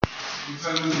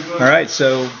All right,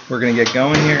 so we're going to get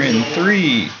going here in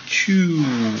 3, 2,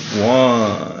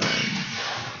 1.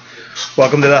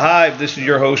 Welcome to the Hive. This is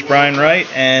your host, Brian Wright,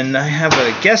 and I have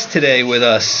a guest today with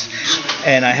us.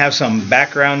 And I have some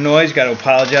background noise. Got to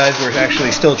apologize. We're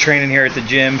actually still training here at the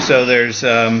gym, so there's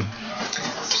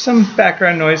some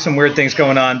background noise, some weird things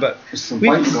going on. But there's some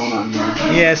fighting going on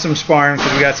here. Yeah, some sparring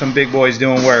because we got some big boys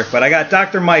doing work. But I got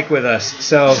Dr. Mike with us.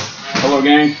 So, hello,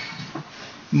 gang.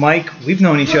 Mike, we've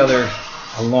known each other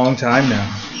a long time now.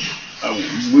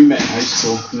 We met in high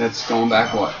school, and that's going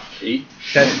back, what,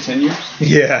 10 years?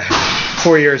 Yeah,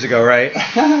 4 years ago, right?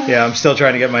 Yeah, I'm still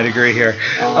trying to get my degree here.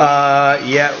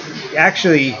 Yeah,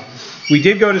 actually, we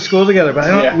did go to school together,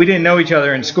 but we didn't know each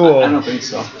other in school. I don't think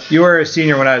so. You were a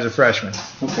senior when I was a freshman.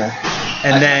 Okay.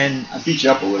 And then I beat you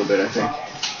up a little bit, I think.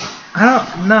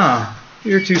 No,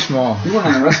 you're too small. You weren't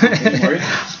on the wrestling team, were you?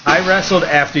 I wrestled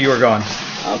after you were gone.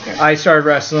 Okay. I started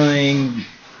wrestling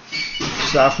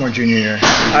sophomore, junior year.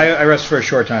 I wrestled for a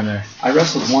short time there. I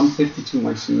wrestled 152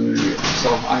 my senior year, so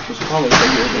I was probably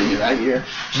bigger than you that year.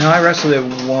 No, I wrestled at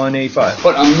 185.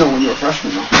 But no, when you were a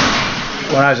freshman, though.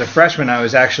 When I was a freshman, I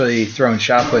was actually throwing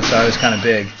shot puts, so I was kind of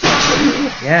big.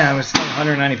 Yeah, I was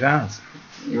 190 pounds.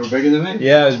 You were bigger than me?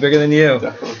 Yeah, I was bigger than you.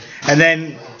 Definitely. And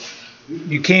then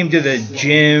you came to the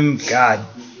gym, God,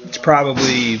 it's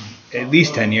probably at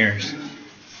least 10 years.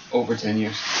 Over 10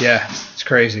 years. Yeah, it's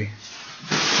crazy.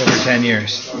 Over 10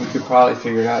 years. We could probably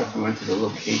figure it out if we went to the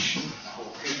location.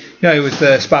 No, it was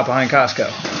the spot behind Costco.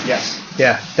 Yes.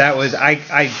 Yeah, that was, I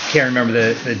can't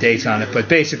remember the dates on it, but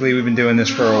basically we've been doing this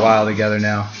for a while together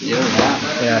now. Yeah, we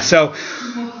have. Yeah, so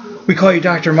we call you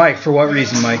Dr. Mike. For what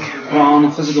reason, Mike? Well, I'm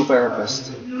a physical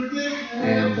therapist,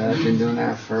 and I've been doing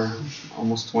that for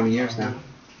almost 20 years now.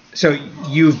 So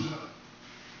you've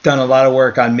done a lot of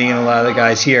work on me and a lot of the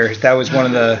guys here. That was one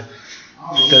of the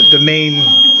main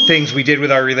things we did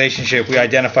with our relationship. We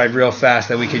identified real fast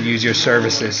that we could use your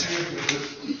services.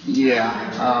 Yeah.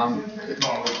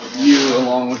 You,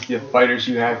 along with the fighters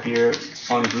you have here, it's a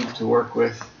fun group to work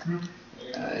with.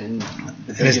 And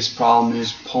the biggest problem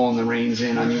is pulling the reins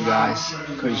in on you guys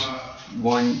because,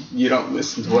 one, you don't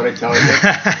listen to what I tell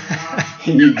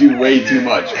you, and you do way too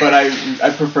much. But I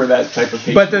prefer that type of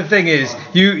patient. But the thing is,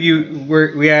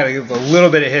 we had a little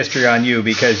bit of history on you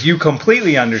because you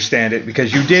completely understand it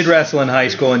because you did wrestle in high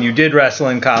school and you did wrestle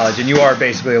in college and you are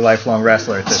basically a lifelong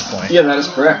wrestler at this point. Yeah, that is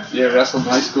correct. Yeah, wrestled in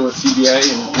high school at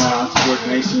CBA and went on to George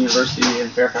Mason University in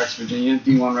Fairfax, Virginia,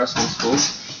 D1 wrestling school.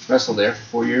 Wrestled there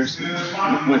for 4 years.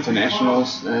 Went to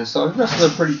nationals, so I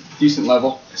wrestled at a pretty decent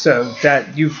level. So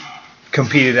that you've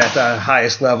competed at the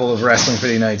highest level of wrestling for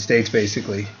the United States,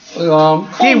 basically.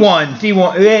 D1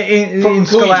 in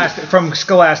scholastic, from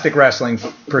scholastic wrestling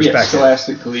perspective. Yeah,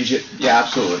 scholastic, collegiate. Yeah,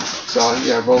 absolutely. So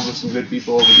yeah, I've rolled with some good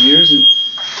people over the years, and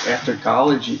after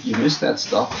college, you miss that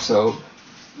stuff. So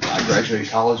I graduated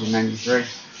college in '93.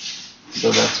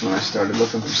 So that's when I started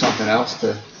looking for something else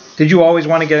to. Did you always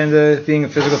want to get into being a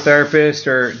physical therapist,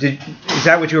 or is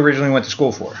that what you originally went to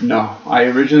school for? No, I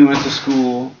originally went to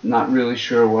school not really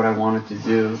sure what I wanted to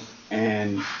do,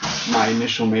 and my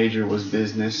initial major was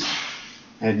business.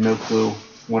 I had no clue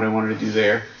what I wanted to do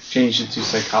there. Changed it to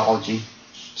psychology.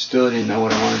 Still didn't know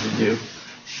what I wanted to do.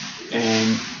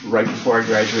 And right before I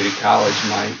graduated college,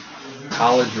 my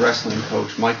college wrestling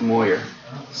coach, Mike Moyer,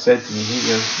 said to me, he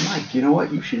goes, Mike, you know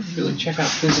what? You should really check out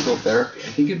physical therapy. I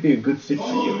think it'd be a good fit for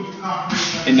you.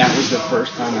 And that was the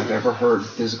first time I've ever heard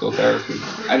physical therapy.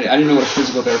 I didn't know what a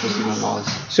physical therapist even was.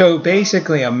 So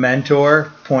basically a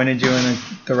mentor pointed you in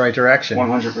the right direction.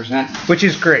 100%. Which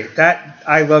is great. That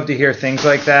I love to hear things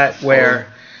like that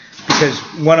because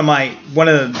one of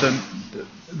the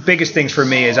biggest things for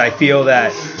me is I feel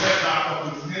that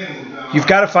you've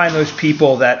got to find those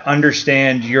people that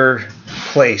understand your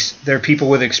place. They're people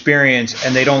with experience,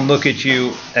 and they don't look at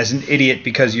you as an idiot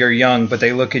because you're young, but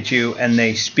they look at you and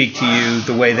they speak to you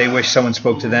the way they wish someone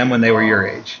spoke to them when they were your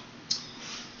age.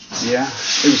 Yeah,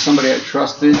 it was somebody I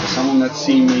trusted, someone that's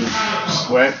seen me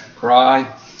sweat, cry,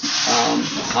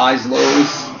 highs,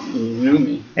 lows. He knew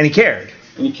me. And he cared.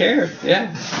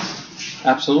 Yeah,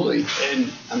 absolutely.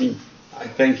 And I mean, I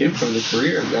thank him for the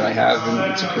career that I have,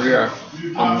 and it's a career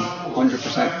I'm 100%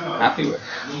 happy with.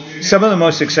 Some of the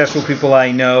most successful people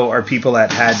I know are people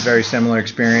that had very similar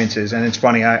experiences. And it's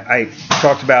funny, I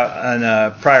talked about on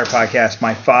a prior podcast,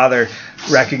 my father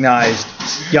recognized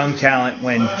young talent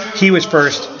when he was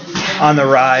first on the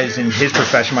rise in his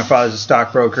profession. My father's a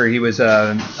stockbroker. He was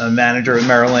a manager at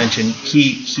Merrill Lynch, and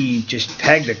he just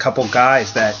pegged a couple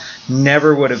guys that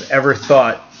never would have ever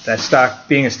thought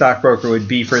being a stockbroker would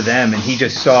be for them, and he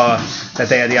just saw that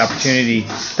they had the opportunity.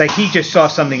 Like he just saw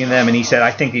something in them, and he said,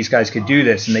 "I think these guys could do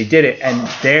this," and they did it. And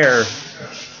they're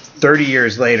 30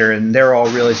 years later, and they're all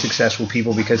really successful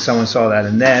people because someone saw that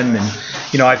in them.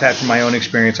 And I've had from my own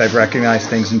experience, I've recognized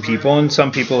things in people, and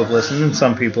some people have listened, and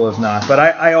some people have not. But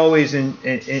I always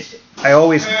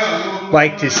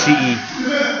like to see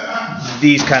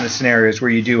these kind of scenarios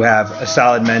where you do have a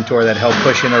solid mentor that helped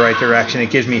push you in the right direction. It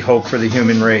gives me hope for the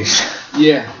human race.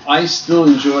 Yeah, I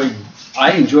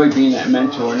enjoy being that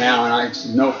mentor now, and I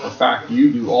know for a fact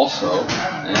you do also.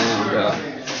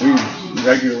 And we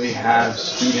regularly have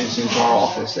students into our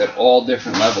office at all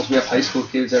different levels. We have high school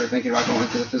kids that are thinking about going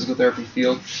into the physical therapy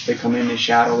field. They come in, they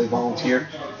shadow, they volunteer.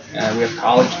 We have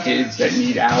college kids that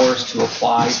need hours to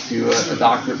apply to a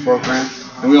doctorate program.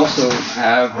 And we also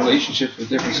have relationships with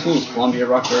different schools, Columbia,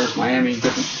 Rutgers, Miami,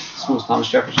 different schools, Thomas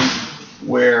Jefferson,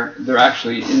 where they're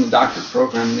actually in the doctorate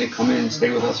program, and they come in and stay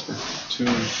with us for 2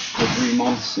 to 3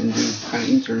 months and do kind of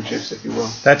internships, if you will.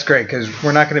 That's great, because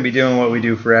we're not going to be doing what we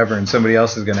do forever, and somebody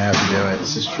else is going to have to do it.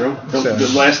 This is true.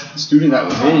 The last student that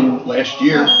was in last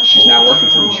year, she's now working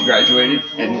for me. She graduated,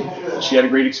 and she had a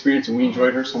great experience, and we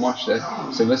enjoyed her so much that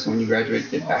I said, listen, when you graduate,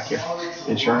 get back here.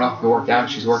 And sure enough, it worked out.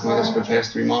 She's working with us for the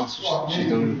past 3 months. She's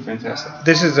doing fantastic.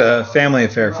 This is a family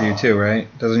affair for you too, right?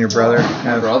 Doesn't your brother have?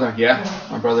 My brother, yeah.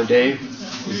 My brother Dave.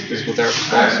 He's a physical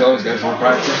therapist also. He's got his own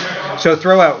practice. So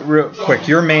throw out real quick,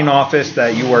 your main office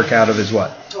that you work out of is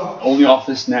what? Only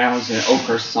office now is in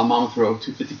Oakhurst. It's on Monmouth Road,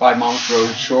 255 Monmouth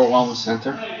Road, Shore Wellness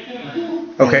Center.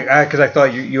 Okay, because I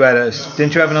thought you had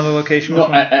didn't you have another location?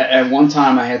 No, at one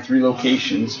time I had 3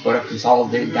 locations, but I've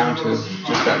consolidated down to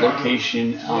just that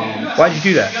location. Why'd you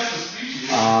do that?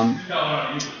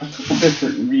 A couple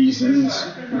different reasons.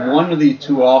 One of the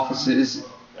 2 offices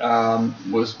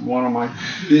was one of my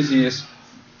busiest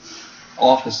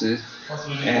offices,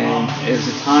 and it was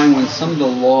a time when some of the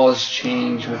laws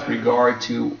changed with regard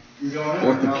to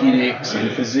orthopedics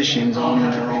and physicians owning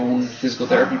their own physical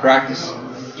therapy practice.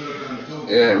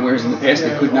 Whereas in the past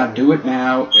they could not do it.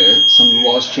 Now some of the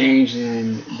laws changed,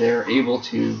 and they're able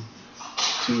to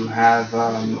have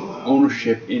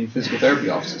ownership in physical therapy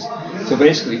offices. So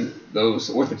basically, those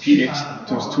orthopedics,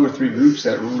 those 2 or 3 groups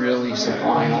that were really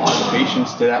supplying a lot of the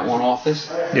patients to that one office.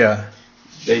 Yeah.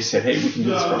 They said, hey, we can do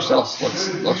this for ourselves.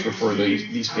 Let's refer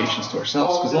these patients to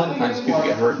ourselves, because a lot of times people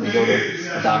get hurt and they go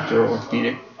to a doctor or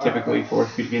orthopedic, typically for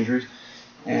orthopedic injuries.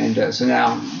 And so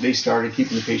now they started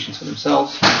keeping the patients for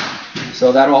themselves.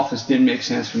 So that office didn't make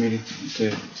sense for me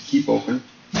to keep open.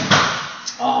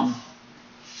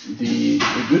 The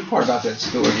good part about that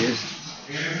story is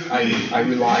I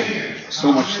rely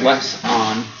so much less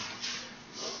on.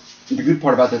 The good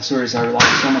part about that story is I rely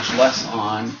so much less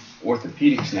on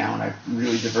orthopedics now, and I've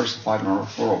really diversified my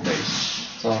referral base.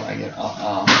 So I get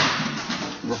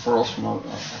referrals from a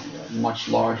much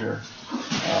larger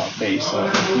base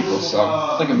of people. So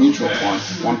it's like a mutual fund.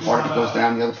 One part of it goes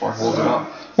down, the other part holds it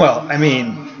up. Well, I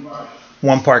mean,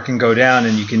 one part can go down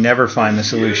and you can never find the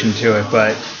solution to it,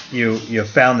 but you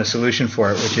found the solution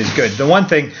for it, which is good. The one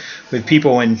thing with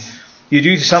people, when you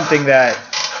do something that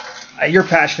you're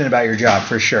passionate about your job,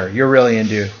 for sure, you're really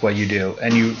into what you do,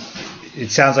 and it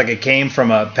sounds like it came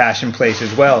from a passion place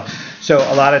as well. So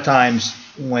a lot of times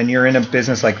when you're in a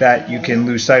business like that, you can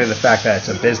lose sight of the fact that it's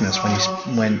a business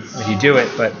when you do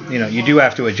it, but you do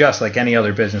have to adjust like any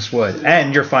other business would.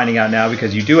 And you're finding out now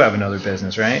because you do have another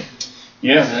business, right?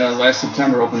 Yeah, last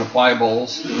September opened Apply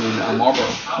Bowls in Marlboro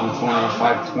on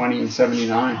 520 and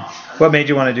 79. What made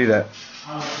you want to do that?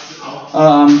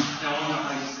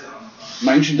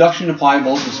 My introduction to Apply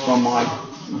Bowls was from my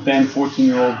then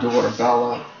 14-year-old daughter,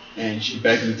 Bella, and she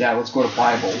begged me, Dad, let's go to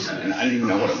Apply Bowls. And I didn't even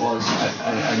know what it was.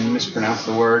 I mispronounced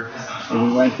the word. And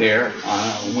we went there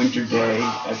on a winter day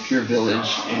at Pure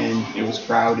Village, and it was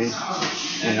crowded.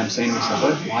 And I'm saying to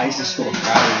myself, why is this store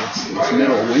crowded? It's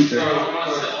middle of winter.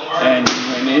 And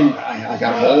we went in, I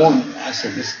got a bowl, and I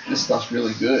said, this stuff's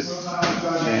really good.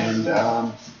 And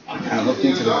I kind of looked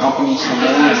into the company some more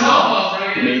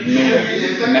and made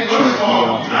a connection with the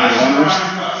owners.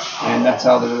 And that's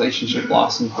how the relationship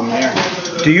blossomed from there.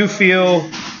 Do you feel,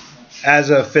 as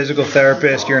a physical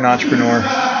therapist, you're an entrepreneur?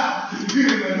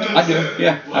 I do,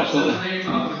 yeah, absolutely.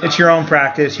 It's your own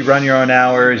practice, you run your own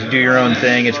hours, you do your own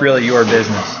thing, it's really your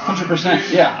business.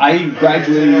 100%, yeah. I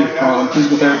graduated from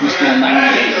physical therapy school in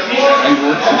 98. I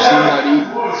worked for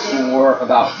somebody for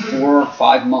about 4 or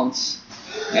 5 months,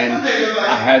 and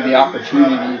I had the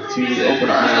opportunity to open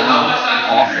up my own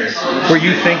office. Were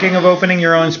you thinking of opening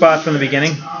your own spot from the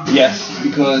beginning? Yes,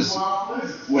 because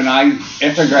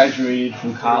after I graduated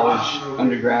from college,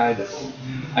 undergrad,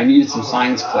 I needed some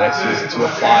science classes to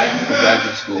apply for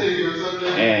graduate school,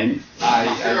 and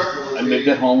I lived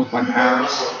at home with my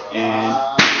parents, and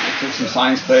I took some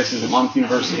science classes at Monmouth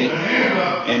University.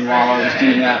 And while I was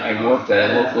doing that, I worked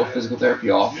at a local physical therapy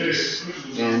office,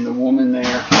 and the woman there,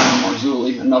 Karen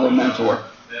Marzulli, another mentor,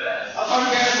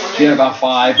 she had about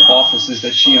 5 offices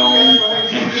that she owned,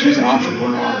 and she's an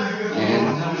entrepreneur,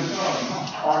 and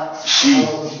she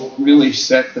really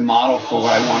set the model for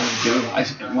what I wanted to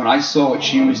do. When I saw what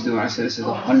she was doing, I said, this is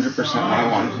 100% what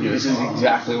I wanted to do. This is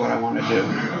exactly what I want to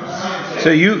do. So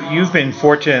you've been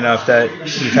fortunate enough that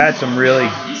you've had some really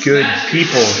good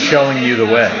people showing you the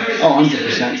way. Oh,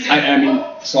 100%. I mean,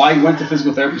 so I went to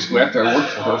physical therapy school after I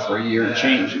worked for her for a year and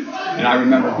change. And I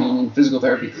remember being in physical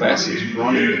therapy classes,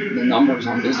 running the numbers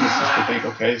on businesses to think,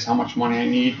 okay, this is how much money I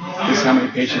need. This is how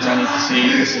many patients I need to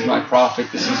see. This is my profit.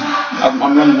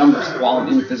 I'm running numbers while I'm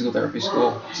in physical therapy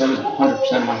school. So it was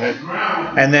 100% in my head.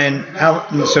 And then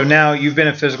so now you've been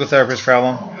a physical therapist for how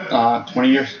long? 20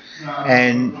 years.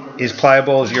 And is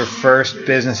Pliables your first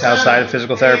business outside of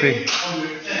physical therapy?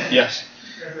 Yes.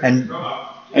 And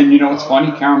you know what's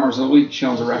funny? Karen Marzulli, she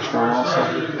owns a restaurant also.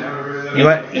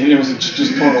 And it was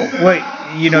just total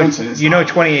coincidence.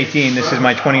 2018, this is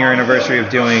my 20-year anniversary of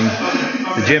doing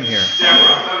the gym here.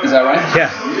 Is that right? Yeah,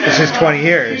 this is 20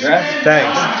 years. Congrats.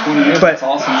 Thanks. 20 years, that's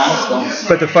awesome milestone.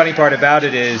 But the funny part about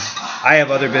it is I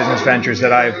have other business ventures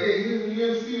that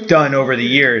I've done over the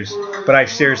years, but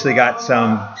I've seriously got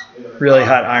some really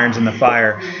hot irons in the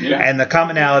fire. Yeah. And the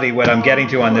commonality, what I'm getting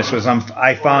to on this was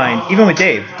I find, even with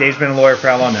Dave's been a lawyer for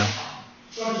how long now?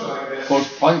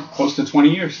 Probably close to 20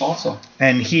 years also.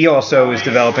 And he also is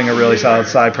developing a really solid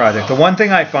side project. The one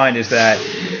thing I find is that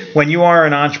when you are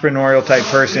an entrepreneurial type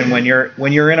person, when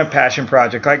you're in a passion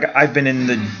project, like I've been in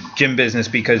the gym business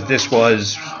because this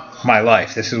was my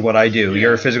life. This is what I do.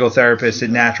 You're a physical therapist, a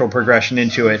natural progression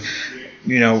into it.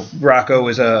 You know, Rocco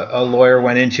was a lawyer,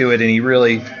 went into it, and he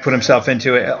really put himself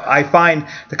into it. I find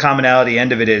the commonality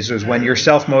end of it is when you're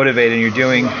self-motivated and you're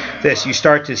doing this, you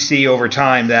start to see over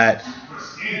time that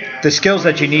the skills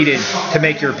that you needed to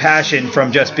make your passion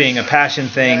from just being a passion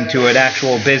thing to an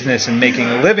actual business and making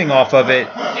a living off of it,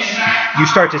 you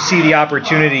start to see the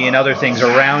opportunity in other things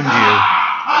around you,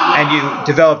 and you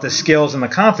develop the skills and the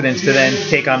confidence to then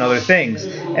take on other things.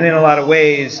 And in a lot of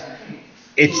ways,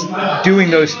 it's doing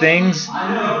those things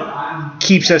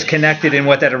keeps us connected in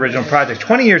what that original project.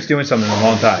 20 years doing something is a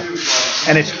long time.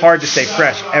 And it's hard to stay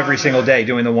fresh every single day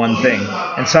doing the one thing.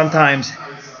 And sometimes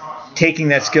taking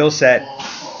that skill set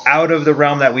out of the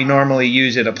realm that we normally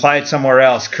use it, apply it somewhere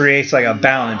else, creates like a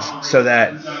balance so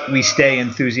that we stay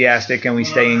enthusiastic and we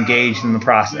stay engaged in the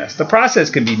process. The process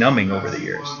can be numbing over the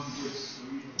years.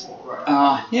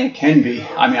 Yeah, it can be.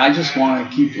 I mean, I just want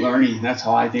to keep learning. That's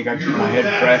how I think I keep my head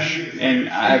fresh. And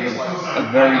I have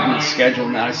a very good schedule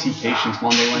now. I see patients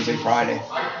Monday, Wednesday, Friday.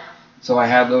 So I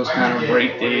have those kind of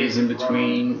break days in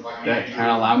between that kind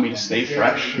of allow me to stay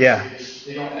fresh. Yeah.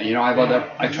 You know,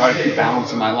 I try to keep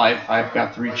balance in my life. I've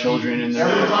got 3 children, and they're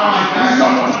the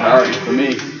number one priority for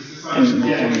me.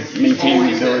 And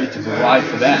maintaining the ability to provide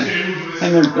for them.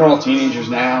 And they're all teenagers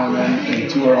now, and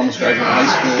 2 are almost graduating high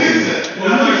school. And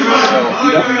so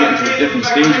I'm definitely getting to a different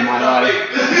stage in my life.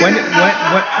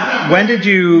 When did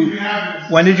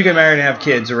you get married and have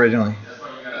kids originally?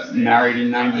 Married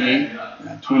in '98,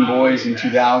 twin boys in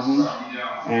 2000,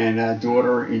 and a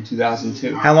daughter in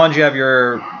 2002. How long did you have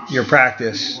your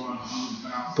practice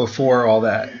before all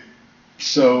that?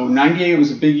 So '98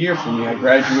 was a big year for me. I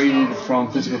graduated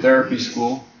from physical therapy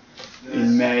school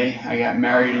in May. I got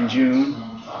married in June,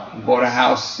 bought a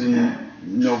house in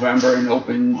November, and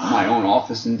opened my own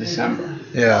office in December.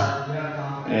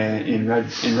 Yeah. And in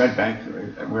Red Bank,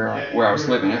 where I was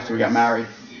living after we got married.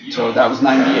 So that was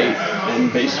 '98,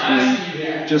 and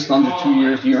basically just under 2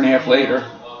 years, year and a half later,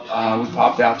 we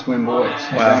popped out twin boys,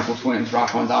 identical twins,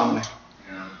 Rocco and Dominic.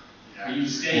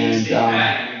 And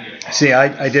see,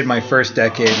 I did my first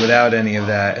decade without any of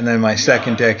that, and then my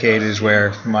second decade is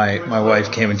where my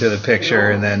wife came into the picture,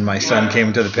 and then my son came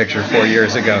into the picture 4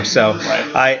 years ago. So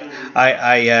I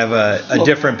have a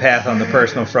different path on the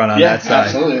personal front on that side.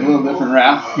 Absolutely, a little different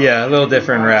route. Yeah, a little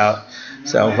different route.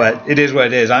 So, but it is what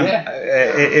it is.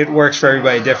 It works for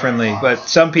everybody differently. But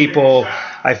some people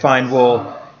I find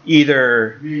will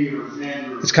either,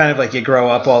 it's kind of like you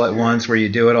grow up all at once where you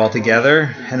do it all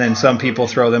together, and then some people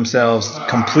throw themselves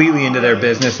completely into their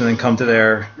business and then come to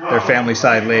their family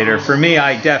side later. For me,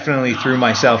 I definitely threw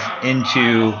myself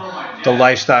into the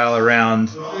lifestyle around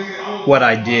what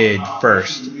I did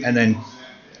first, and then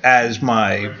as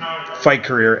my fight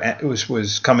career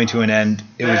was coming to an end,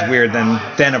 it was weird.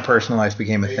 Then a personal life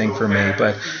became a thing for me.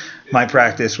 But my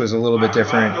practice was a little bit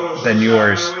different than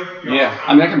yours. Yeah,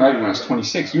 I mean, I can remember when I was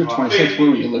 26. You were 26. Where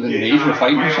were you, living in Asia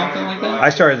fighting or something like that? I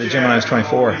started the gym when I was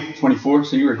 24. 24,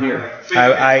 so you were here.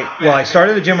 I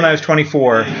started the gym when I was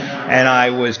 24, and I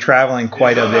was traveling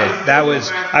quite a bit.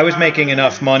 I was making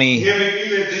enough money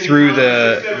through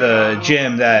the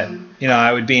gym that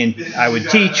I would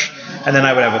teach, and then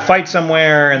I would have a fight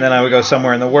somewhere, and then I would go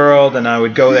somewhere in the world, and I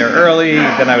would go there early,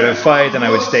 then I would have a fight, then I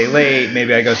would stay late,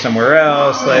 maybe I go somewhere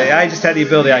else. Like, I just had the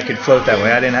ability, I could float that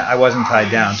way. I wasn't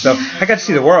tied down, so I got to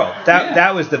see the world.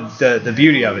 That was the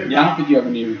beauty of it. Yeah, I don't think you have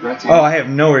any regrets. Oh, I have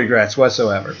no regrets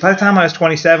whatsoever. By the time I was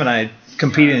 27, I had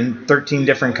competed in 13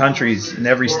 different countries in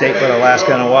every state but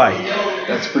Alaska and Hawaii.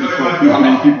 That's pretty cool. How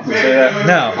many people can say that?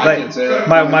 No, I can't say that.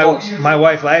 My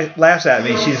wife laughs at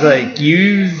me. She's like,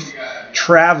 "You've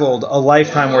traveled a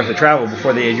lifetime worth of travel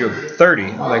before the age of 30."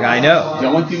 I'm like, I know. The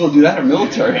only people who do that are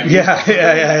military.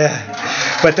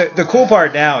 Yeah. But the cool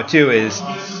part now too is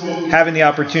having the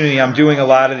opportunity. I'm doing a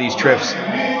lot of these trips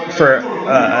for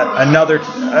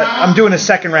I'm doing a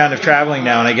second round of traveling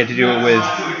now, and I get to do it with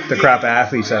the crop of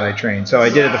athletes that I train. So I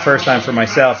did it the first time for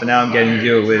myself, and now I'm getting to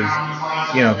do it with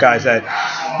guys that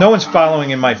no one's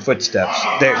following in my footsteps,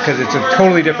 because it's a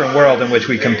totally different world in which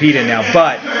we compete in now.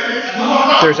 But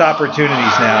there's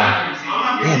opportunities now.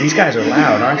 Man, these guys are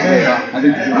loud, aren't they? Yeah, I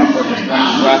think they're doing on purpose. Go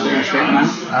out there and straighten them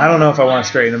out. I don't know if I want to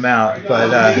straighten them out,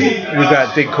 but we've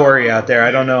got Big Corey out there.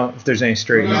 I don't know if there's any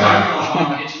straightening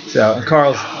out. So and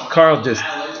Carl just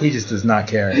does not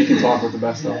care. He can talk with the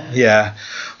best of them. Yeah,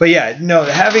 but yeah, no,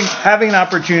 having an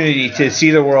opportunity to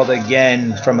see the world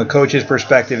again from a coach's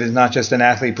perspective is not just an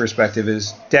athlete perspective.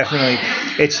 Is definitely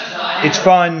it's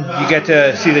fun. You get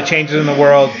to see the changes in the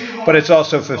world, but it's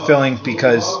also fulfilling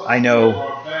because I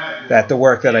know that the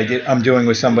work that I'm doing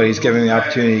with somebody is giving me the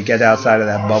opportunity to get outside of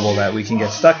that bubble that we can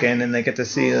get stuck in, and they get to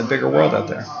see a bigger world out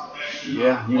there.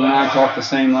 Yeah, you and I talk the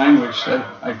same language.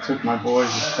 I took my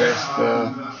boys this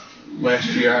past last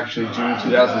year, actually June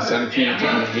 2017. I took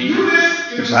them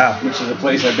to Hive, which is a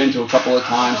place I've been to a couple of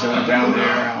times. I went down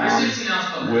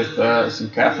there with some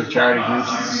Catholic charity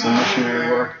groups, some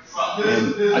missionary work,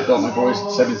 and I thought my boys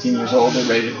at 17 years old, they're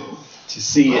ready to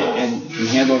see it and can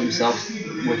handle themselves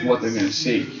with what they're going to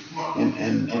see.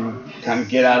 And kind of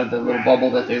get out of the little bubble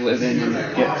that they live in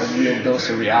and get a real dose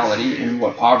of reality and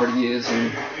what poverty is.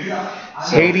 And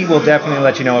so, Haiti will definitely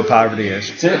let you know what poverty is.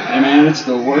 It's it, man. It's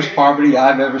the worst poverty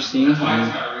I've ever seen,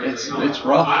 and it's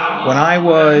rough. When I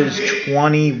was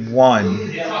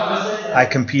 21, I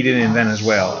competed in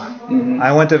Venezuela. Mm-hmm.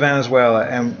 I went to Venezuela,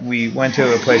 and we went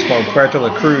to a place called Puerto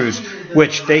La Cruz,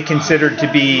 which they considered to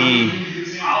be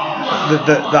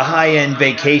the high-end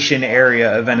vacation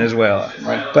area of Venezuela.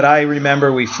 Right. But I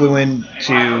remember we flew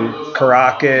into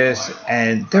Caracas,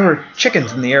 and there were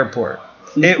chickens in the airport.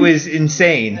 It was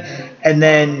insane. And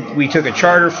then we took a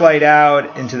charter flight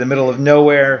out into the middle of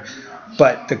nowhere.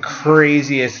 But the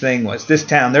craziest thing was this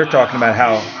town, they're talking about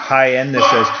how high-end this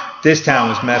is. This town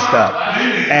was messed up.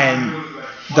 And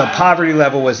the poverty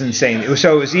level was insane. It was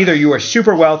either you were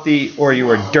super wealthy or you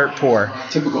were dirt poor.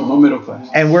 Typical, no middle class.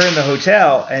 And we're in the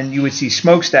hotel, and you would see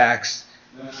smokestacks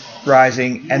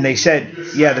rising, and they said,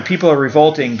 yeah, the people are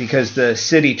revolting because the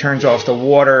city turns off the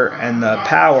water and the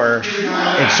power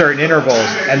in certain intervals,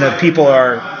 and the people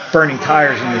are burning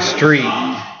tires in the street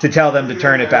to tell them to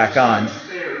turn it back on.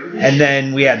 And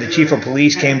then we had the chief of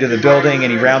police came to the building,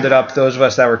 and he rounded up those of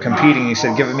us that were competing. He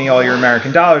said, give me all your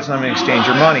American dollars, and I'm going to exchange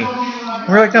your money. And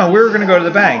we're like, no, we're going to go to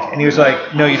the bank. And he was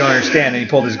like, no, you don't understand. And he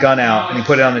pulled his gun out, and he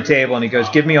put it on the table, and he goes,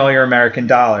 give me all your American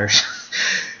dollars.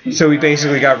 So we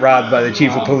basically got robbed by the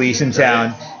chief of police in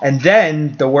town. And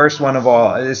then the worst one of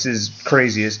all, this is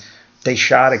crazy, is they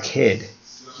shot a kid,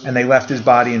 and they left his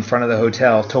body in front of the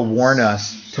hotel to warn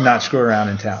us to not screw around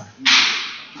in town.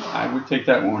 I would take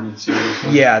that warning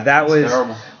seriously. Yeah, that was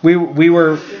terrible. We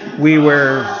were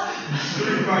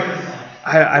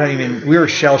I don't even. We were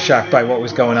shell shocked by what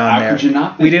was going on there. How could you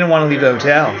not be? We didn't want to leave the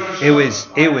hotel. It was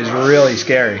really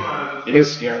scary. It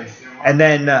is scary. And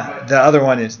then the other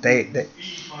one is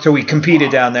so we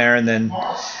competed down there, and then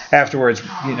afterwards,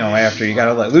 after you got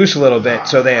to let loose a little bit,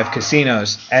 so they have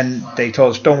casinos, and they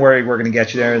told us, don't worry, we're going to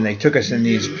get you there, and they took us in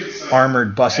these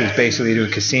armored buses basically to a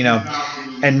casino.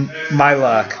 And my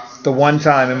luck, the one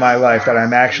time in my life that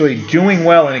I'm actually doing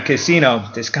well in a casino,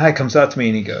 this guy comes up to me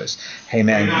and he goes, hey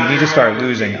man, you need to start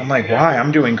losing. I'm like, why?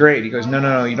 I'm doing great. He goes,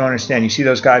 no, you don't understand. You see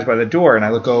those guys by the door? And I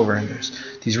look over, and there's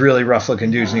these really rough looking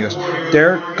dudes, and he goes,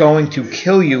 they're going to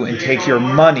kill you and take your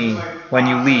money when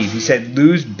you leave. He said,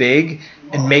 lose big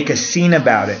and make a scene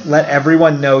about it. Let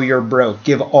everyone know you're broke.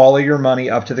 Give all of your money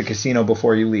up to the casino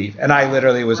before you leave. And I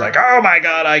literally was like, oh my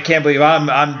God, I can't believe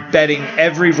I'm betting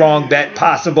every wrong bet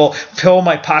possible. Fill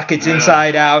my pockets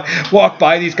inside out. Walk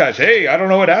by these guys. Hey, I don't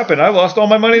know what happened. I lost all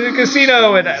my money in the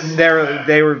casino. And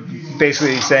they were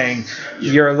basically saying,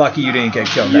 you're lucky you didn't get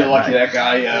killed. You're lucky that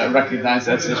guy recognized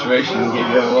that situation and gave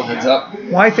you a little heads up.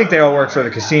 Well, I think they all worked for the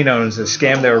casino, and it's a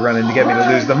scam they were running to get me to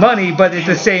lose the money. But at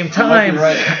the same time,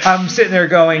 I'm sitting there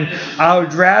going, I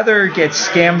would rather get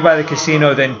scammed by the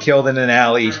casino than killed in an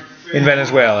alley in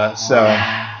Venezuela. So,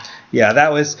 yeah,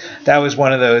 that was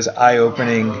one of those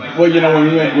eye-opening Well, when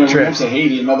we went trips. to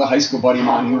Haiti, another high school buddy of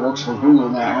mine who works for Google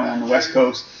now on the West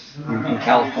Coast in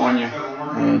California,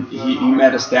 and he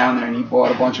met us down there, and he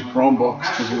bought a bunch of Chromebooks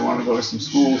because we wanted to go to some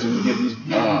schools and give these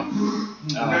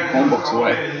Chromebooks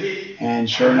away. And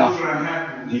sure enough,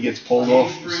 he gets pulled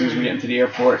off as soon as we get into the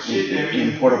airport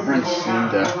in Port-au-Prince,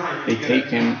 and they take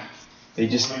him.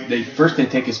 They first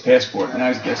take his passport. Now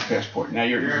he's a guest passport. Now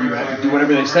you have to do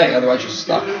whatever they say, otherwise you're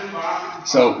stuck.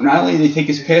 So not only do they take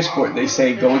his passport, they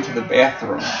say go into the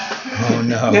bathroom. Oh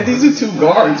no! Now these are two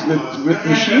guards with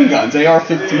machine guns,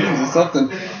 AR-15s or something.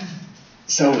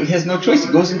 So he has no choice.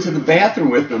 He goes into the bathroom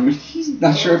with them. He's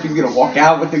not sure if he's going to walk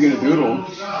out, what they're going to do to him.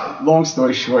 Long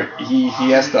story short, he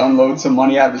has to unload some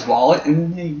money out of his wallet,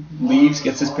 and he leaves,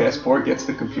 gets his passport, gets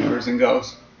the computers, and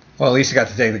goes. Well, at least he got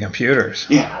to take the computers.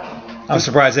 Yeah. I'm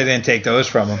surprised they didn't take those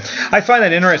from him. I find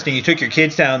that interesting. You took your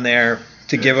kids down there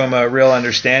to give them a real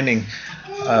understanding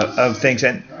of things,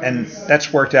 and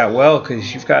that's worked out well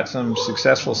because you've got some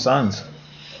successful sons.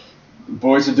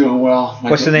 Boys are doing well.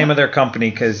 What's the name of their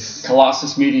company? Cause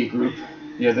Colossus Media Group.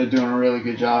 Yeah, they're doing a really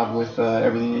good job with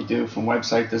everything they do, from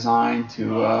website design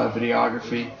to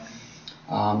videography,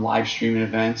 live streaming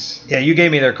events. Yeah, you gave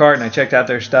me their card and I checked out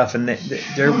their stuff, and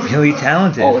they're really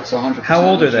talented. Oh, it's 100%. How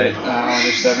old are they?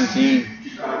 They're 17.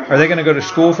 Are they going to go to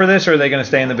school for this, or are they going to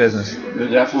stay in the business? They're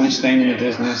definitely staying in the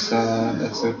business. Are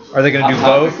they going to do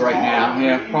both? Right now,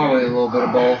 yeah, probably a little bit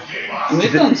of both. And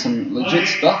they've done some legit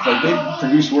stuff. Like they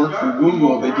produce work for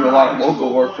Google. They do a lot of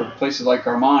local work for places like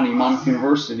Armani, Monmouth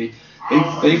University.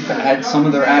 They've had some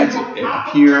of their ads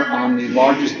appear on the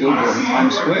largest billboard in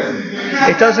Times Square.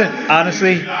 It doesn't,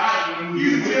 honestly.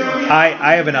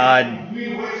 I have an odd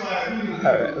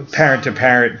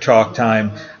parent-to-parent talk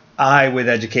time. With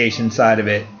education side of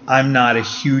it, I'm not a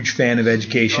huge fan of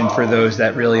education for those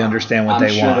that really understand what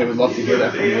they want. I'm sure they would love to hear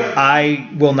that from you. I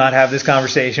will not have this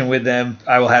conversation with them.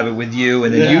 I will have it with you,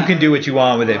 and then you can do what you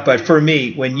want with it. But for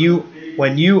me, when you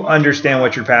understand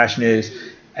what your passion is,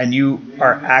 and you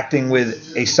are acting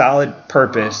with a solid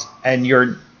purpose, and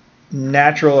your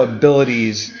natural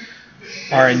abilities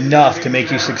are enough to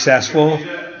make you successful,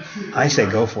 I say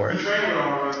go for it.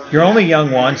 You're only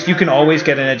young once. You can always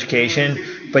get an education,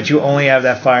 but you only have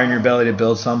that fire in your belly to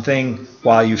build something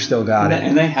while you've still got it.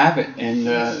 And they have it. And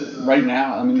right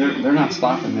now, I mean, they're not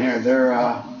stopping there.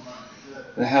 They're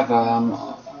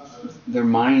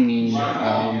mining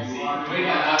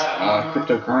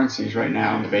cryptocurrencies right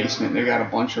now in the basement. They got a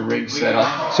bunch of rigs set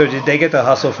up. So did they get the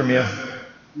hustle from you?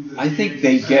 I think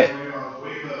they get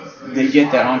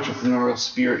that entrepreneurial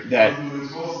spirit, that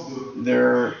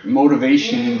their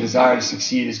motivation and desire to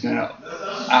succeed is going to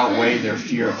outweigh their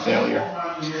fear of failure.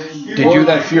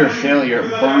 That fear of failure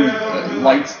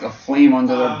lights a flame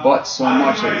under their butt so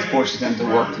much that it forces them to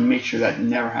work to make sure that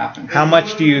never happens. How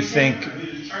much do you think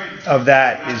of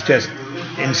that is just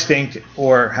instinct,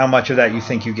 or how much of that you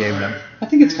think you gave them? I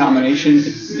think it's a combination.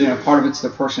 Part of it's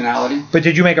their personality. But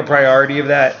did you make a priority of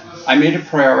that? I made a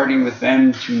priority with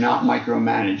them to not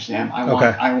micromanage them.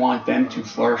 I want them to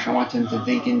flourish. I want them to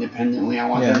think independently. I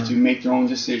want them to make their own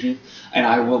decisions, and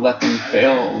I will let them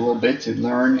fail a little bit to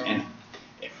learn. And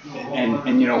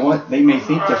you know what? They may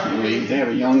think differently. They have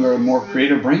a younger, more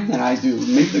creative brain than I do.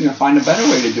 Maybe they're going to find a better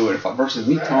way to do it versus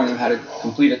me telling them how to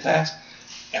complete a task.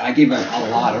 And I gave them a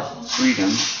lot of freedom.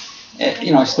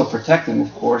 And, I still protect them,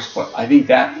 of course, but I think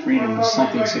that freedom was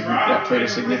something that played a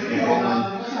significant role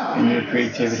in their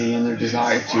creativity and their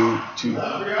desire to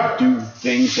do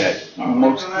things that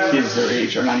most kids their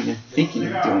age are not even thinking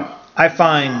of doing. I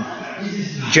find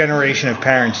generation of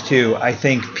parents too. I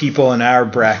think people in our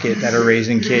bracket that are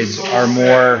raising kids are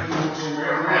more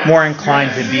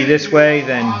inclined to be this way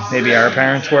than maybe our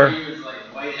parents were.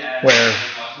 Where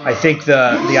I think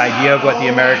the idea of what the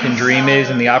American dream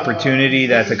is and the opportunity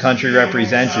that the country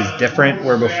represents is different.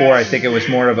 Where before I think it was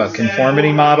more of a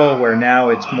conformity model, where now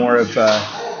it's more of a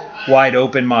wide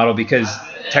open model because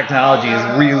technology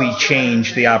has really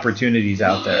changed the opportunities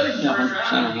out there.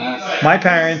 100% My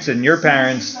parents and your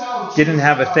parents didn't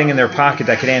have a thing in their pocket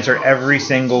that could answer every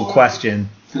single question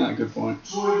Good point.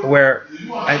 Where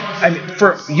I mean,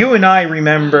 for you and I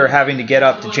remember having to get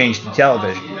up to change the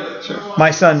television. Sure.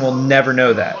 My son will never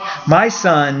know that. My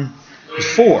son is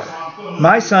 4.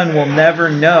 My son will never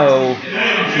know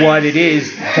what it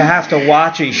is to have to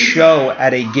watch a show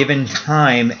at a given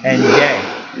time and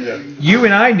day. Yeah. You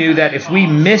and I knew that if we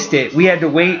missed it, we had to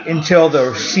wait until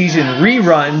the season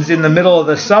reruns in the middle of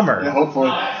the summer. Yeah,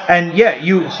 hopefully. And yeah,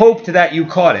 you hoped that you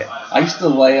caught it. I used to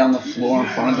lay on the floor in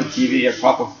front of the TV, a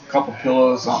couple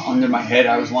pillows under my head.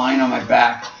 I was lying on my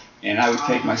back, and I would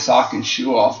take my sock and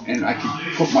shoe off, and I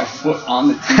could put my foot on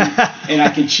the TV, and I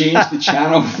could change the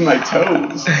channel with my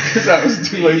toes because I was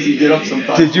too lazy to get up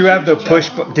sometimes. Did you have the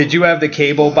Did you have the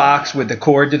cable box with the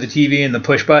cord to the TV and the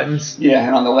push buttons? Yeah,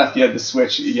 and on the left you had the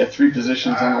switch. You had 3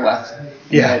 positions on the left.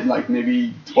 You had like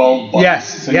maybe 12 buttons.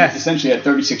 Yes, so yes. You essentially had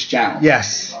 36 channels.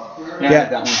 Yes. Yeah, I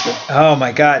had that one too. Oh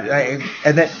my God!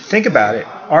 And then think about it.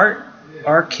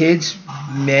 Our kids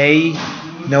may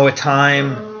know a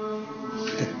time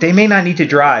that they may not need to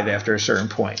drive after a certain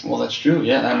point. Well, that's true.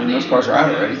 Yeah, I mean those cars are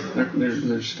out already.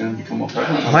 They're just going to become more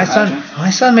prevalent. My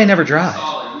son may never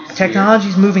drive.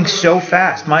 Technology's moving so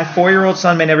fast. My 4-year-old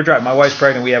son may never drive. My wife's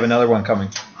pregnant. We have another one coming.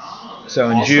 So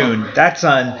in June, that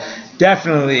son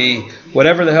definitely,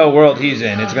 whatever the hell world he's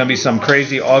in, it's going to be some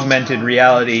crazy augmented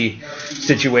reality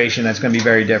situation that's going to be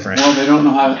very different. Well, they don't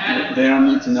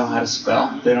need to know how to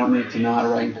spell. They don't need to know how to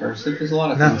write in cursive. There's a lot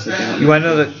of things that they don't. You want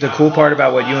to know the cool part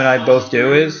about what you and I both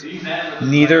do is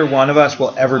neither one of us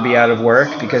will ever be out of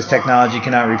work because technology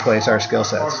cannot replace our skill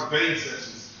sets.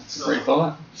 That's a great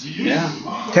thought.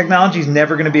 Yeah. Technology's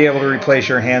never going to be able to replace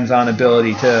your hands-on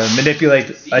ability to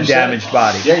manipulate a damaged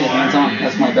body. Yeah, your hands-on.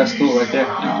 That's my best tool right there.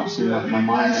 Obviously, my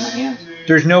mind and my hands.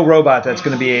 There's no robot that's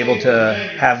going to be able to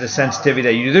have the sensitivity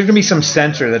that you do. There's going to be some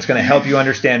sensor that's going to help you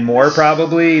understand more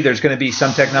probably. There's going to be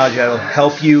some technology that will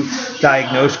help you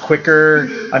diagnose quicker,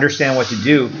 understand what to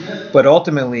do. But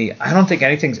ultimately, I don't think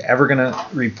anything's ever going to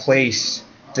replace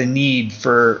the need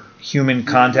for human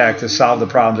contact to solve the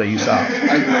problems that you solve.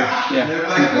 I agree.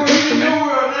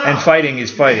 Yeah. And fighting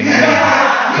is fighting. I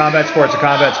mean, combat sports are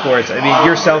combat sports. I mean,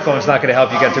 your cell phone's not going to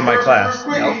help you get through my class.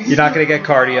 Nope. You're not going to get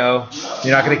cardio.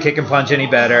 You're not going to kick and punch any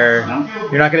better. No.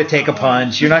 You're not going to take a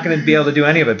punch. You're not going to be able to do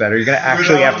any of it better. You're going to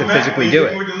actually have to physically do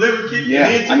it.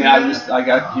 Yeah. I mean, I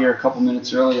got here a couple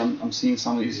minutes early. I'm seeing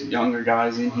some of these younger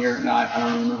guys in here, and I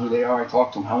don't even know who they are. I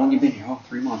talked to them. How long you been here? Oh,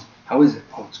 3 months. How is it?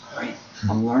 Oh, it's great.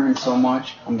 I'm learning so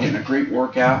much. I'm getting a great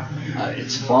workout.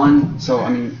 It's fun. So, I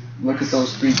mean, look at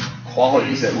those 3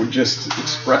 qualities that were just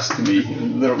expressed to me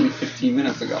literally 15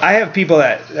 minutes ago. I have people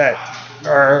that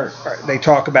they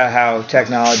talk about how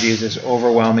technology is this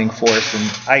overwhelming force,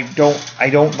 and I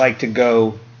don't like to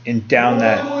go down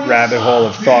that rabbit hole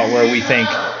of thought where we think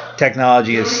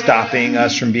technology is stopping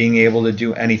us from being able to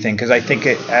do anything, because I think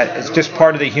it's just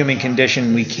part of the human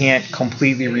condition. We can't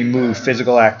completely remove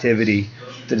physical activity,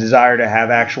 the desire to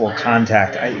have actual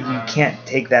contact. You can't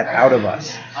take that out of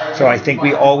us. So I think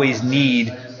we always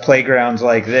need playgrounds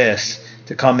like this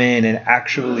to come in and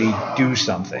actually do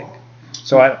something.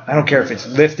 So I don't care if it's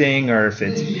lifting or if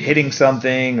it's hitting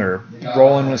something or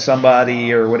rolling with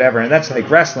somebody or whatever. And that's like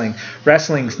wrestling.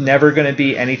 Wrestling's never going to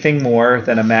be anything more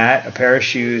than a mat, a pair of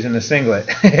shoes, and a singlet.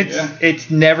 It's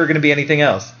never going to be anything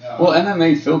else. Well,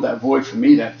 MMA filled that void for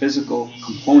me, that physical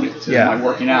component to my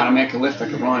working out. I mean, I could lift, I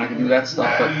could run, I could do that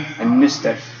stuff, but I missed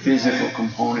that physical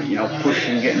component,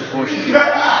 pushing, getting pushed,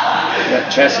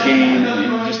 that chest game,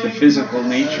 and just the physical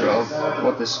nature of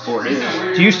what this sport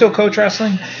is. Do you still coach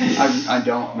wrestling? I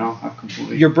don't, no. I've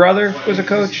completely... Your brother was a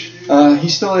coach? He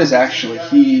still is, actually.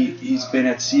 He's been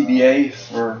at CBA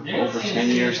for over 10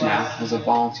 years now as a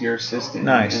volunteer assistant.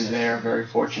 Nice. And they're very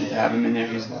fortunate to have him in there.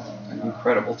 He's an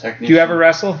incredible technician. Do you ever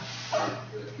wrestle?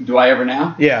 Do I ever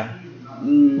now? Yeah.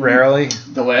 Rarely?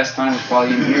 The last time was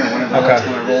probably in here. One of the last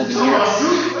time I rolled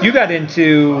in here. You got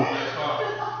into...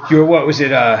 what was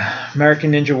it,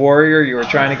 American Ninja Warrior? You were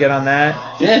trying to get on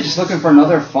that? Yeah, just looking for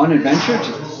another fun adventure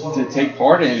to take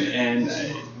part in. And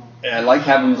I like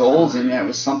having goals, and that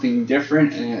was something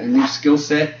different and a new skill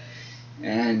set.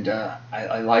 And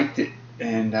I liked it.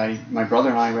 And my brother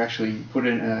and I actually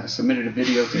submitted a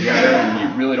video together,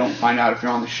 and you really don't find out if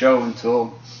you're on the show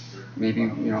until maybe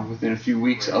within a few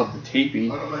weeks of the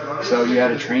taping. So you had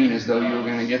to train as though you were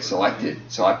going to get selected.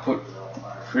 So I put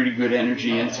pretty good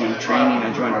energy into training.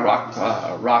 I joined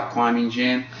a rock climbing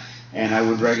gym, and I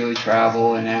would regularly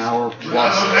travel an hour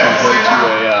plus to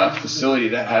go to a facility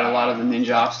that had a lot of the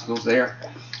ninja obstacles there.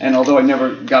 And although I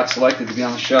never got selected to be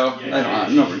on the show, I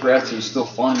have no regrets. It was still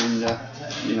fun, and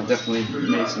definitely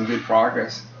made some good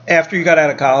progress. After you got out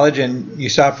of college and you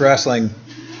stopped wrestling,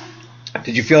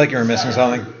 did you feel like you were missing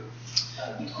something?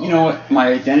 you know what, my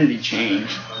identity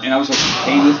changed, and I was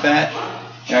okay with that.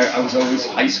 I was always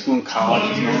high school and college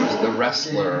was known as the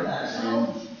wrestler. And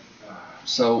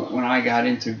so when I got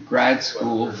into grad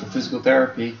school for physical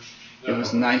therapy, it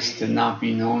was nice to not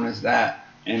be known as that.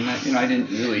 And I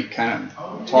didn't really kind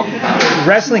of talk about it.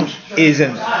 Wrestling is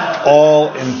an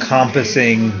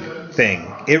all-encompassing thing.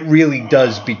 It really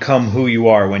does become who you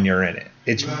are when you're in it.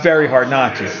 It's very hard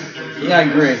not to. Yeah, I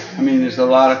agree. I mean, there's a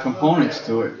lot of components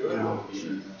to it.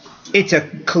 It's a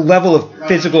level of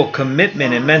physical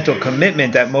commitment and mental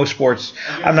commitment that most sports,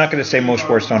 I'm not going to say most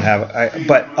sports don't have,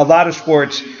 but a lot of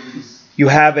sports, you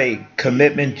have a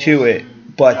commitment to it,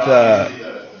 but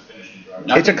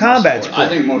it's a combat sport. I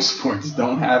think most sports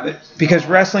don't have it. Because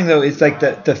wrestling, though, is like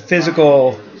the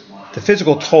physical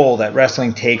toll that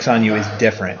wrestling takes on you is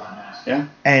different. Yeah.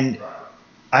 And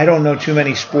I don't know too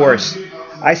many sports.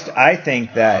 I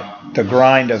think that the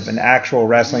grind of an actual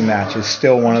wrestling match is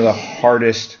still one of the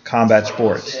hardest combat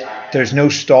sports. There's no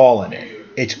stall in it.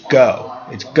 It's go.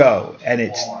 It's go. And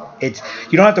it's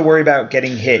you don't have to worry about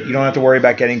getting hit. You don't have to worry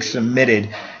about getting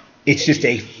submitted. It's just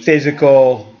a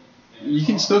physical. You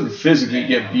can still physically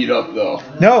get beat up, though.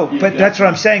 No, but that's what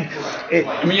I'm saying. You're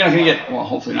not going to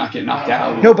hopefully not get knocked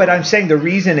out. No, but I'm saying the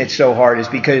reason it's so hard is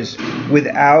because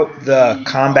without the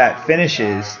combat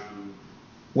finishes,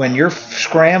 when you're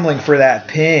scrambling for that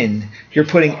pin, you're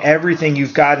putting everything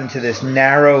you've got into this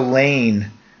narrow lane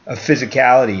of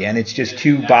physicality, and it's just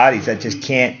two bodies that just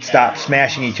can't stop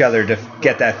smashing each other to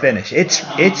get that finish. It's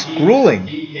grueling.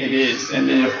 It is, and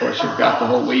then of course you've got the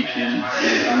whole weight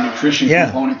and nutrition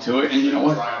component to it, and you know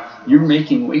what? You're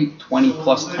making weight 20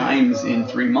 plus times in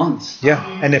 3 months. Yeah,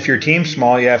 and if your team's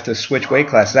small, you have to switch weight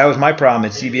classes. That was my problem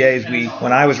at CBA.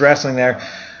 When I was wrestling there,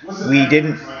 we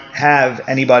didn't have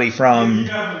anybody from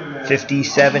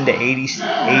 57 to 80,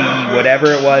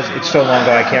 whatever it was. It's so long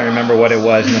ago I can't remember what it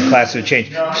was, and the classes would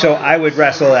change. So I would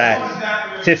wrestle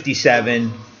at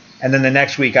 57, and then the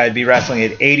next week I'd be wrestling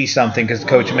at 80-something because the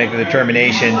coach would make the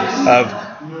determination of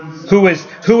who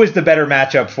was the better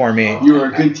matchup for me. You were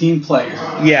a good team player.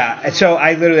 Yeah, and so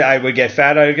I would get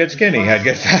fat, I would get skinny. I'd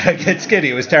get fat, I'd get skinny.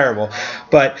 It was terrible.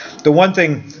 But the one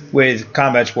thing with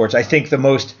combat sports, I think the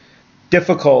most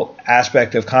difficult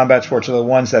aspect of combat sports are the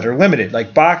ones that are limited.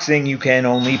 Like boxing, you can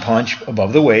only punch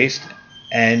above the waist,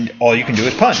 and all you can do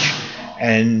is punch.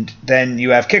 And then you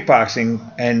have kickboxing,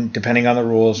 and depending on the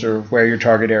rules or where your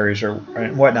target areas are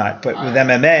and whatnot. But with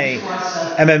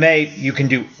MMA, you can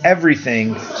do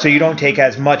everything, so you don't take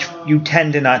as much. You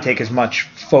tend to not take as much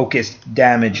focused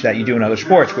damage that you do in other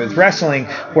sports. With wrestling,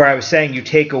 where I was saying you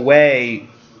take away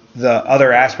the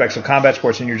other aspects of combat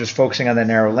sports and you're just focusing on that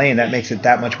narrow lane, that makes it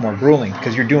that much more grueling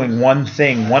because you're doing one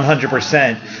thing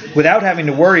 100% without having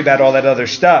to worry about all that other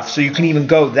stuff, so you can even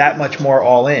go that much more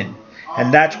all in.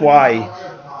 And that's why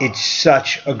it's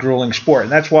such a grueling sport,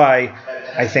 and that's why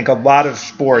I think a lot of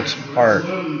sports are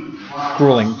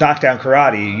grueling. Knockdown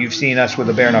karate, you've seen us with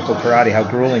the bare knuckle karate, how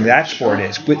grueling that sport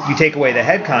is. You take away the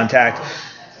head contact,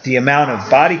 the amount of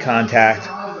body contact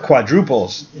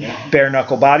quadruples. Bare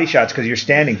knuckle body shots because you're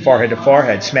standing forehead to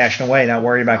forehead, smashing away, not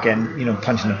worrying about getting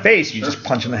punched in the face. You're just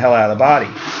punching the hell out of the body.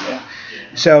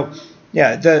 So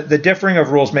yeah, the differing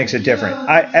of rules makes it different.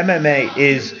 MMA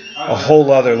is a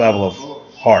whole other level of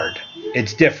hard.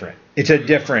 It's different. It's a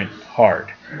different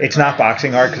hard. It's not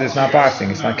boxing hard because it's not boxing.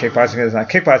 It's not kickboxing because it's not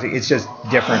kickboxing. It's just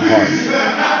different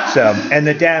hard. So, and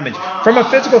the damage from a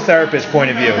physical therapist point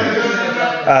of view,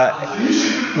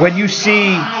 when you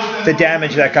see the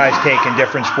damage that guys take in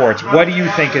different sports, what do you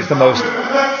think is the most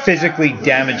physically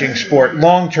damaging sport,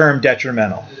 long-term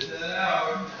detrimental?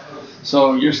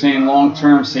 So you're saying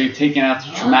long-term, so you're taking out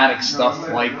the traumatic stuff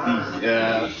like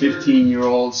the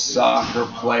 15-year-old soccer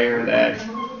player that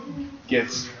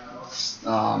gets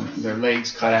their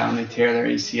legs cut out and they tear their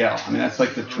ACL. I mean, that's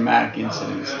like the traumatic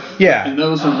incidents. Yeah. And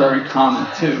those are very common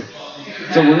too.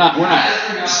 So we're not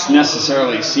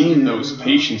necessarily seeing those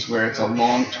patients where it's a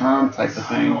long-term type of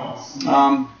thing.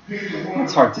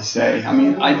 It's hard to say. I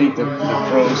mean, I think the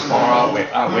pros far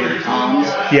outweigh the cons.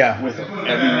 Yeah. With everything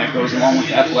that goes along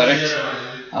with athletics.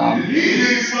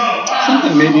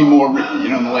 Something maybe more,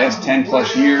 in the last 10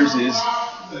 plus years is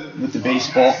with the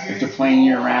baseball, if they're playing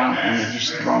year round and they're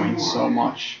just throwing so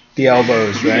much. The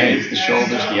elbows, right? Yeah, it's the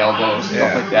shoulders, the elbows,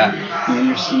 stuff like that. And then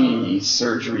you're seeing these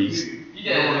surgeries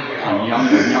on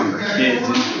younger and younger kids.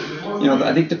 And,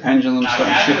 I think the pendulum's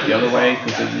starting to shift the other way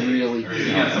because it really,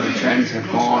 the trends have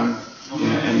gone in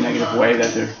a negative way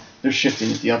that they're shifting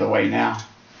it the other way now.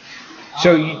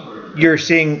 So you're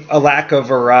seeing a lack of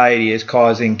variety is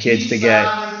causing kids to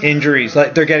get injuries.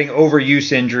 Like they're getting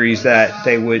overuse injuries that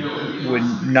they would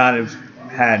not have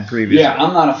had previously. Yeah,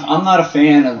 I'm not a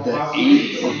fan of the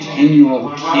 8 or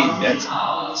 10-year-old kid that's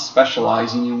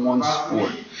specializing in one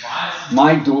sport.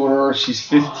 My daughter, she's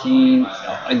 15.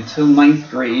 Until ninth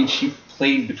grade, she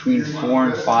played between 4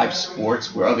 and 5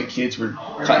 sports, where other kids were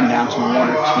cutting down to 1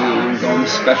 or 2 and going the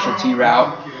specialty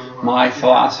route. My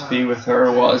philosophy with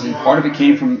her was, and part of it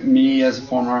came from me as a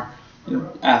former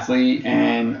athlete,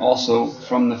 and also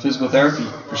from the physical therapy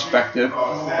perspective,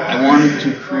 I wanted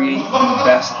to create the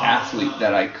best athlete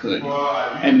that I could.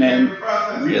 And then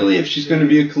really, if she's going to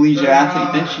be a collegiate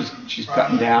athlete, then she's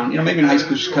cutting down, maybe in high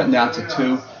school she's cutting down to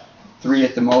 2, 3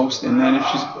 at the most, and then if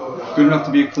she's good enough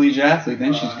to be a collegiate athlete,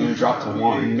 then she's going to drop to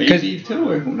 1, maybe 2,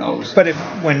 or who knows. But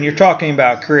when you're talking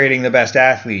about creating the best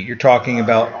athlete, you're talking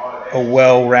about a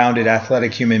well-rounded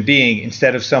athletic human being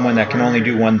instead of someone that can only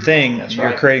do one thing. That's you're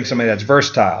right. creating somebody that's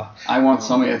versatile. I want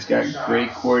somebody that's got great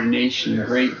coordination,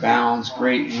 great balance,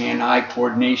 great hand-eye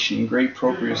coordination, great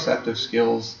proprioceptive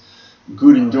skills,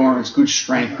 good endurance, good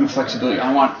strength, good flexibility.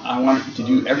 I want her to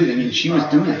do everything, and she was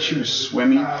doing that. She was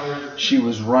swimming, she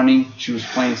was running, she was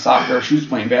playing soccer, she was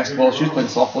playing basketball, she was playing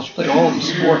softball, she played all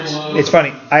these sports. It's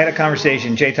funny. I had a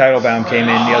conversation. Jay Teitelbaum came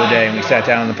in the other day, and we sat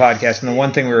down on the podcast, and the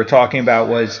one thing we were talking about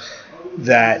was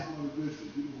that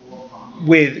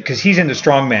because he's into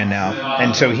strongman now,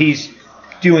 and so he's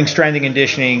doing strength and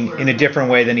conditioning in a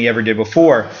different way than he ever did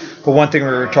before. But one thing we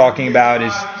were talking about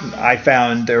is I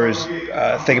found there was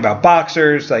a thing about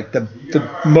boxers, like the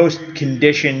most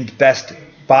conditioned, best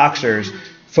boxers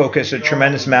focus a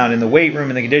tremendous amount in the weight room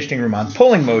and the conditioning room on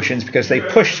pulling motions because they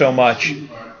push so much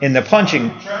in the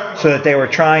punching, so that they were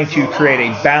trying to create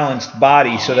a balanced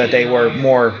body so that they were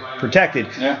more protected.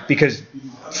 Yeah. Because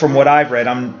from what I've read,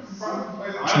 I'm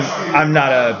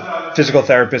not a physical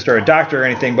therapist or a doctor or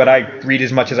anything, but I read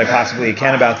as much as I possibly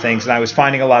can about things, and I was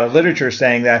finding a lot of literature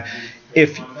saying that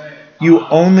if you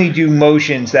only do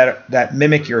motions that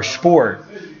mimic your sport,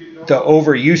 the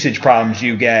overusage problems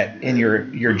you get in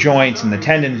your joints and the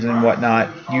tendons and whatnot,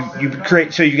 you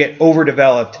create, so you get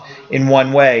overdeveloped in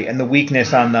one way, and the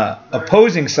weakness on the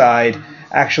opposing side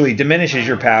actually diminishes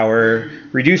your power,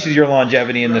 reduces your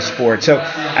longevity in the sport. So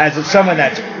as someone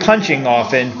that's punching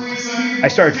often, I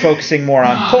started focusing more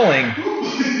on pulling,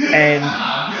 and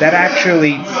that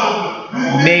actually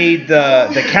made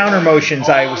the counter motions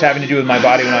I was having to do with my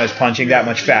body when I was punching that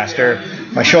much faster.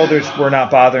 My shoulders were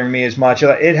not bothering me as much.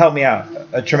 It helped me out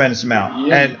a tremendous amount.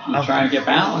 Yeah, and you're trying to get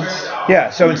balance.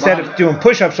 Yeah, so instead of doing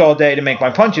push-ups all day to make my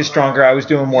punches stronger, I was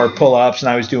doing more pull-ups, and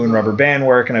I was doing rubber band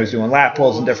work, and I was doing lat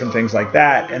pulls and different things like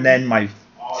that. And then my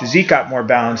physique got more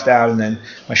balanced out, and then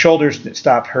my shoulders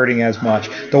stopped hurting as much.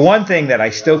 The one thing that I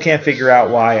still can't figure out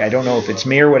why, I don't know if it's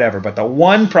me or whatever, but the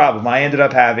one problem I ended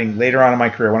up having later on in my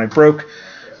career, when I broke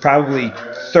probably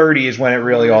 30 is when it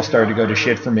really all started to go to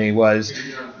shit for me, was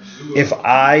if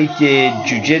I did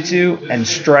jiu-jitsu and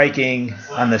striking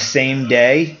on the same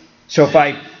day. So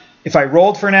if I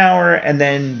rolled for an hour and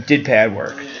then did pad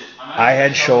work, I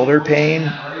had shoulder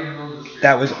pain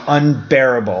that was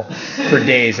unbearable for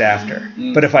days after.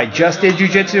 But if I just did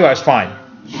jiu-jitsu, I was fine.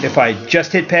 If I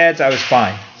just hit pads, I was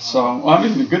fine. So, I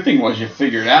mean, the good thing was you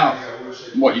figured out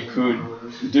what you could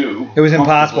do. It was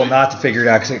impossible not to figure it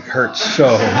out because it hurt so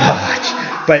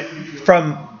much. But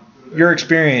from your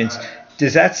experience,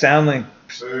 does that sound like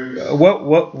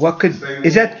what could,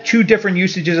 is that two different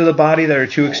usages of the body that are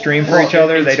too extreme for each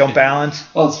other? They don't balance?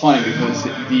 Well, it's funny because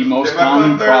the most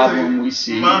common problem we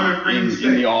see in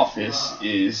the office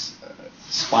is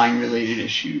spine-related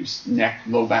issues, neck,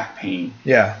 low back pain.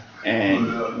 Yeah.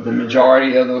 And the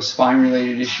majority of those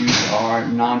spine-related issues are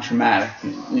non-traumatic.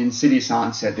 Insidious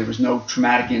onset. There was no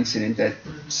traumatic incident that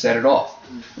set it off.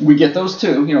 We get those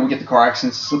too. We get the car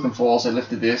accidents, the slip and falls. I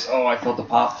lifted this. Oh, I felt the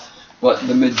pop. But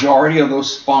the majority of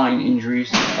those spine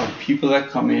injuries are people that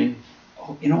come in,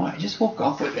 oh, I just woke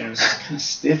up with it. It was kind of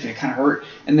stiff and it kind of hurt.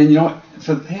 And then,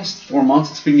 for the past 4 months,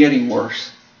 it's been getting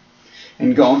worse.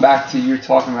 And going back to you're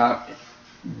talking about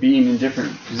being in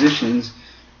different positions,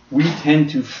 we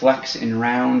tend to flex and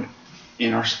round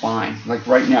in our spine. Like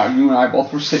right now, you and I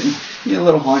both were sitting a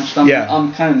little hunched.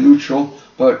 I'm kind of neutral,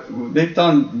 but they've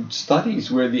done studies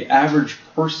where the average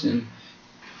person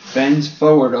bends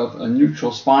forward of a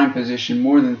neutral spine position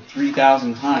more than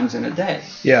 3,000 times in a day.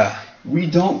 Yeah. We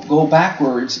don't go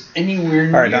backwards anywhere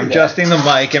near. All right, I'm adjusting the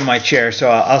mic in my chair, so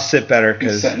I'll sit better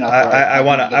because I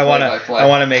want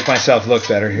to make myself look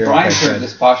better here. Brian's heard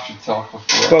this posture talk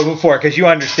before. Well, because you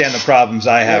understand the problems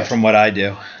I have from what I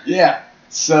do. Yeah.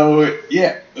 So,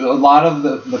 a lot of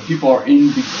the people are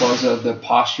in because of the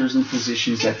postures and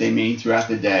positions that they made throughout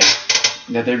the day.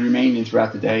 that they remain in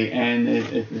throughout the day, and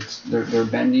they're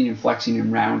bending and flexing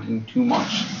and rounding too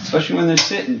much, especially when they're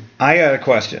sitting. I got a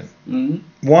question.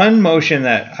 Mm-hmm. One motion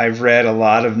that I've read a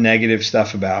lot of negative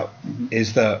stuff about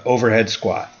is the overhead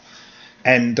squat.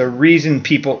 And the reason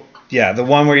people, the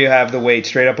one where you have the weight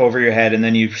straight up over your head and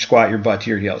then you squat your butt to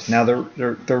your heels. Now,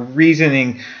 the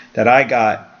reasoning that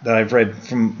I've read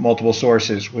from multiple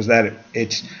sources was that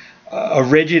it's a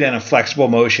rigid and a flexible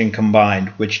motion combined,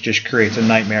 which just creates a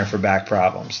nightmare for back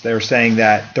problems. They're saying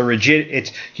that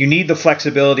you need the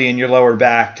flexibility in your lower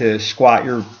back to squat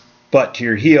your butt to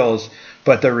your heels,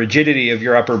 but the rigidity of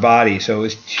your upper body. So it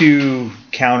was two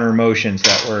counter motions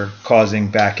that were causing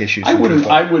back issues. I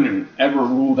wouldn't ever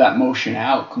rule that motion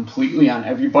out completely on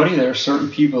everybody. There are certain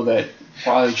people that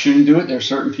probably shouldn't do it. There are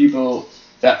certain people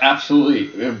that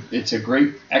absolutely, it's a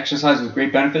great exercise with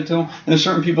great benefit to them. And there's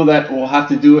certain people that will have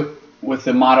to do it with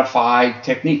a modified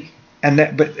technique. And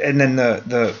then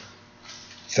the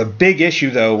big issue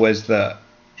though was the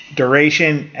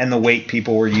duration and the weight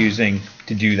people were using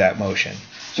to do that motion.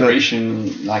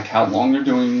 Duration, like how long they're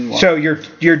doing what? So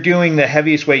you're doing the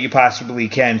heaviest weight you possibly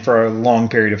can for a long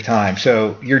period of time.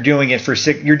 So you're doing it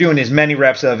you're doing as many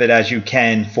reps of it as you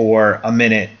can for a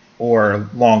minute or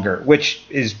longer, which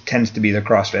tends to be the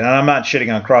CrossFit. And I'm not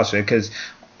shitting on CrossFit because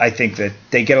I think that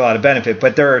they get a lot of benefit,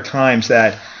 but there are times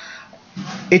that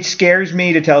it scares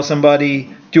me to tell somebody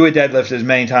do a deadlift as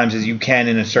many times as you can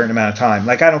in a certain amount of time.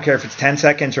 Like, I don't care if it's 10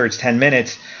 seconds or it's 10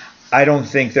 minutes. I don't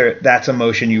think that's a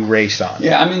motion you race on.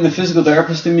 Yeah, I mean, the physical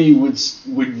therapist in me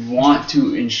would want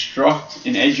to instruct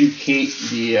and educate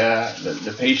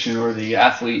the patient or the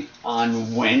athlete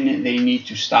on when they need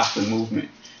to stop the movement.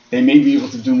 They may be able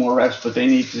to do more reps, but they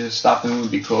need to stop the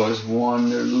movement because, one,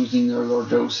 they're losing their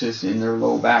lordosis in their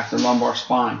low back, their lumbar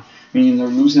spine, meaning they're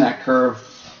losing that curve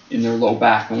in their low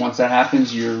back. And once that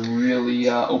happens, you're really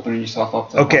opening yourself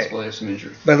up to the possibility of some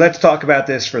injury. But let's talk about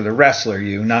this for the wrestler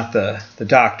you, not the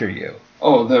doctor you.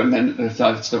 Oh, then if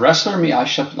it's the wrestler me,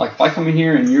 if I come in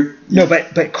here and you're... No,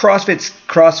 but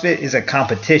CrossFit is a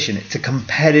competition. It's a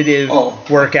competitive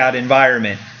workout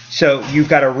environment. So you've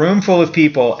got a room full of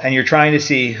people and you're trying to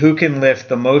see who can lift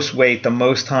the most weight the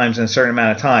most times in a certain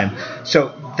amount of time.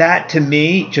 So that, to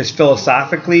me, just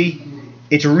philosophically,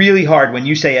 it's really hard when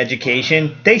you say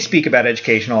education. They speak about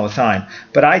education all the time.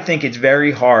 But I think it's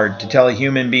very hard to tell a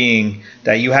human being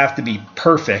that you have to be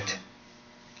perfect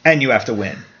and you have to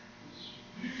win.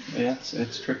 Yeah,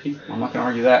 it's tricky. I'm not going to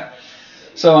argue that.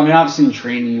 So, I mean, obviously in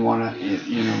training you want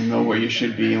to know where you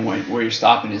should be and where your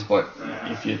stopping is. But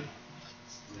if you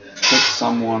pick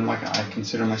someone, like I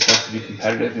consider myself to be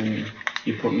competitive, and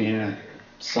you put me in a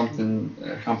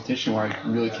competition where I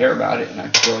really care about it and I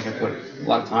feel like I put a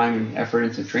lot of time and effort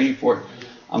into training for it,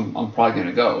 I'm probably going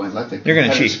to go and let the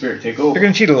competitive spirit take over. You're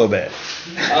going to cheat a little bit.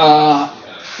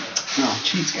 No,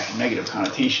 cheat's got a negative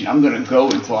connotation. I'm going to go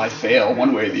until I fail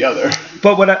one way or the other.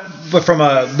 But from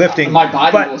a lifting... My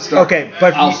body will start... Okay,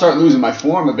 but I'll start losing my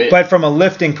form a bit. But from a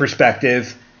lifting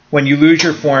perspective, when you lose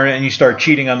your form and you start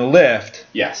cheating on the lift,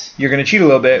 yes, you're going to cheat a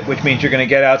little bit, which means you're going to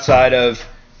get outside of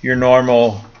your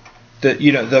normal...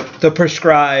 the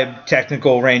prescribed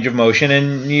technical range of motion,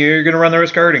 and you're going to run the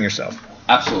risk of hurting yourself.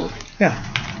 Absolutely.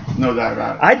 Yeah. No doubt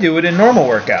about it. I do it in normal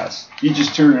workouts. You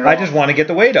just turn it off. I just want to get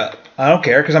the weight up. I don't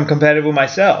care because I'm competitive with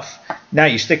myself. Now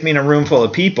you stick me in a room full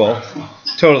of people,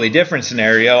 totally different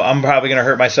scenario. I'm probably going to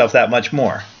hurt myself that much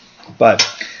more. But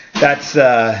that's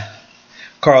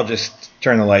Carl just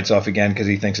turned the lights off again because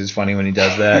he thinks it's funny when he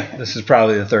does that. This is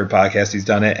probably the third podcast he's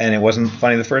done it, and it wasn't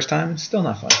funny the first time. It's still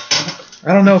not funny.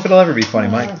 I don't know if it'll ever be funny,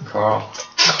 Mike. Carl,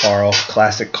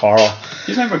 classic Carl.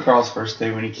 Do you remember Carl's first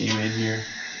day when he came in here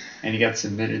and he got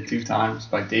submitted 2 times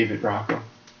by David Rocco?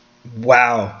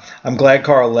 Wow. I'm glad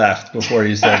Carl left before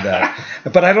you said that.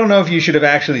 But I don't know if you should have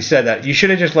actually said that. You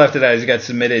should have just left it as he got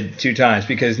submitted 2 times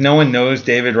because no one knows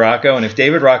David Rocco. And if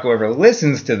David Rocco ever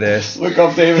listens to this, look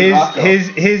up David Rocco.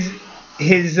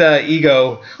 His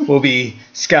ego will be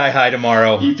sky high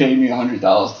tomorrow. He paid me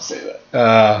 $100 to say that.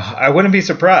 I wouldn't be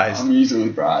surprised. I'm easily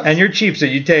bribed. And you're cheap, so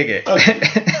you take it. Okay.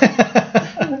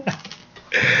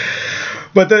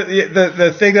 But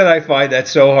the thing that I find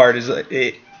that's so hard is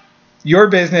your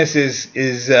business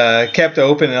is kept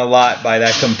open a lot by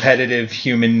that competitive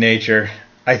human nature.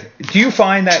 Do you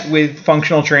find that with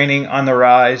functional training on the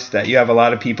rise that you have a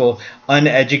lot of people,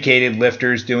 uneducated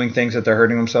lifters, doing things that they're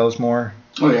hurting themselves more?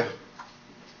 Oh yeah,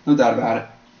 no doubt about it.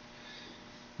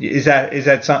 Is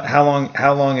that how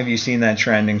long have you seen that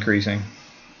trend increasing?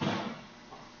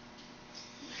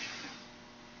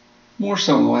 More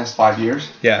so in the last 5 years.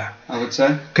 Yeah, I would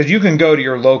say. Because you can go to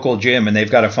your local gym and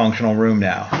they've got a functional room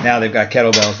now. Now they've got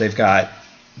kettlebells, they've got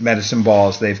medicine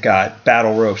balls, they've got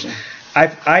battle ropes.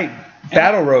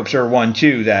 Battle ropes are one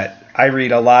too that I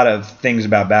read a lot of things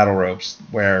about battle ropes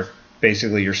where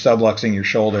basically you're subluxing your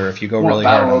shoulder if you go really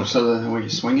hard. Battle ropes are the way you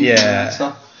swing it. Yeah. And that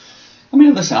stuff. I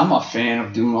mean, listen, I'm a fan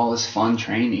of doing all this fun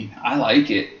training. I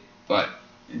like it, but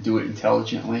do it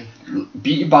intelligently.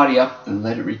 Beat your body up and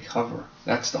let it recover.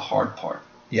 That's the hard part.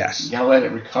 Yes. You gotta let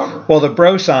it recover. Well, the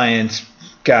bro science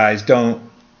guys don't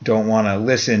want to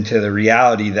listen to the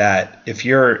reality that if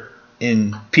you're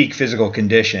in peak physical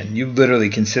condition, you literally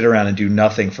can sit around and do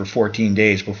nothing for 14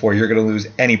 days before you're going to lose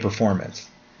any performance.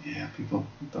 Yeah, people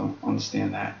don't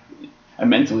understand that. And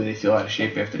mentally, they feel out of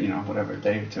shape after, whatever, a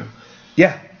day or two.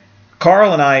 Yeah.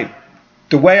 Carl and I,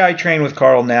 the way I train with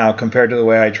Carl now compared to the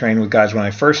way I trained with guys when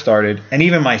I first started, and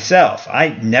even myself, I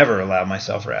never allowed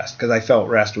myself rest because I felt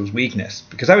rest was weakness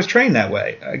because I was trained that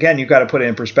way. Again, you've got to put it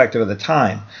in perspective of the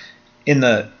time. In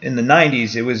the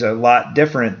 90s, it was a lot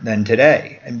different than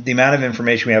today. And the amount of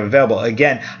information we have available.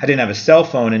 Again, I didn't have a cell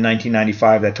phone in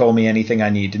 1995 that told me anything I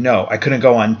needed to know. I couldn't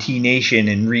go on T Nation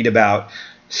and read about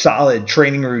solid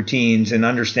training routines and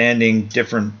understanding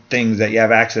different things that you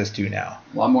have access to now.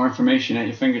 A lot more information at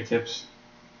your fingertips.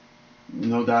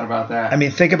 No doubt about that. I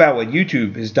mean, think about what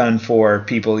YouTube has done for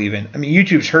people even. I mean,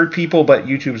 YouTube's hurt people, but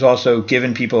YouTube's also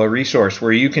given people a resource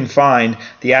where you can find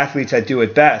the athletes that do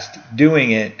it best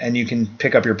doing it, and you can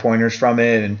pick up your pointers from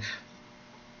it, and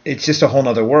it's just a whole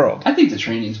nother world. I think the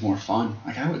training's more fun.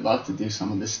 Like, I would love to do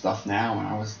some of this stuff now when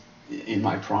I was in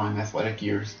my prime athletic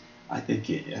years. I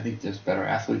think there's better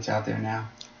athletes out there now.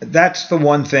 That's the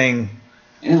one thing.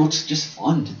 And it looks just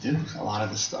fun to do a lot of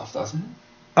this stuff, doesn't it?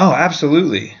 Oh,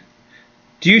 absolutely.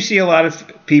 Do you see a lot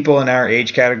of people in our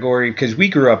age category? Because we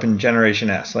grew up in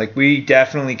Generation S. Like, we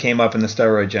definitely came up in the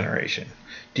steroid generation.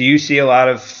 Do you see a lot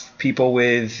of people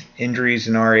with injuries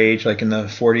in our age, like in the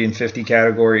 40 and 50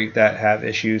 category, that have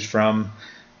issues from,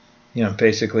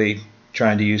 basically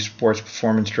trying to use sports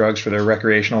performance drugs for their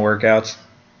recreational workouts?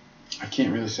 I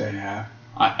can't really say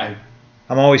I have.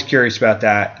 I'm always curious about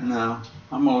that. No,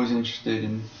 I'm always interested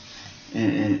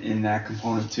in that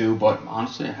component too, but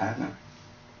honestly, I haven't.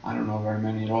 I don't know very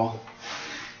many at all.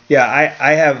 Yeah,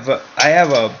 I have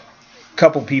a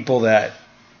couple people that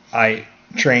I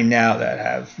train now that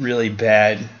have really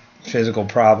bad physical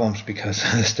problems because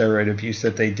of the steroid abuse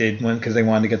that they did because they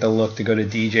wanted to get the look to go to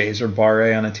DJs or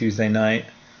Bar on a Tuesday night.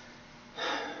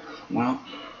 Well,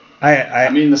 I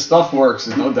mean, the stuff works.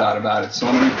 There's no doubt about it. So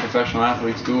many professional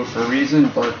athletes do it for a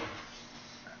reason, but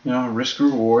risk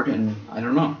reward, and I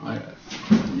don't know.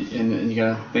 And you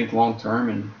gotta think long term,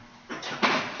 and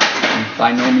I'm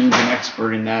by no means an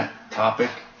expert in that topic,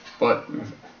 but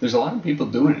there's a lot of people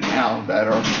doing it now that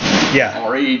are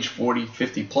our age, 40,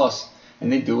 50 plus,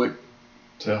 and they do it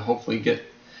to hopefully get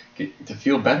to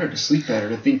feel better, to sleep better,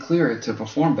 to think clearer, to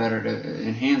perform better, to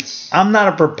enhance. I'm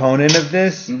not a proponent of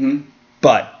this,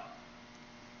 but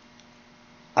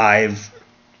I've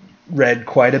read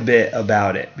quite a bit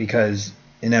about it because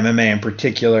in MMA in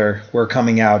particular, we're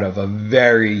coming out of a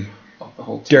very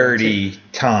dirty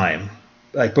time.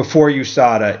 Like before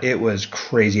USADA, it was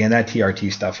crazy, and that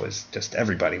TRT stuff was just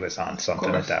everybody was on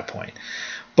something at that point.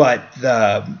 But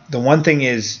the one thing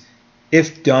is,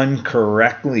 if done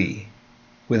correctly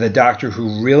with a doctor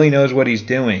who really knows what he's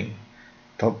doing,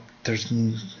 there's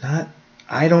not.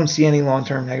 I don't see any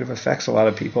long-term negative effects a lot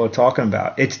of people are talking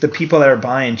about. It's the people that are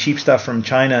buying cheap stuff from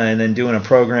China and then doing a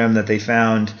program that they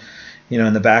found,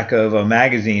 in the back of a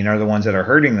magazine are the ones that are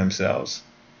hurting themselves.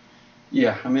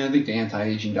 Yeah, I mean, I think the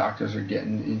anti-aging doctors are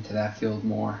getting into that field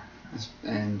more,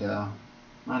 and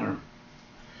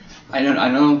I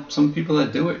know some people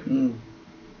that do it and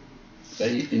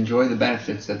they enjoy the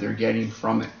benefits that they're getting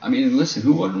from it. I mean, listen,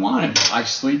 who wouldn't want it? I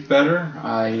sleep better.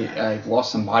 I've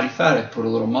lost some body fat. I put a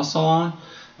little muscle on.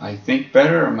 I think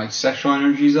better. My sexual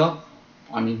energy's up.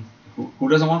 I mean, who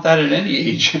doesn't want that at any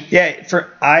age? Yeah,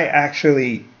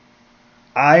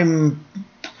 I'm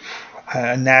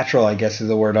natural, I guess is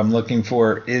the word I'm looking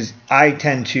for, is I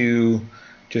tend to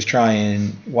just try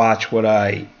and watch what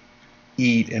I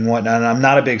eat and whatnot. And I'm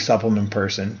not a big supplement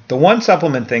person. The one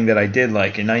supplement thing that I did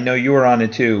like, and I know you were on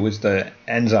it too, was the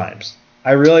enzymes.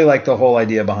 I really like the whole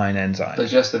idea behind enzymes.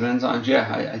 Digestive enzymes,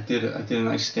 yeah. I did a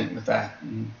nice stint with that.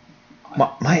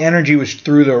 My energy was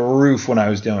through the roof when I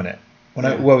was doing it.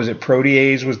 What was it?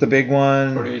 Protease was the big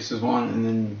one. Protease is one, and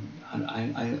then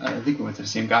I think we went to the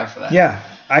same guy for that. Yeah,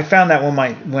 I found that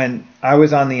when I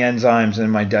was on the enzymes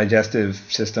and my digestive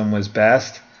system was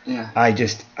best. Yeah. I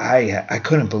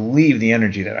couldn't believe the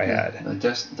energy that I had.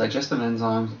 Digestive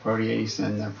enzymes, protease,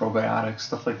 and probiotics,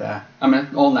 stuff like that. I mean,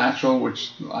 all natural,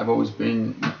 which I've always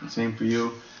been the same for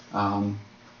you. I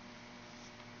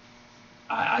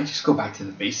just go back to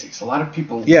the basics. A lot of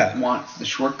people want the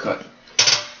shortcut.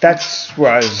 That's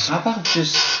what I was. How about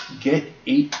just get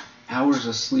 8 hours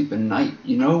of sleep a night?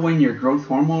 You know, when your growth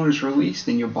hormone is released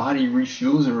and your body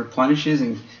refuels and replenishes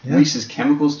and releases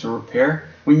chemicals to repair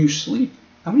when you sleep.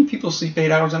 How many people sleep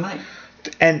 8 hours a night?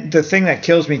 And the thing that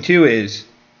kills me too is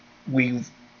we've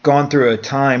gone through a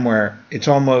time where it's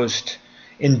almost,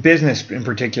 in business in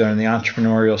particular, in the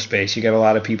entrepreneurial space, you get a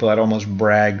lot of people that almost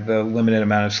brag the limited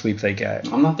amount of sleep they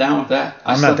get. I'm not down with that.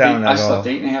 I'm not down with that at all. I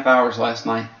slept 8.5 hours last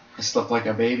night. I slept like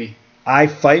a baby. I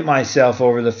fight myself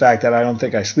over the fact that I don't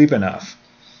think I sleep enough.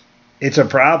 It's a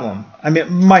problem. I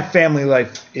mean, my family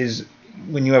life is,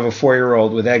 when you have a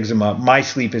 4-year-old with eczema, my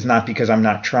sleep is not because I'm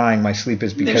not trying. My sleep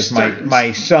is because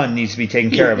my son needs to be taken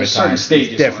care of at times.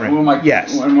 Stages. It's different. When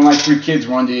my 3 kids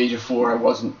were under the age of 4, I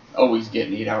wasn't always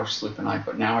getting 8 hours sleep a night,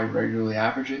 but now I regularly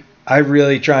average it. I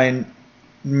really try and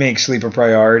make sleep a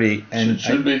priority, and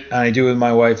should be. And I do with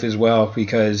my wife as well,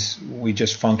 because we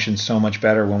just function so much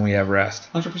better when we have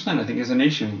rest. 100%. I think as a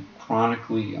nation,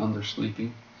 chronically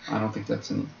undersleeping. I don't think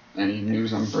that's any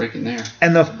news I'm breaking there.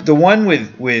 And the one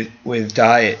with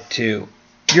diet too,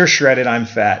 you're shredded, I'm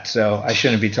fat, so I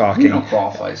shouldn't be talking. You don't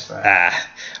qualify as fat.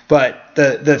 But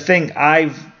the thing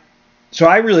I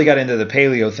really got into the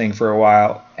paleo thing for a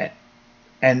while,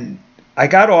 and I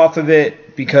got off of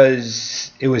it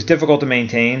because it was difficult to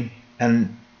maintain,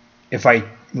 and if I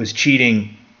was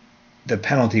cheating, the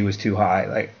penalty was too high.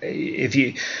 Like,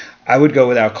 I would go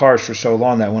without carbs for so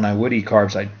long that when I would eat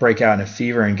carbs, I'd break out in a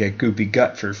fever and get goopy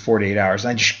gut for 48 hours.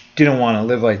 And I just didn't want to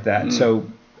live like that. So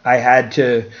I had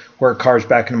to work carbs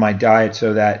back into my diet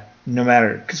so that no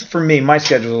matter, because for me, my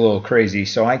schedule's a little crazy,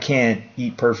 so I can't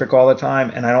eat perfect all the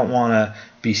time, and I don't want to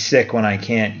be sick when I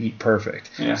can't eat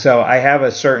perfect. Yeah. So I have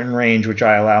a certain range which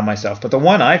I allow myself. But the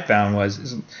one I found was,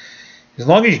 as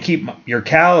long as you keep your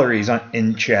calories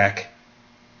in check,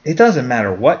 it doesn't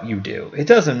matter what you do. It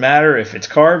doesn't matter if it's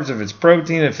carbs, if it's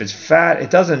protein, if it's fat. It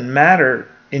doesn't matter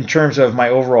in terms of my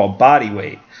overall body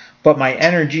weight. But my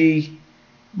energy,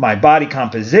 my body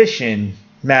composition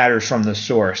matters from the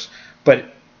source. But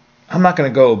I'm not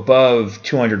going to go above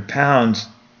 200 pounds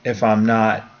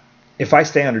if I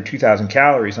stay under 2,000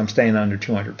 calories, I'm staying under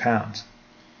 200 pounds.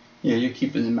 Yeah, you're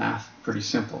keeping the math pretty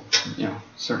simple. You know,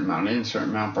 certain amount in, certain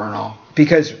amount burn off.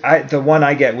 Because the one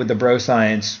I get with the bro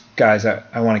science guys,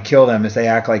 I want to kill them, is they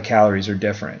act like calories are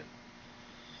different.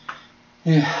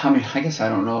 Yeah, I mean, I guess I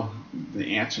don't know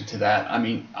the answer to that. I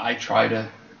mean, I try to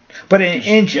get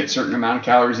a certain amount of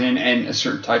calories in and a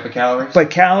certain type of calories. But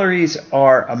calories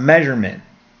are a measurement.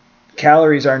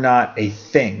 Calories are not a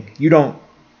thing. You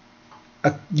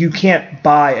can't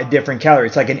buy a different calorie.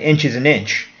 It's like an inch is an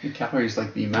inch. The calorie is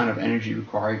like the amount of energy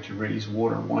required to raise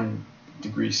water 1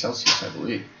 degree Celsius, I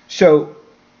believe. So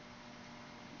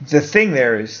the thing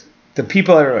there is, the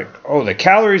people that are like, oh, the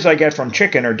calories I get from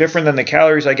chicken are different than the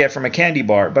calories I get from a candy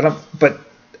bar. But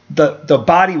the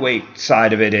body weight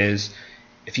side of it is,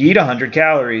 if you eat 100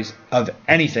 calories of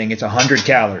anything, it's 100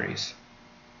 calories.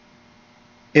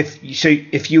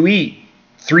 If you eat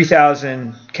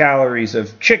 3,000 calories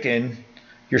of chicken,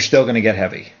 you're still going to get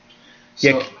heavy.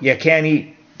 You can't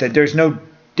eat that. There's no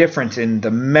difference in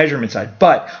the measurement side,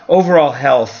 but overall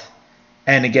health,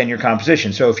 and again your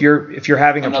composition. So if you're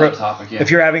having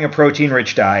if you're having a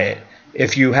protein-rich diet,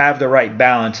 if you have the right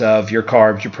balance of your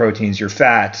carbs, your proteins, your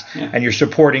fats, and you're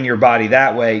supporting your body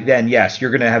that way, then yes,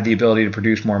 you're going to have the ability to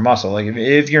produce more muscle. Like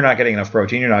if you're not getting enough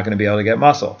protein, you're not going to be able to get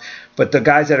muscle. But the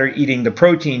guys that are eating the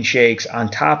protein shakes on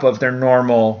top of their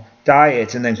normal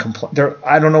diets and then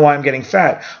I don't know why I'm getting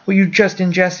fat. Well, you just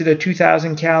ingested a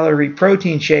 2,000 calorie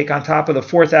protein shake on top of the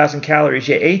 4,000 calories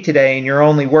you ate today, and you're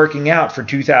only working out for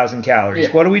 2,000 calories.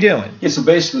 Yeah. What are we doing? Yeah, so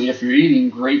basically, if you're eating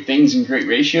great things in great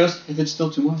ratios, if it's still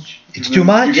too much, it's too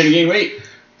much. You're going to gain weight.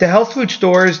 The health food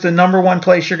store is the number one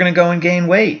place you're going to go and gain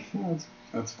weight. Well,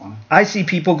 that's funny. I see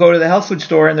people go to the health food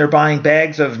store and they're buying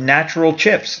bags of natural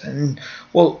chips, and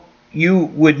you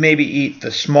would maybe eat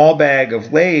the small bag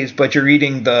of Lay's, but you're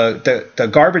eating the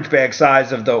garbage bag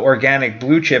size of the organic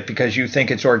blue chip because you think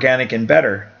it's organic and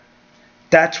better.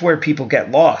 That's where people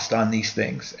get lost on these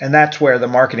things. And that's where the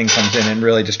marketing comes in and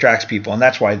really distracts people. And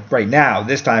that's why right now,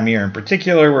 this time of year in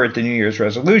particular, we're at the New Year's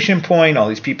resolution point. All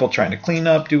these people trying to clean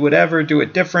up, do whatever, do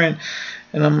it different.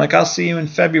 And I'm like, I'll see you in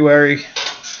February.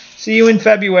 See you in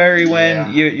February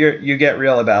when you get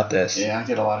real about this. Yeah, I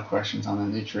get a lot of questions on the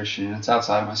nutrition. It's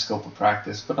outside of my scope of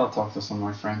practice, but I'll talk to some of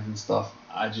my friends and stuff.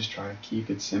 I just try to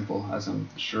keep it simple, as I'm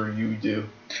sure you do.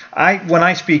 When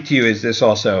I speak to you, is this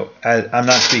also, I'm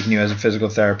not speaking to you as a physical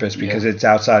therapist because it's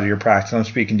outside of your practice. I'm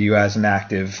speaking to you as an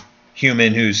active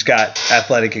human who's got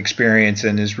athletic experience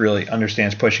and really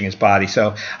understands pushing his body.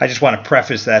 So I just want to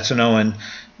preface that so no one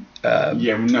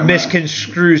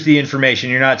misconstrues the information.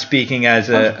 You're not speaking as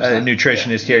a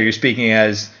nutritionist here. You're speaking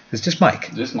as it's just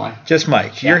Mike. Just Mike. Just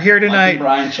Mike. You're here tonight. Mike and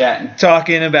Brian chatting.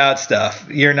 Talking about stuff.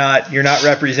 You're not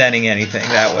representing anything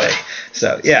that way.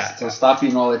 So yeah. So stop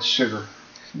eating all that sugar.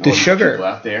 The sugar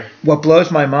out there. What blows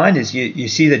my mind is you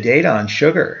see the data on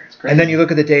sugar, and then you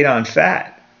look at the data on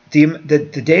fat. The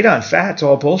data on fat's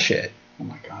all bullshit. Oh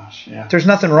my gosh, yeah. There's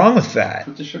nothing wrong with fat.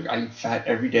 With the sugar, I eat fat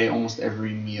every day, almost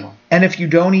every meal. And if you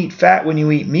don't eat fat when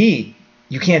you eat meat,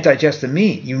 you can't digest the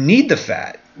meat. You need the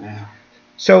fat. Yeah.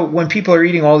 So when people are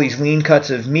eating all these lean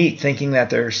cuts of meat thinking that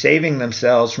they're saving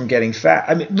themselves from getting fat,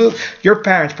 I mean, look, your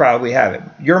parents probably have it.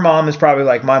 Your mom is probably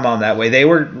like my mom that way. They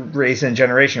were raised in a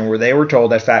generation where they were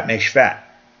told that fat makes you fat.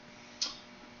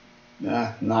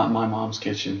 Not in my mom's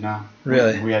kitchen, no.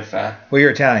 Really? We had fat. Well, you're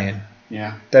Italian.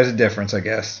 Yeah. There's a difference, I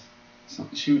guess. So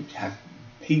she would have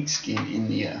pig skin in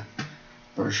the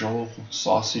Bergeol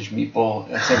sausage meatball.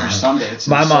 That's every Sunday. It's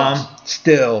my mom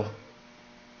still...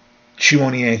 She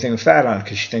won't eat anything with fat on it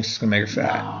because she thinks it's going to make her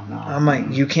fat. No. I'm like,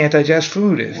 you can't digest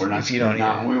food if you don't eat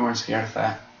it. We weren't scared of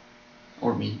fat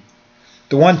or meat.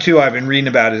 The one, too, I've been reading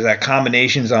about is that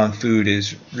combinations on food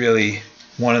is really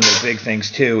one of the big things,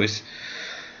 too. Is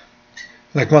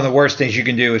like one of the worst things you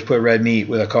can do is put red meat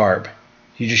with a carb.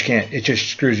 You just can't. It just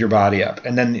screws your body up.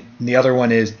 And then the other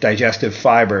one is digestive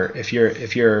fiber. If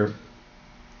you're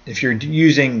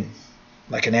using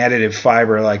like an additive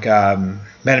fiber like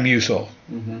Metamucil,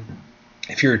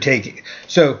 if you're taking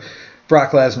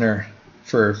Brock Lesnar,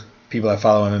 for people that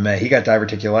follow MMA, he got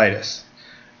diverticulitis,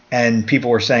 and people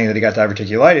were saying that he got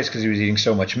diverticulitis because he was eating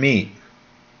so much meat.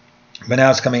 But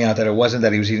now it's coming out that it wasn't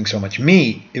that he was eating so much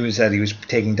meat; it was that he was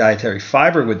taking dietary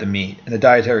fiber with the meat, and the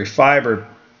dietary fiber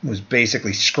was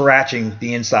basically scratching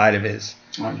the inside of his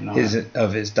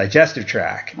digestive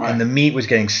tract, right. And the meat was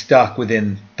getting stuck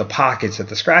within the pockets that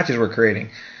the scratches were creating.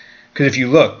 Because if you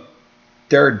look,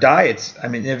 there are diets. I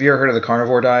mean, have you ever heard of the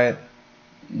carnivore diet?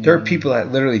 There are people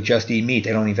that literally just eat meat.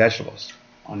 They don't eat vegetables.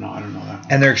 Oh no, I don't know that one.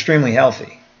 And they're extremely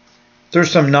healthy. There's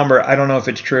some number. I don't know if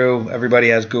it's true. Everybody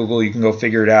has Google. You can go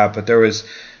figure it out. But there was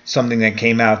something that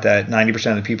came out that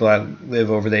 90% of the people that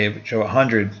live over the age of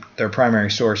 100, their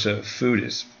primary source of food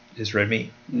is red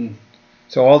meat.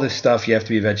 So all this stuff, you have to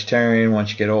be a vegetarian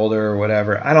once you get older or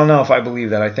whatever. I don't know if I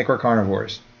believe that. I think we're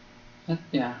carnivores.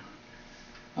 Yeah.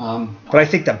 But I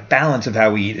think the balance of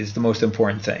how we eat is the most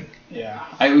important thing. Yeah.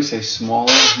 I always say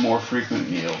smaller, more frequent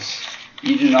meals.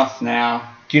 Eat enough now.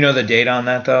 Do you know the data on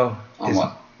that, though? On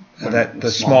what? That the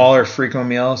smaller frequent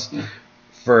meals, yeah.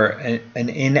 For an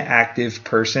inactive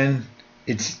person,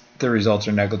 the results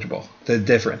are negligible. The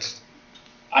difference.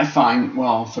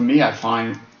 For me, I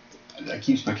find that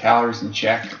keeps my calories in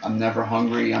check. I'm never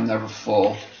hungry. I'm never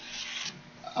full.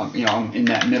 I'm in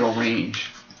that middle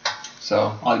range.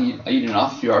 So I eat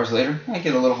enough. A few hours later, I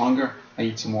get a little hunger. I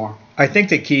eat some more. I think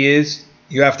the key is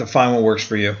you have to find what works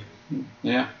for you.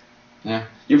 Yeah. You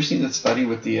ever seen that study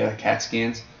with the CAT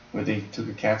scans where they took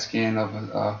a CAT scan of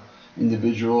an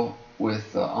individual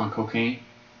with on cocaine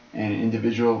and an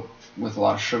individual with a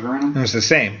lot of sugar in them? It's the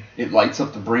same. It lights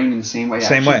up the brain in the same way.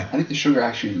 Same way. I think the sugar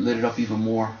actually lit it up even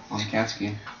more on the CAT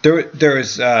scan. There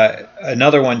was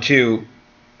another one too.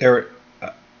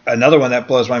 Another one that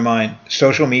blows my mind.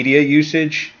 Social media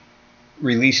usage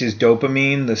releases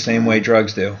dopamine the same way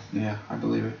drugs do. Yeah, I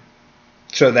believe it.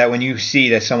 So that when you see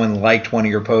that someone liked one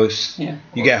of your posts,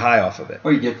 you get high off of it.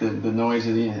 Or you get the noise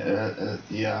of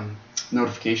the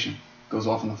notification goes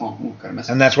off on the phone. Ooh, got a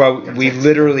message. And that's why we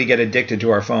literally get addicted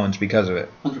to our phones because of it.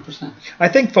 100%. I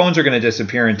think phones are going to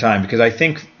disappear in time because I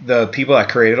think the people that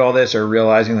created all this are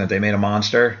realizing that they made a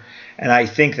monster. And I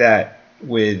think that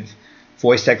with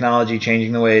voice technology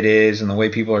changing the way it is and the way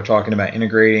people are talking about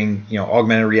integrating,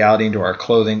 augmented reality into our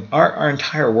clothing, our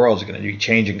entire world is going to be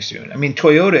changing soon. I mean,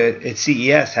 Toyota at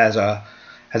CES has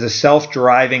a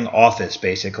self-driving office,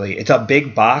 basically. It's a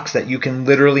big box that you can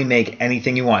literally make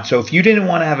anything you want. So if you didn't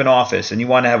want to have an office and you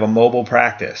want to have a mobile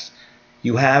practice,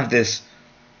 you have this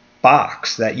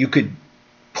box that you could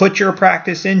put your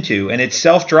practice into, and it's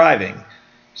self-driving.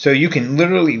 So you can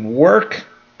literally work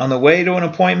on the way to an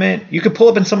appointment. You could pull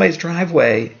up in somebody's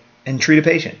driveway and treat a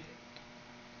patient.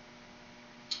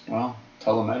 Well,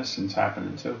 telemedicine's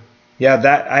happening too. Yeah,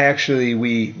 that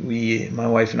my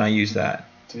wife and I use that.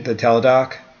 The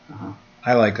Teladoc. Uh-huh.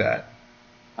 I like that.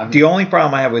 The only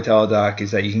problem I have with Teladoc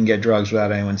is that you can get drugs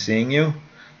without anyone seeing you.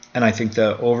 And I think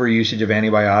the overusage of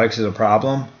antibiotics is a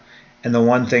problem. And the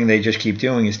one thing they just keep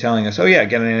doing is telling us, oh yeah,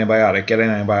 get an antibiotic, get an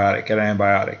antibiotic, get an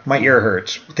antibiotic. My ear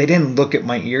hurts. They didn't look at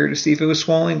my ear to see if it was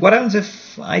swollen. What happens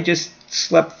if I just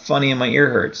slept funny and my ear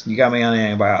hurts. You got me on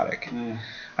an antibiotic. Yeah.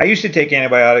 I used to take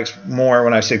antibiotics more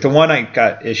when I was sick. The one I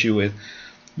got issue with,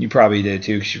 you probably did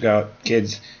too, because you've got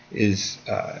kids, is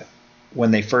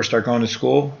when they first start going to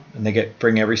school and they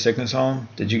bring every sickness home.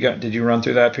 Did you run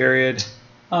through that period?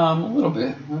 A little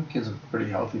bit. My kids are pretty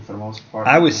healthy for the most part.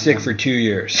 I was sick for 2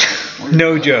 years.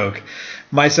 No joke.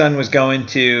 My son was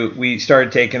we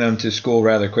started taking him to school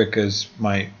rather quick because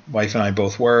my wife and I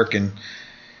both work and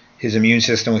his immune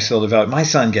system was still developed. My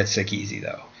son gets sick easy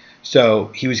though. So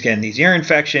he was getting these ear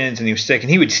infections and he was sick and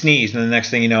he would sneeze and the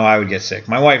next thing you know I would get sick.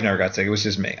 My wife never got sick. It was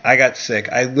just me. I got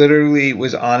sick. I literally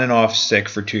was on and off sick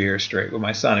for 2 years straight with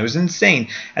my son. It was insane.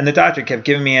 And the doctor kept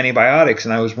giving me antibiotics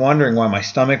and I was wondering why my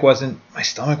stomach wasn't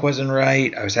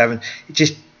right.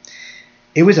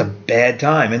 It was a bad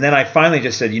time. And then I finally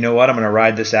just said, you know what, I'm going to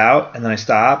ride this out. And then I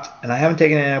stopped. And I haven't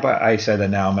taken an antibiotic. I said that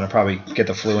now I'm going to probably get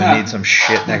the flu and need some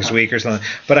shit next week or something.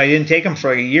 But I didn't take them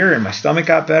for a year, and my stomach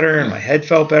got better, and my head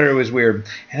felt better. It was weird.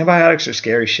 Antibiotics are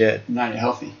scary shit. Now you're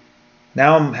healthy.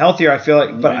 Now I'm healthier, I feel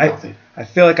like. But I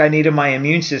feel like I needed my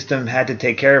immune system had to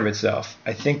take care of itself.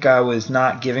 I think I was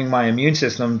not giving my immune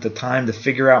system the time to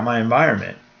figure out my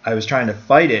environment. I was trying to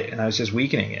fight it, and I was just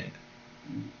weakening it.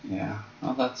 Yeah.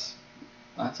 Well, that's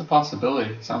a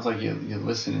possibility. It sounds like you're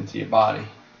listening to your body.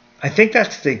 I think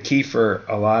that's the key for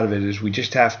a lot of it is we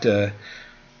just have to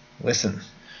listen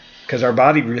because our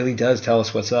body really does tell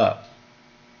us what's up.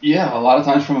 Yeah, a lot of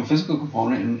times from a physical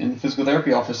component in the physical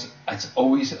therapy office, it's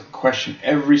always a question.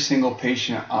 Every single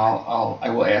patient, I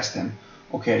will ask them,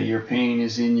 okay, your pain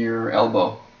is in your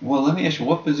elbow. Well, let me ask you,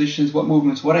 what positions, what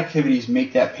movements, what activities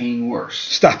make that pain worse?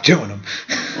 Stop doing them.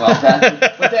 Well,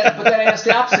 but then I ask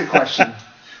the opposite question.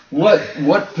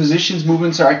 What positions,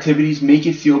 movements, or activities make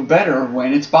it feel better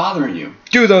when it's bothering you?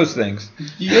 Do those things.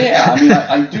 Yeah, I mean,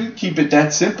 I do keep it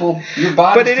that simple. Your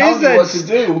body's telling you what to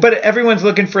do. But everyone's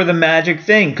looking for the magic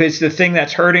thing because the thing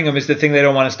that's hurting them is the thing they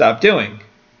don't want to stop doing.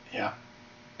 Yeah.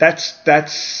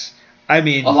 I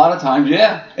mean. A lot of times,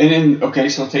 yeah. And then, okay,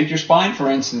 so take your spine, for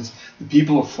instance. The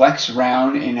people who flex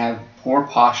around and have poor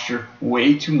posture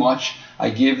way too much. I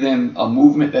give them a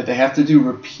movement that they have to do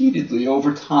repeatedly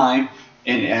over time.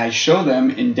 And I show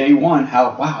them in day one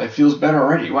how, wow, it feels better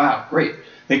already. Wow, great.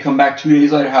 They come back 2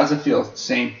 days later. How does it feel?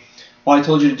 Same. Well, I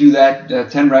told you to do that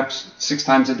 10 reps 6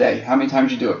 times a day. How many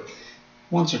times you do it?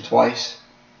 Once or twice.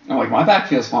 I'm like, my back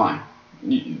feels fine.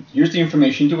 Here's the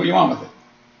information. Do what you want with it.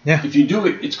 Yeah. If you do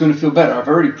it, it's going to feel better. I've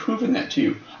already proven that to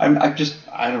you. I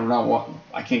don't know what.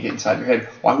 I can't get inside your head.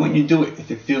 Why wouldn't you do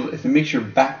it if it makes your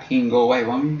back pain go away?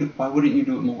 Why wouldn't you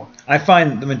do it more? I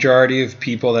find the majority of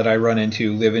people that I run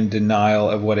into live in denial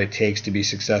of what it takes to be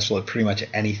successful at pretty much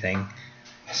anything.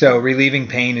 So relieving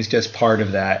pain is just part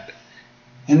of that.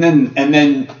 And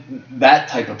then that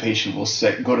type of patient will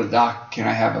say, go to the doc. Can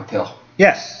I have a pill?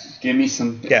 Yes. Give me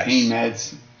some pain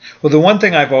meds. Well, the one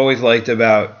thing I've always liked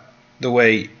about the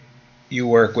way you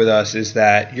work with us is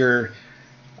that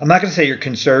I'm not going to say you're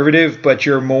conservative, but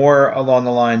you're more along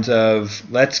the lines of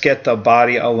let's get the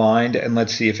body aligned and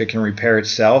let's see if it can repair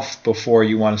itself before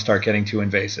you want to start getting too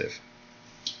invasive.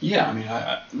 Yeah, I mean,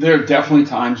 there are definitely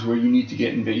times where you need to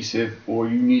get invasive or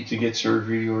you need to get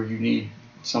surgery or you need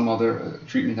some other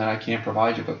treatment that I can't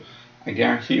provide you, but I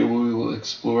guarantee you we will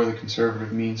explore the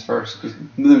conservative means first because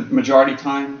the majority of the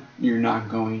time you're not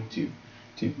going to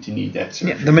need that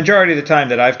surgery. Yeah, the majority of the time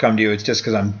that I've come to you, it's just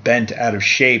because I'm bent out of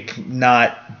shape,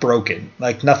 not broken.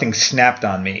 Like nothing snapped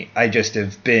on me. I just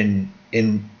have been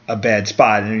in a bad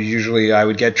spot. And usually I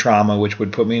would get trauma, which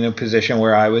would put me in a position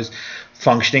where I was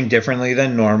functioning differently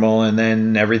than normal. And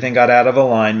then everything got out of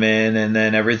alignment and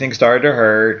then everything started to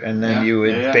hurt. And then you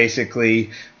would basically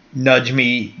nudge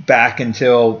me back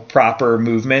until proper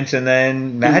movements, and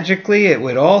then magically it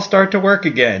would all start to work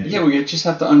again. Yeah, we just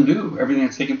have to undo everything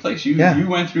that's taken place. You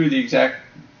went through the exact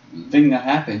thing that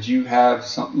happens. You have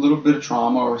some little bit of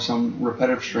trauma or some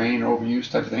repetitive strain or overuse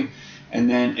type of thing, and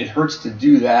then it hurts to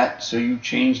do that, so you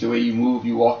change the way you move,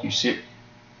 you walk, you sit,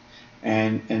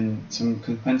 and some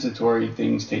compensatory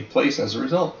things take place as a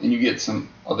result, and you get some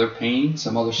other pain,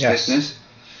 some other stiffness.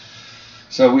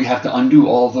 So we have to undo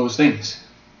all of those things.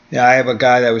 Yeah, I have a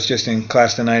guy that was just in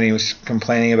class tonight and he was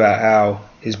complaining about how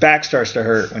his back starts to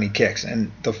hurt when he kicks.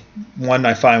 And the one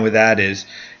I find with that is,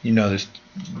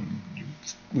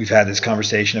 we've had this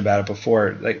conversation about it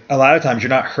before. Like a lot of times you're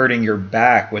not hurting your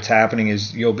back. What's happening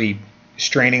is you'll be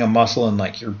straining a muscle in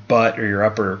like your butt or your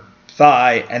upper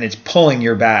thigh and it's pulling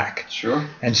your back. Sure.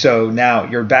 And so now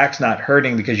your back's not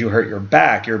hurting because you hurt your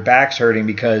back. Your back's hurting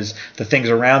because the things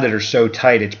around it are so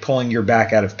tight it's pulling your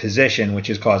back out of position, which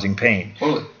is causing pain.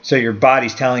 Totally. So your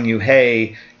body's telling you,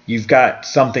 hey, you've got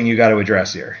something you got to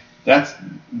address here. That's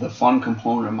the fun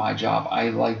component of my job. I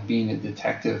like being a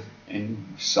detective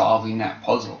and solving that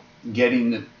puzzle,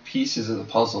 getting the pieces of the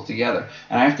puzzle together,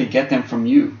 and I have to get them from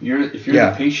you. If you're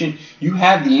the patient, you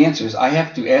have the answers. I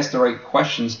have to ask the right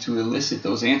questions to elicit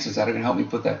those answers that are going to help me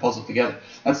put that puzzle together.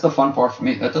 That's the fun part for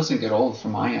me. That doesn't get old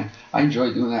from my end. I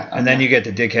enjoy doing that. And then you get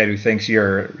the dickhead who thinks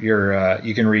you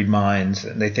can read minds,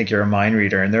 and they think you're a mind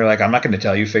reader, and they're like, I'm not going to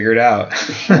tell you, figure it out.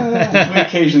 We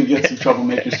occasionally get some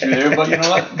troublemakers through there, but you know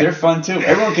what? They're fun too.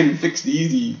 Everyone can fix the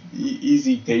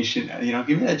easy patient.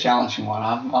 Give me that challenging one.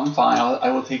 I'm fine.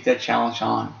 I will take that challenge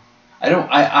on.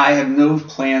 I have no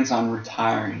plans on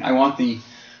retiring. I want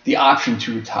the option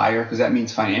to retire because that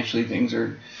means financially things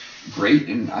are great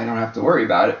and I don't have to worry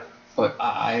about it. But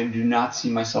I do not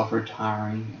see myself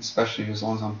retiring, especially as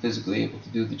long as I'm physically able to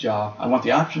do the job. I want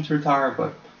the option to retire,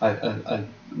 but I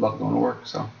love going to work.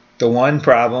 So the one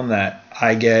problem that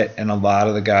I get and a lot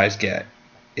of the guys get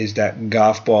is that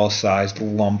golf ball sized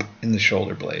lump in the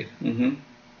shoulder blade. Mm-hmm.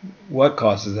 What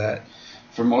causes that?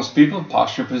 For most people,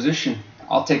 posture position.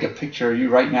 I'll take a picture of you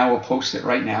right now. We'll post it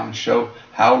right now and show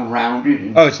how rounded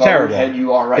and forward head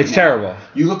you are right now. It's terrible.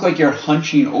 You look like you're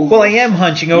hunching over. Well, I am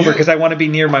hunching over because I want to be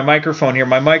near my microphone here.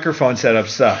 My microphone setup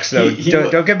sucks, so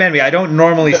don't get mad at me. I don't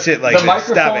normally sit like this. The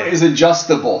microphone is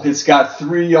adjustable. It's got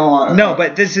 3 arms. No,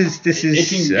 but this is. It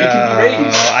can be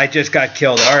raised. I just got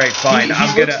killed. All right, fine.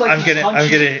 I'm gonna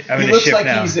shift now. He looks like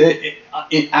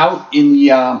he's out in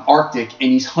the Arctic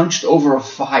and he's hunched over a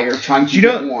fire trying to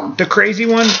get warm. The crazy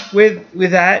one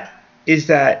with that is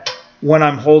that when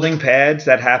I'm holding pads,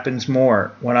 that happens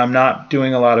more. When I'm not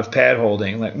doing a lot of pad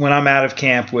holding, like when I'm out of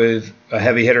camp with a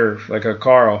heavy hitter like a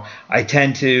Carl, I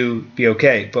tend to be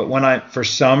okay. But for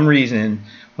some reason,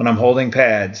 when I'm holding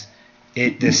pads,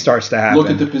 this starts to happen. Look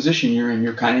at the position you're in.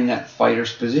 You're kind of in that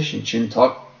fighter's position. Chin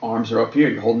tuck, arms are up here.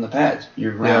 You're holding the pads.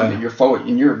 You're rounded. You're forward,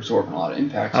 and you're absorbing a lot of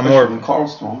impact. Especially when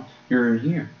Carl's throwing, you're in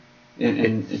here.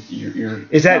 And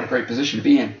it's not a great position to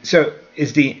be in. So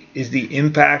is the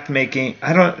impact making?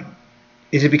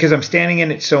 Is it because I'm standing in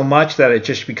it so much that it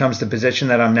just becomes the position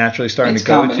that I'm naturally starting to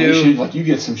go to? Like you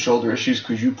get some shoulder issues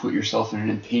because you put yourself in an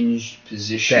impinged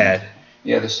position. Bad.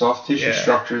 Yeah, the soft tissue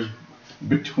structures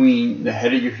between the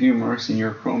head of your humerus and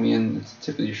your acromion, the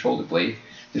tip of your shoulder blade.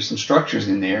 There's some structures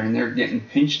in there, and they're getting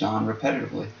pinched on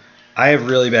repetitively. I have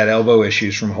really bad elbow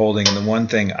issues from holding, and the one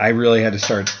thing I really had to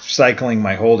start cycling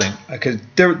my holding because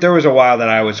there was a while that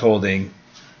I was holding.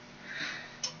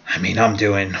 I mean, I'm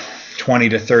doing 20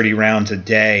 to 30 rounds a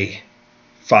day,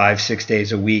 5-6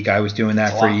 days a week. I was doing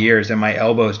that for years, and my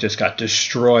elbows just got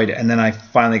destroyed. And then I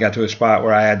finally got to a spot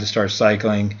where I had to start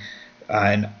cycling,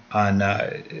 I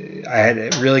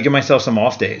had to really give myself some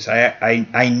off days.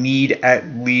 I need at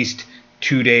least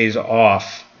 2 days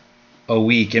off a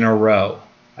week in a row.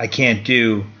 I can't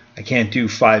do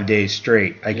 5 days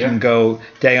straight. I can go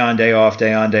day on, day off,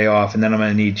 day on, day off, and then I'm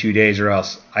going to need 2 days, or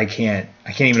else I can't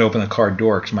even open the car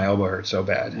door because my elbow hurts so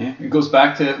bad. Yeah, it goes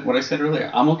back to what I said earlier.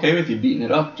 I'm okay with you beating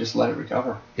it up. Just let it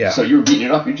recover. Yeah. So you were beating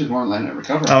it up. You just weren't letting it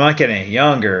recover. I'm not getting any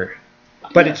younger.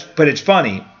 But it's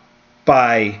funny.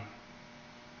 By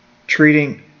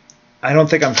treating, I don't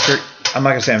think I'm not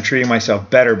going to say I'm treating myself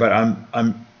better, but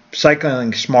I'm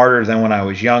cycling smarter than when I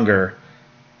was younger.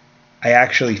 I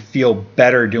actually feel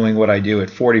better doing what I do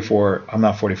at 44. I'm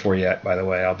not 44 yet, by the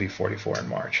way. I'll be 44 in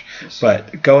March.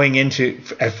 But going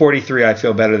at 43, I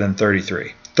feel better than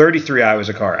 33. 33, I was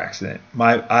a car accident.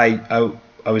 I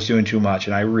was doing too much,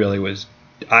 and I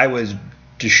was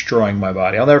destroying my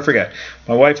body. I'll never forget.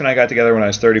 My wife and I got together when I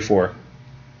was 34,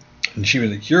 and she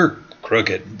was like, "You're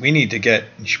crooked. We need to get."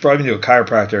 She brought me to a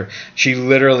chiropractor. She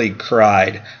literally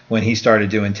cried when he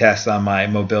started doing tests on my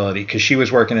mobility because she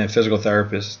was working in a physical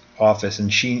therapist's office,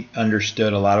 and she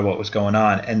understood a lot of what was going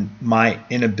on, and my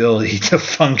inability to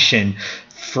function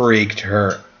freaked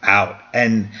her out.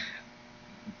 And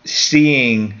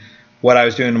seeing what I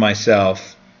was doing to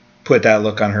myself put that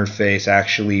look on her face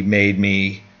actually made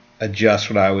me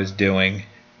adjust what I was doing.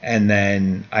 And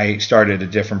then I started a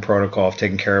different protocol of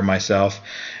taking care of myself.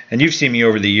 And you've seen me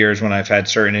over the years when I've had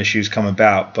certain issues come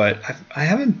about, but I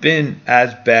haven't been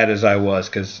as bad as I was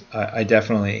because I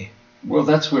definitely... Well,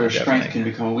 that's where strength can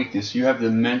become a weakness. You have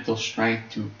the mental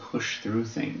strength to push through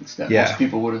things that most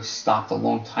people would have stopped a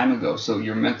long time ago. So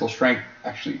your mental strength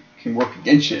actually can work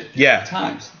against you at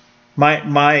times.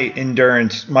 My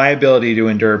endurance, my ability to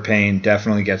endure pain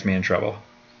definitely gets me in trouble.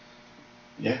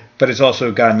 Yeah. But it's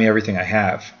also gotten me everything I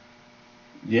have.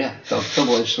 Yeah,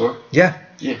 double-edged sword. Yeah.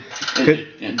 Yeah.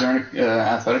 During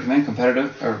athletic event,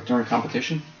 competitive, or during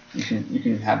competition? You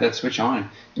can have that switch on,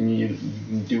 and you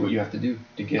can do what you have to do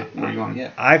to get where you want to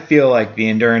get. I feel like the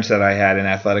endurance that I had in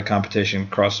athletic competition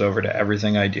crossed over to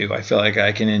everything I do. I feel like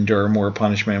I can endure more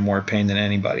punishment and more pain than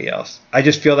anybody else. I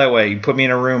just feel that way. You put me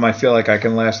in a room, I feel like I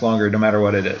can last longer no matter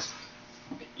what it is.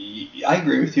 I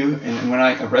agree with you. And when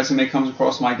a resume comes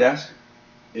across my desk,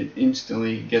 it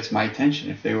instantly gets my attention.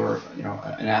 If they were,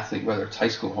 an athlete, whether it's high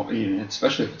school,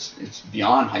 especially if it's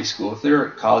beyond high school. If they're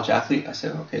a college athlete, I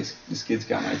say, okay, this kid's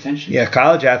got my attention. Yeah,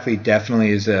 college athlete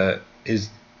definitely is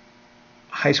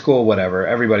high school, whatever.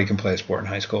 Everybody can play a sport in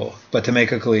high school, but to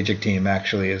make a collegiate team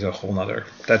actually is a whole nother.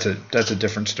 That's a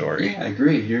different story. Yeah, I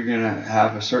agree. You're gonna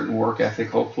have a certain work ethic.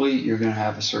 Hopefully, you're gonna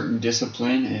have a certain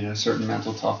discipline and a certain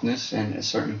mental toughness and a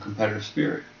certain competitive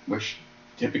spirit, which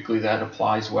typically that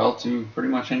applies well to pretty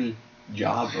much any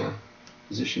job or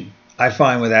position. I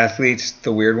find with athletes,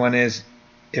 the weird one is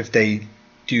if they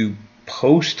do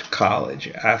post-college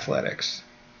athletics,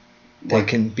 they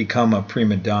can become a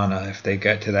prima donna if they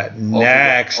get to that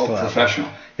next level.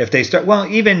 Professional. If they start, well,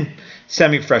 even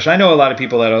semi-professional. I know a lot of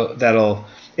people that'll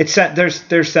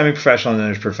there's semi-professional and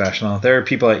there's professional. There are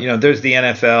people that, there's the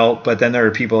NFL, but then there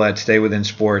are people that stay within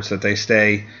sports, that they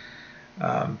stay.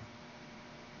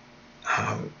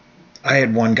 I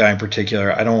had one guy in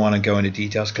particular. I don't want to go into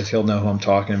details because he'll know who I'm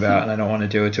talking about, and I don't want to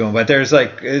do it to him. But there's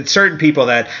certain people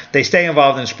that they stay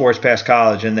involved in sports past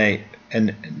college, and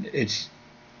it's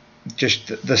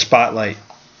just the spotlight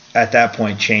at that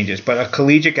point changes. But a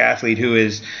collegiate athlete who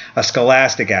is a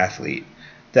scholastic athlete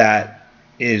that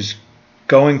is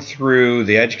going through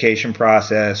the education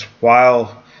process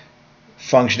while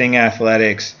functioning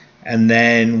athletics, and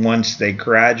then once they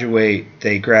graduate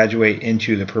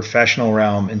into the professional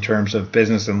realm in terms of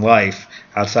business and life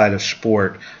outside of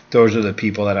sport. Those are the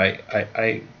people that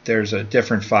I there's a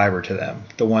different fiber to them.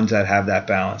 The ones that have that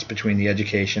balance between the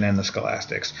education and the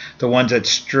scholastics. The ones that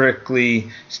strictly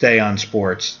stay on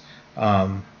sports.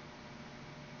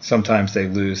 Sometimes they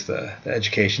lose the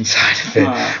education side of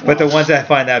it, but the ones that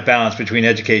find that balance between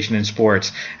education and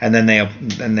sports, and then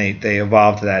they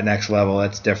evolve to that next level,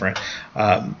 that's different.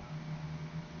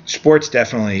 Sports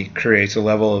definitely creates a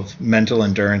level of mental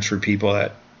endurance for people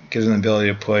that gives them the ability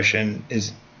to push, and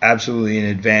is absolutely an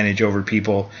advantage over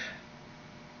people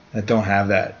that don't have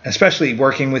that. Especially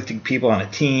working with people on a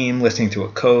team, listening to a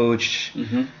coach,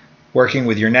 working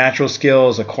with your natural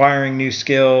skills, acquiring new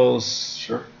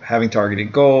skills, having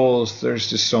targeted goals. There's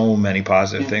just so many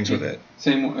positive things with it.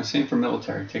 Same for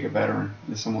military. Take a veteran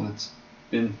as someone that's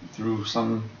been through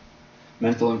some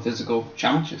mental and physical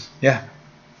challenges. Yeah.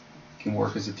 Can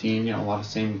work as a team. A lot of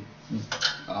same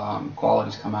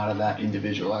qualities come out of that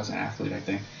individual as an athlete, I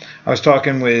think. I was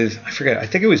talking with, I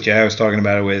think it was Jay I was talking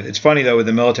about it with. It's funny, though, with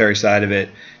the military side of it,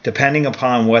 depending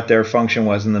upon what their function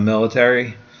was in the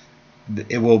military,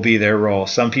 it will be their role.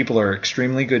 Some people are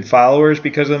extremely good followers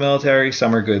because of the military.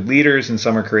 Some are good leaders, and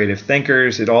some are creative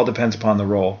thinkers. It all depends upon the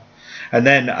role. And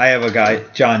then I have a guy,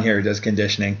 John here, who does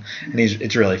conditioning, and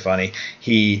it's really funny.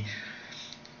 He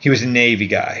was a Navy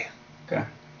guy. Okay.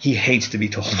 He hates to be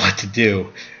told what to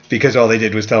do because all they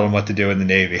did was tell him what to do in the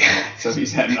Navy. So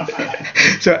he's had enough of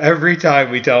that. So every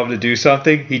time we tell him to do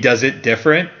something, he does it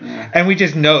different. Yeah. And we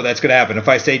just know that's going to happen. If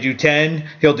I say do 10,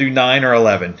 he'll do 9 or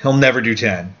 11. He'll never do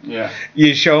 10. Yeah.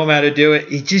 You show him how to do it,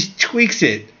 he just tweaks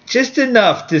it just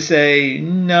enough to say,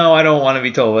 no, I don't want to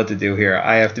be told what to do here.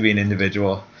 I have to be an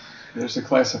individual. There's a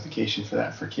classification for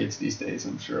that for kids these days,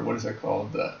 I'm sure. What is that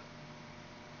called?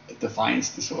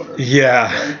 Defiance disorder.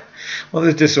 Yeah. Right? Well,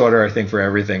 there's disorder, I think, for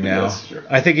everything now. Yes, sure.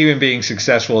 I think even being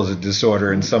successful is a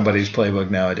disorder in somebody's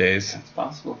playbook nowadays. That's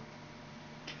possible.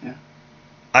 Yeah.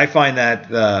 I find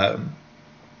that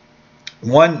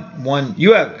one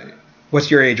you have.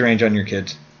 What's your age range on your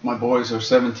kids? My boys are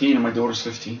 17 and my daughter's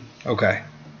 15. Okay.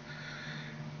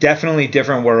 Definitely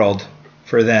different world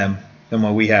for them than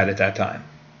what we had at that time.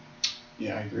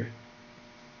 Yeah, I agree.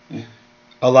 Yeah.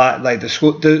 A lot like the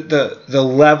school, the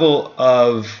level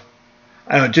of,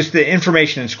 I don't know, just the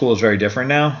information in school is very different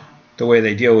now. The way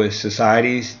they deal with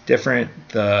society is different.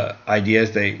 The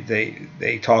ideas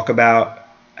they talk about.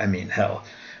 I mean, hell,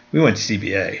 we went to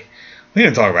CBA. We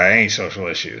didn't talk about any social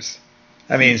issues.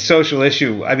 I mean, social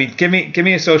issue. I mean, give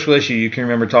me a social issue you can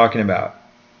remember talking about.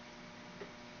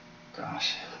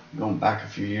 Gosh, going back a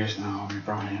few years now,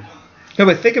 Brian. No,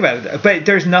 but think about it. But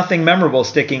there's nothing memorable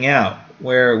sticking out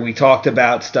where we talked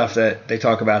about stuff that they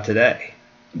talk about today.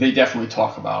 They definitely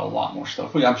talk about a lot more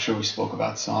stuff. I'm sure we spoke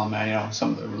about some of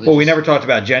the religious. Well, we never talked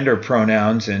about gender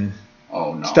pronouns and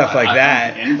stuff like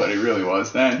that. I don't think anybody really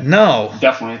was then. No.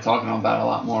 Definitely talking about a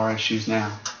lot more issues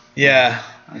now. Yeah.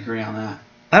 I agree on that.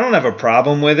 I don't have a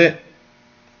problem with it.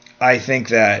 I think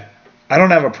that I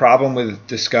don't have a problem with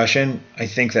discussion. I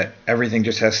think that everything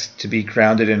just has to be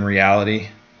grounded in reality,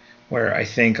 where I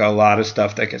think a lot of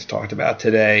stuff that gets talked about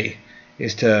today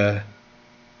is to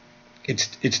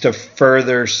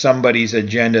further somebody's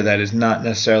agenda that is not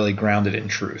necessarily grounded in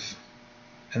truth.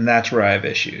 And that's where I have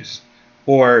issues.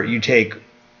 Or you take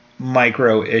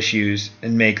micro issues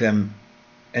and make them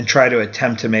and try to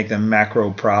attempt to make them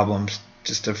macro problems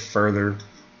just to further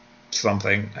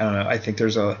something. I don't know. I think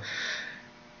there's a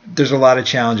lot of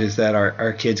challenges that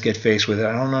our kids get faced with.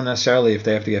 I don't know necessarily if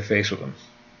they have to get faced with them.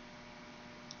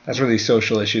 That's where these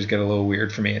social issues get a little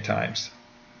weird for me at times.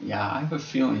 Yeah, I have a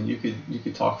feeling you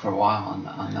could talk for a while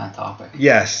on that topic.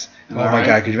 Yes. Oh my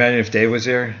God, could you imagine if Dave was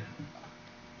here?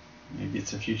 Maybe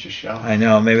it's a future show. I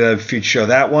know. Maybe that's a future show.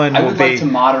 That one will be.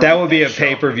 That would be a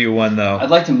pay-per-view one, though. I'd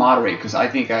like to moderate because I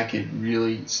think I could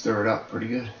really stir it up pretty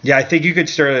good. Yeah, I think you could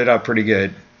stir it up pretty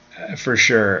good, for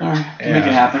sure. All right, make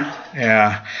it happen.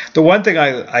 Yeah. The one thing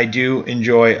I do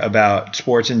enjoy about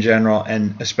sports in general,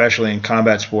 and especially in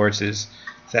combat sports, is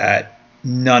that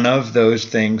none of those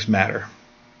things matter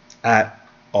at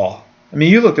all. I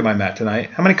mean, you looked at my mat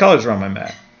tonight. How many colors are on my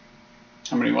mat?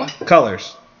 How many what?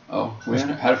 Colors. Oh, we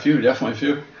had a few, definitely a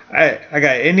few. I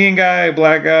got Indian guy,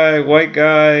 black guy, white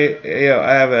guy.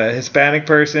 I have a Hispanic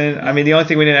person. I mean, the only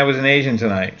thing we didn't have was an Asian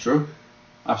tonight. True,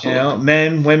 absolutely.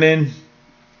 Men, women,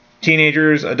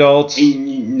 teenagers, adults.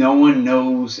 And no one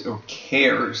knows or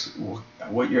cares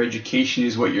what your education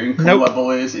is, what your income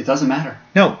level is. It doesn't matter.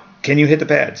 No. Can you hit the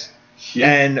pads?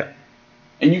 Yeah.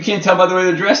 And you can't tell by the way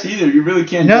they're dressed either. You really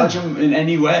can't judge them in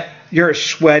any way. You're a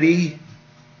sweaty,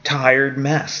 tired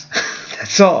mess.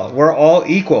 That's all. We're all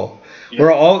equal. Yeah.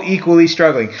 We're all equally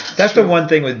struggling. That's the one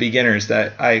thing with beginners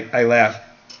that I laugh.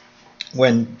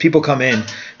 When people come in,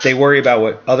 they worry about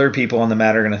what other people on the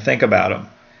mat are going to think about them.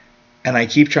 And I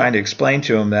keep trying to explain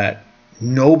to them that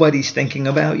nobody's thinking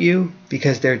about you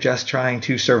because they're just trying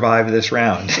to survive this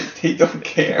round. They don't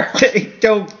care. They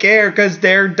don't care because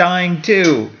they're dying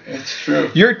too. It's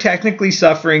true. You're technically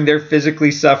suffering. They're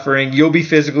physically suffering. You'll be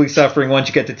physically suffering once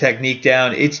you get the technique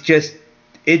down. It's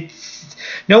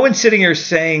no one's sitting here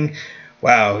saying,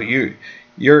 "Wow,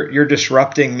 you're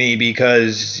disrupting me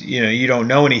because you don't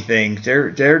know anything."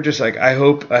 They're just like, I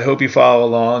hope you follow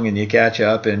along and you catch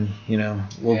up and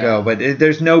we'll go. But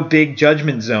there's no big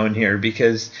judgment zone here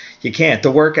because you can't.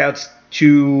 The workout's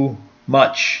too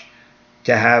much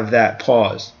to have that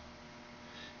pause.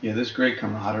 Yeah, there's great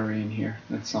camaraderie in here.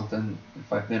 That's something.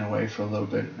 If I've been away for a little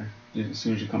bit, as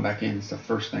soon as you come back in, it's the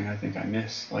first thing I think I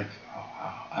miss. Like,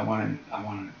 I want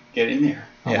to get in there.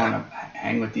 I want to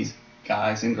hang with these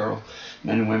guys and girls,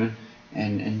 men and women,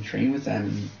 and train with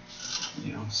them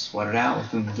and sweat it out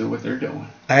with them, do what they're doing.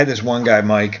 I had this one guy,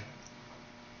 Mike.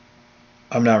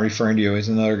 I'm not referring to you. It's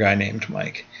another guy named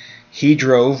Mike. He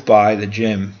drove by the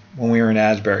gym when we were in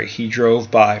Asbury. He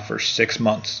drove by for 6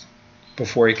 months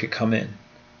before he could come in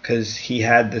because he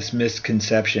had this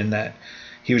misconception that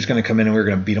he was going to come in and we were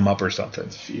going to beat him up or something.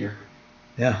 It's fear.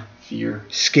 Yeah. Fear.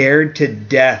 Scared to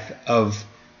death of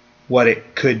what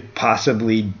it could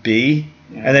possibly be.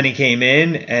 Yeah. And then he came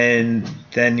in and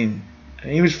then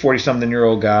he was a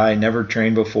 40-something-year-old guy, never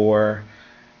trained before,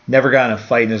 never got in a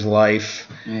fight in his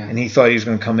life. Yeah. And he thought he was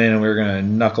going to come in and we were going to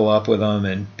knuckle up with him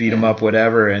and beat him up,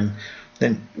 whatever. And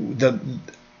then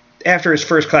after his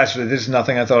first class, this is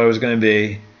nothing I thought it was going to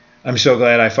be. I'm so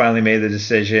glad I finally made the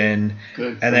decision.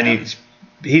 Good. And then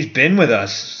he's been with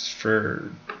us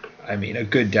for, a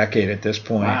good decade at this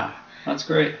point. Wow, that's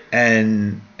great.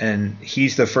 And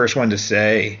he's the first one to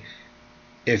say,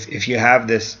 if you have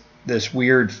this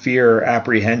weird fear or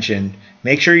apprehension,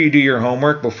 make sure you do your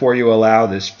homework before you allow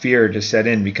this fear to set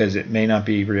in because it may not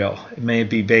be real. It may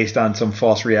be based on some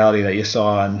false reality that you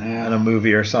saw in a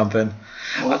movie or something.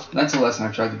 Well, that's a lesson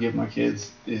I've tried to give my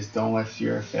kids is don't let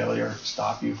fear of failure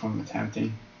stop you from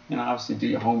attempting. Obviously do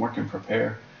your homework and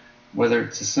prepare. Whether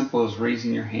it's as simple as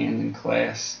raising your hand in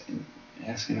class and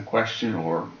asking a question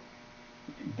or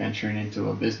venturing into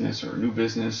a business or a new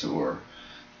business or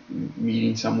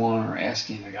meeting someone or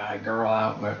asking a guy, girl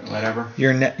out, whatever.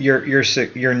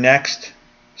 Your next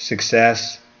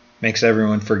success makes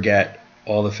everyone forget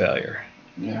all the failure.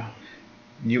 Yeah.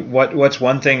 What's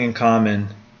one thing in common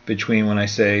between when I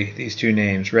say these two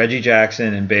names, Reggie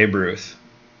Jackson and Babe Ruth?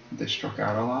 They struck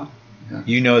out a lot. Yeah.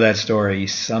 You know that story, you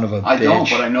son of a bitch. I don't,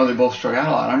 but I know they both struck out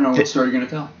a lot. I don't know what story you're going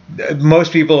to tell.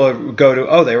 Most people go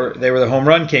to, they were the home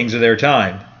run kings of their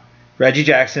time. Reggie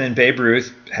Jackson and Babe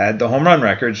Ruth had the home run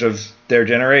records of their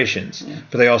generations,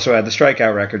 but they also had the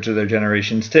strikeout records of their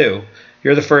generations too.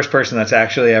 You're the first person that's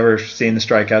actually ever seen the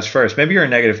strikeouts first. Maybe you're a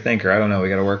negative thinker. I don't know. We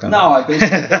got to work on that. No, I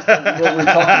basically that's what we're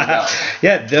talking about.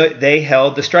 Yeah, they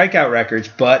held the strikeout records,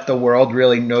 but the world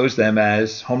really knows them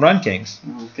as home run kings.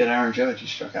 Well, get Aaron Judge. He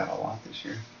struck out a lot this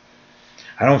year.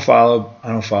 I don't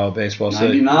follow baseball, so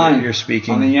 99 you're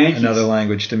speaking on the Yankees. another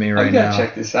language to me right You gotta now.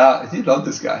 check this out. I do love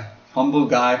this guy. Humble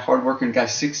guy, hardworking guy,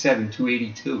 6'7",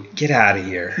 282. Get out of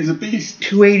here. He's a beast.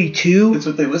 282? That's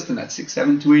what they list him at, 6'7",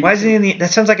 282. Why is he in the...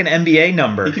 That sounds like an NBA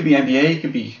number. He could be NBA, he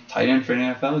could be tight end for an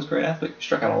NFL. He's a great athlete. He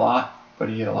struck out a lot, but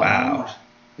he hit a lot of homers.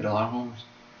 Hit a lot of homers.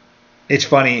 It's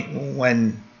funny,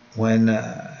 when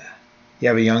you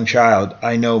have a young child,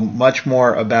 I know much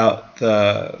more about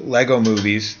the Lego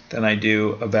movies than I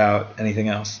do about anything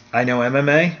else. I know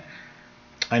MMA.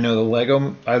 I know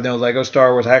Lego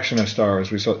Star Wars. I actually know Star Wars.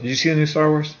 Did you see the new Star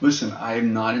Wars? Listen, I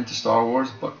am not into Star Wars,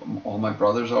 but all my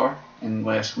brothers are. And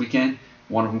last weekend,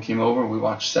 one of them came over. We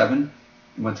watched 7.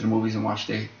 We went to the movies and watched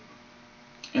 8.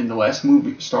 And the last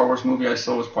Star Wars movie I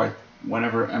saw was probably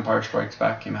whenever Empire Strikes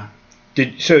Back came out.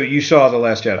 So you saw The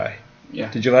Last Jedi? Yeah.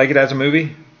 Did you like it as a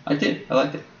movie? I did. I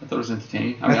liked it. I thought it was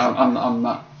entertaining. I mean, I'm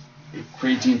not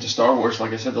crazy into Star Wars.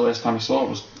 Like I said, the last time I saw it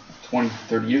was 20,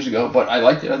 30 years ago, but I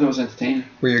liked it. I thought it was entertaining.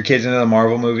 Were your kids into the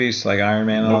Marvel movies, like Iron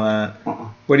Man and all that?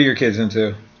 What are your kids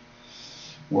into?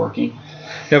 Working.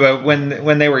 No, but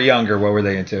when they were younger, what were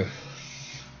they into?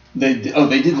 They did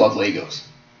love Legos.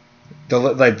 The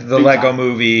Lego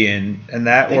movie and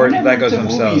that, They or were never Legos into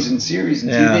themselves? movies and series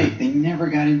and TV. They never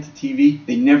got into TV.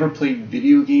 They never played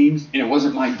video games, and it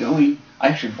wasn't my doing. I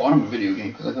actually bought him a video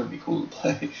game because I thought it'd be cool to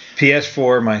play.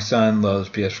 PS4, my son loves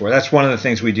PS4. That's one of the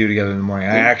things we do together in the morning.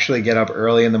 I actually get up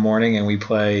early in the morning and we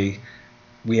play.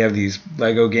 We have these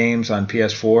Lego games on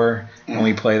PS4 and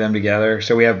we play them together.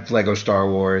 So we have Lego Star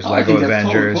Wars, Lego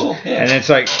Avengers, totally cool. Yeah. And it's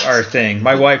like our thing.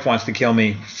 My wife wants to kill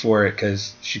me for it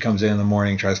because she comes in the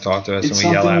morning, tries to talk to us, It's and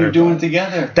we yell at her. something you're doing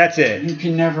together. That's it. You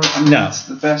can never. No. It's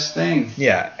the best thing.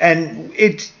 Yeah, and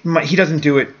he doesn't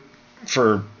do it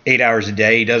for 8 hours a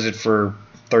day. He does it for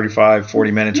 35,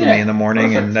 40 minutes with me in the morning,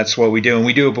 perfect. and that's what we do. And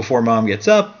we do it before Mom gets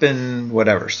up and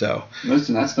whatever. So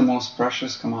Listen, that's the most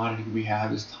precious commodity we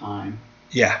have is time.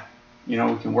 yeah, You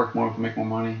know, we can work more, we can make more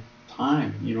money.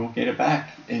 Time, you don't get it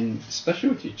back, and especially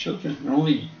with your children, they're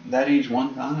only that age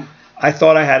one time. I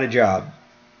thought I had a job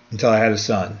until I had a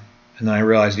son, and then I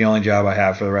realized the only job I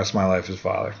have for the rest of my life is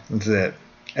father. That's it.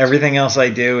 Everything else I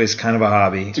do is kind of a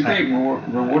hobby. It's a great,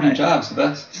 rewarding job. It's the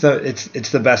best. So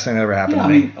it's the best thing that ever happened Yeah, to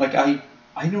I me. mean, like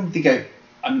I don't think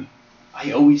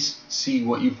I always see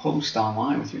what you post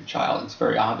online with your child. It's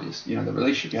very obvious. You know, the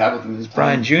relationship you have with them is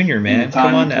Brian Jr., man, the time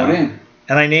come on you now. put in.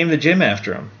 And I named the gym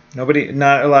after him.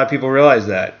 Not a lot of people realize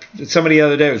that. Somebody the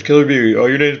other day was Killer B. Oh,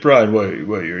 your name's Brian. What,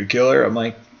 you're a killer? I'm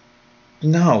like,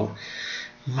 no.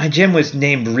 My gym was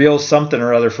named Real Something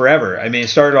or Other forever. I mean, it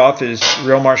started off as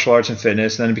Real Martial Arts and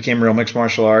Fitness, then it became Real Mixed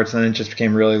Martial Arts, and then it just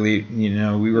became really elite.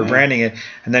 We were branding it.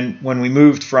 And then when we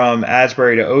moved from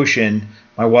Asbury to Ocean,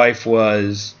 my wife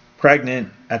was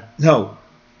pregnant.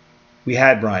 We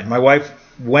had Brian. My wife,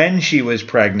 when she was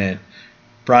pregnant,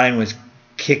 Brian was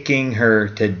kicking her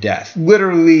to death.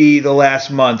 Literally the last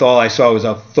month, all I saw was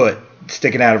a foot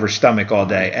sticking out of her stomach all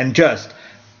day and just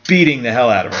beating the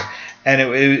hell out of her. And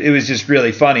it was just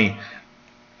really funny.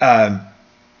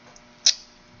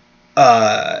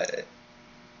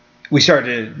 We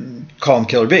started to call him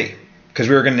Killer B because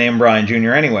we were going to name Brian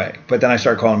Jr. anyway. But then I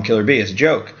started calling him Killer B as a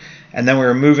joke. And then we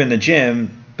were moving the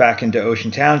gym back into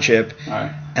Ocean Township. All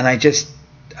right. And I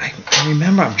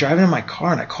remember I'm driving in my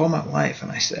car and I called my wife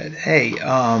and I said, hey, you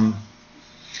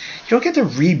don't get to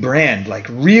rebrand, like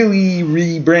really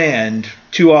rebrand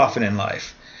too often in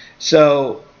life.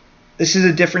 So this is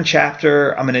a different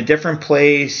chapter. I'm in a different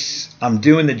place. I'm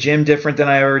doing the gym different than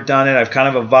I've ever done it. I've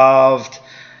kind of evolved.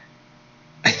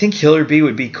 I think Killer B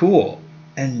would be cool.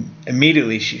 And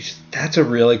immediately that's a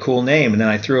really cool name. And then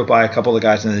I threw it by a couple of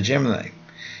guys in the gym and like,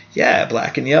 yeah,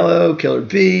 black and yellow, Killer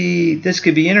B, this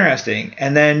could be interesting.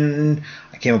 And then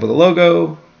I came up with a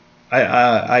logo.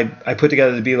 I put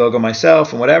together the B logo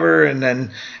myself and whatever, and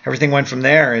then everything went from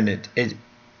there. And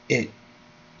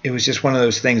it was just one of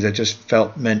those things that just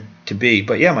felt meant to be.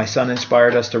 But yeah, my son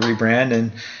inspired us to rebrand,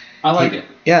 and I like it.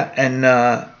 Yeah,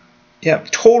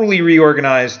 and totally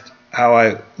reorganized how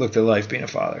I looked at life being a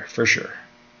father, for sure.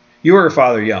 You were a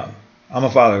father young. I'm a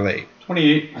father late.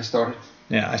 28, I started.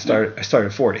 Yeah, I started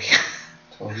at 40.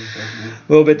 Totally. A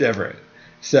little bit different.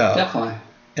 So Definitely.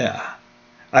 yeah.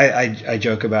 I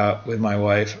joke about with my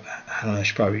wife. I don't know.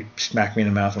 She probably smack me in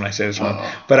the mouth when I say this one.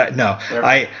 But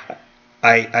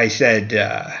I said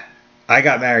I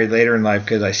got married later in life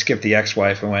because I skipped the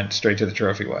ex-wife and went straight to the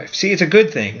trophy wife. See, it's a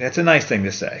good thing. That's a nice thing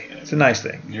to say. It's a nice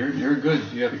thing. You're good.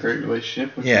 You have a great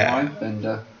relationship with your wife, and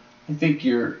I think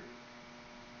you're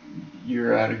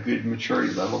at a good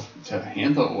maturity level to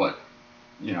handle what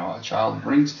a child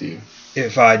brings to you.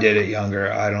 If I did it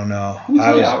younger, I don't know.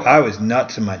 I was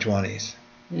nuts in my 20s.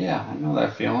 Yeah, I know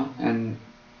that feeling, and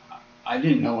I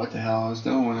didn't know what the hell I was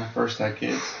doing when I first had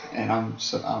kids, and I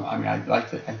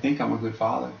think I'm a good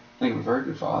father. I think I'm a very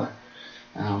good father,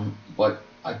 but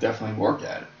I definitely work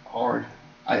at it hard.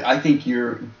 I think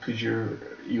because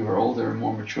you were older and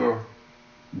more mature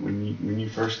when you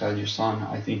first had your son.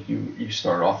 I think you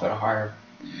started off at a higher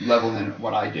level than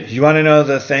what I did. You want to know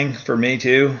the thing for me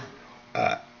too?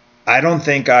 I don't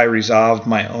think I resolved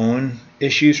my own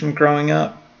issues from growing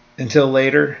up until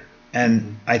later,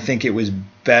 and I think it was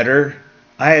better.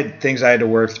 I had things I had to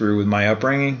work through with my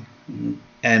upbringing,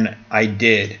 and I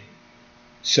did.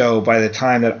 So by the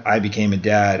time that I became a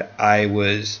dad, I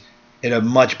was in a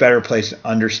much better place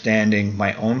understanding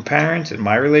my own parents and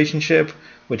my relationship,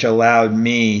 which allowed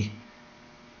me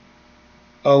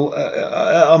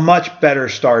a much better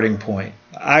starting point.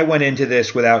 I went into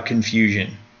this without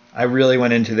confusion. I really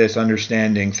went into this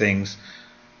understanding things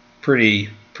pretty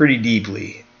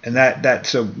deeply. And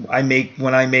so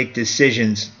when I make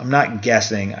decisions, I'm not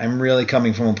guessing. I'm really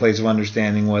coming from a place of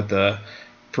understanding what the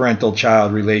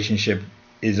parental-child relationship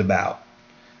is about.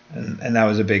 And that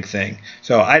was a big thing.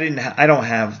 So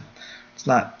it's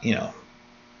not,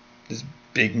 this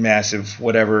big, massive,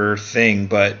 whatever thing,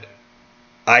 but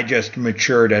I just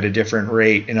matured at a different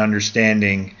rate in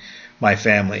understanding my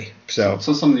family. So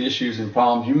some of the issues and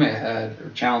problems you may have had, or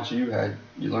challenges you had,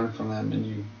 you learned from them,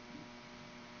 and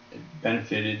it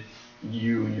benefited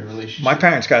you and your relationship. My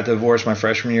parents got divorced my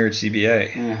freshman year at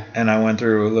CBA, and I went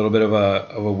through a little bit of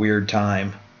a weird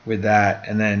time with that,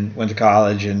 and then went to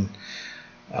college, and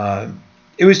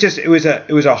it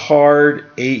was a hard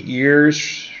 8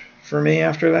 years for me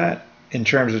after that, in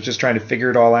terms of just trying to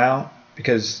figure it all out,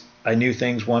 because I knew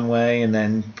things one way, and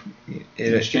then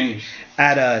it changed.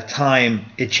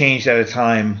 It changed at a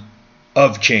time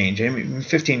of change. I mean, I'm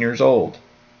 15 years old.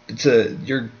 It's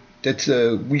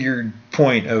a weird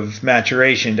point of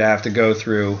maturation to have to go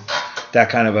through that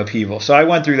kind of upheaval. So I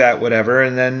went through that, whatever,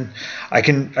 and then I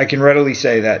can readily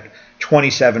say that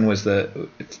 27 was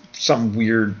some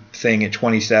weird thing at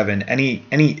 27.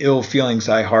 Any ill feelings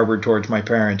I harbored towards my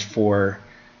parents for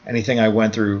anything I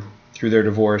went through their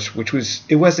divorce,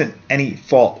 it wasn't any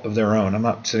fault of their own. I'm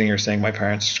not sitting here saying my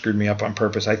parents screwed me up on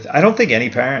purpose. I don't think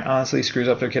any parent honestly screws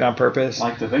up their kid on purpose.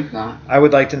 Like to think not. I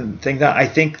would like to think that. I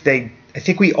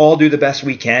think we all do the best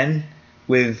we can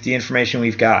with the information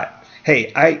we've got.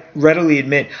 Hey, I readily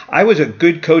admit I was a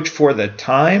good coach for the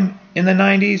time in the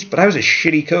 90s, but I was a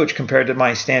shitty coach compared to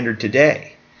my standard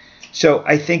today. So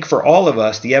I think for all of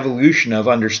us, the evolution of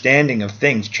understanding of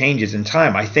things changes in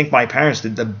time. I think my parents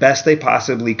did the best they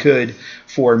possibly could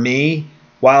for me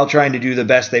while trying to do the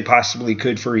best they possibly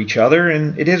could for each other,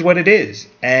 and it is what it is.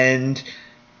 And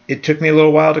it took me a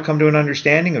little while to come to an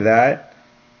understanding of that.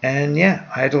 And yeah,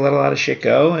 I had to let a lot of shit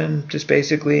go and just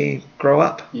basically grow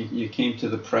up. You came to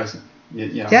the present. You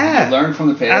learn from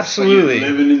the past. Absolutely. But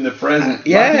you're living in the present.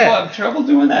 Yeah. A lot of people have trouble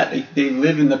doing that. They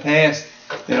live in the past.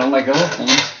 They don't let go of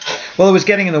things. Well, it was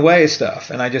getting in the way of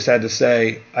stuff, and I just had to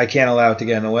say I can't allow it to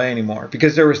get in the way anymore,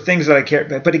 because there was things that I cared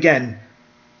about. But again,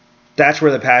 that's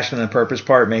where the passion and the purpose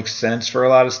part makes sense for a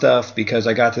lot of stuff, because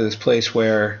I got to this place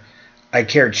where I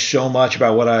cared so much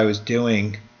about what I was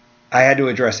doing, I had to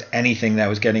address anything that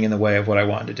was getting in the way of what I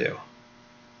wanted to do.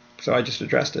 So I just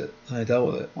addressed it, and I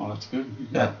dealt with it. Well, that's good.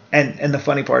 Yeah. And the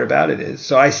funny part about it is,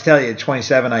 so I tell you, at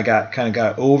 27, I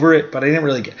got over it, but I didn't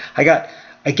really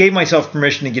I gave myself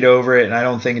permission to get over it, and I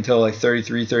don't think until like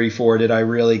 33, 34 did I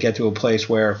really get to a place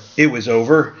where it was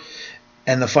over.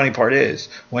 And the funny part is,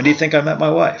 when do you think I met my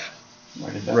wife?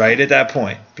 Right at that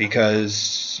point.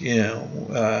 Because,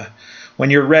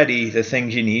 when you're ready, the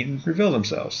things you need reveal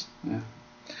themselves. Yeah.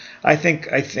 I think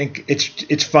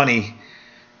it's funny.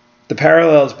 The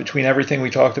parallels between everything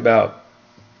we talked about,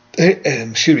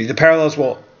 the parallels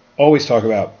we'll always talk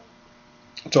about,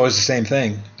 it's always the same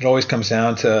thing. It always comes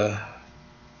down to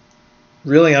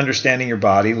really understanding your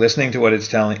body, listening to what it's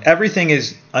telling. Everything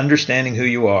is understanding who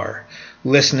you are,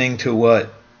 listening to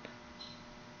what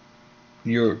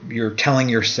you're telling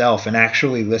yourself, and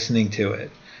actually listening to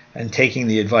it, and taking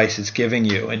the advice it's giving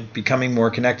you, and becoming more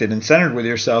connected and centered with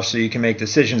yourself so you can make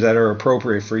decisions that are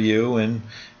appropriate for you and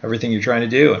everything you're trying to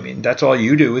do. I mean, that's all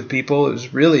you do with people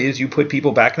is you put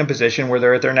people back in a position where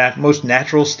they're at their most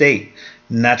natural state,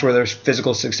 and that's where their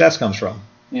physical success comes from.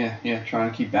 Yeah,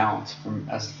 trying to keep balance.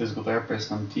 As a physical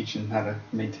therapist, I'm teaching how to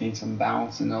maintain some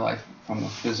balance in their life from a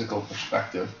physical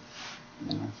perspective.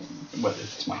 But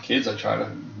if it's my kids, I try to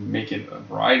make it a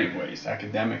variety of ways: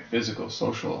 academic, physical,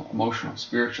 social, emotional,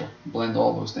 spiritual. Blend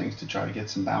all those things to try to get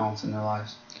some balance in their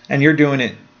lives. And you're doing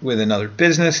it with another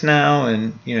business now,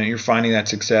 and you're finding that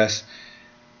success.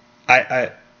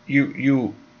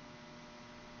 You've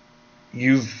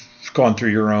gone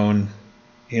through your own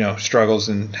struggles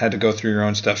and had to go through your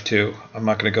own stuff too. I'm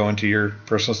not going to go into your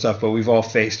personal stuff, but we've all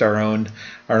faced our own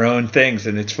things.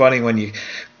 And it's funny when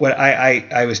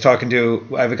I was talking to,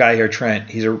 I have a guy here, Trent.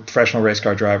 He's a professional race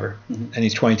car driver, and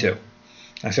he's 22.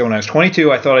 I said, when I was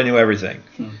 22, I thought I knew everything.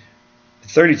 At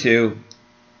 32,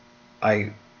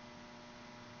 I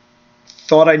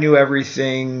thought I knew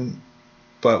everything,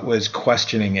 but was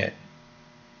questioning it.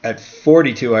 At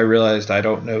 42, I realized I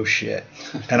don't know shit,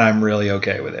 and I'm really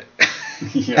okay with it.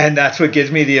 Yeah. And that's what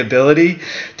gives me the ability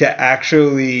to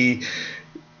actually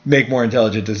make more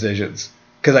intelligent decisions.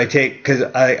 Because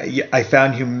I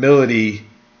found humility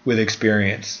with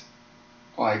experience.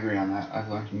 Oh, I agree on that. I've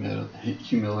learned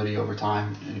humility over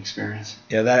time and experience.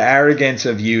 Yeah, that arrogance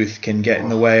of youth can get in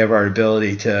the way of our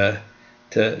ability to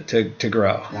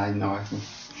grow. Yeah, I know.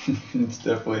 It's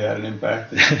definitely had an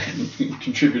impact and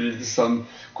contributed to some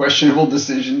questionable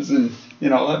decisions, and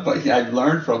but I've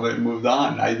learned from it and moved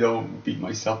on. I don't beat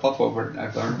myself up over it.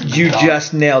 I've learned. You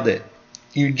just nailed it.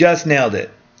 You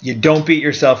don't beat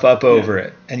yourself up over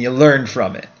it, and you learn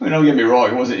from it. I mean, don't get me wrong;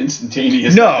 it wasn't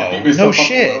instantaneous. No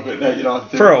shit.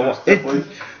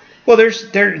 Well, there's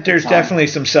definitely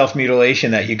some self-mutilation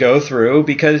that you go through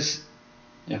because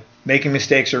making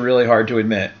mistakes are really hard to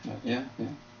admit. Yeah.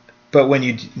 But when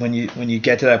you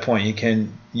get to that point, you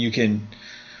can.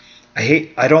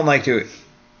 I don't like to.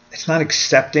 It's not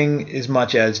accepting as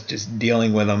much as just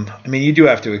dealing with them. I mean, you do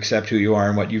have to accept who you are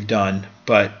and what you've done,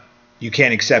 but you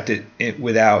can't accept it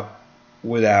without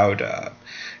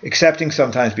accepting.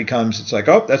 Sometimes becomes, it's like,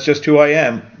 oh, that's just who I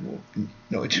am.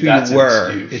 No, it's who you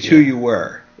were. It's who you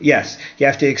were. Yes, you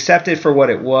have to accept it for what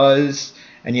it was,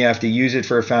 and you have to use it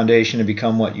for a foundation to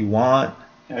become what you want.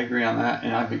 I agree on that,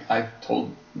 and I've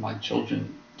told my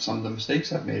children some of the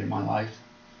mistakes I've made in my life,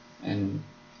 and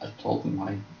I told them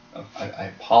I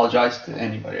apologize to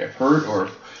anybody I've hurt or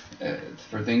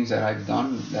for things that I've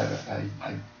done that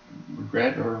I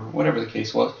regret or whatever the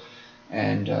case was,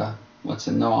 and let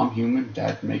them know I'm human.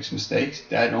 Dad makes mistakes.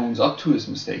 Dad owns up to his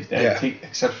mistakes. Dad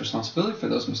accepts responsibility for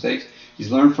those mistakes.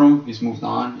 He's learned from them. He's moved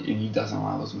on, and he doesn't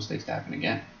allow those mistakes to happen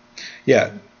again.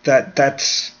 Yeah,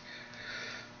 that's.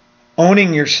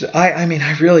 Owning your, I mean,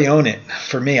 I really own it.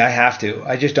 For me, I have to.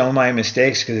 I just own my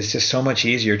mistakes because it's just so much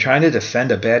easier. Trying to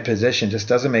defend a bad position just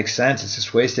doesn't make sense. It's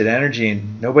just wasted energy,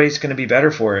 and nobody's going to be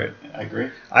better for it. I agree.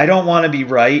 I don't want to be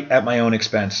right at my own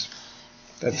expense.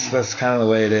 That's kind of the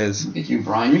way it is. Look at you,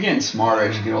 Brian. You're getting smarter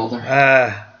as you get older.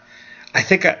 I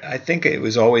think it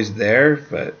was always there,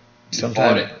 but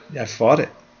sometimes I fought it.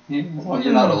 Yeah, well,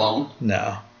 you're not alone.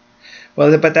 No.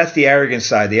 Well, but that's the arrogant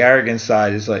side. The arrogant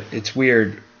side is like, it's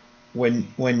weird.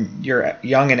 When you're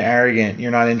young and arrogant,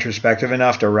 you're not introspective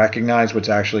enough to recognize what's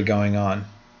actually going on.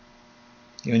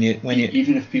 Even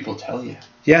if people tell you,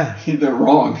 they're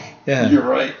wrong. Yeah, you're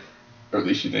right, or at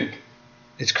least you think.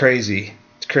 It's crazy.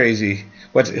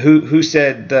 Who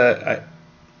said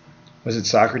was it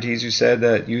Socrates who said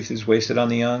that youth is wasted on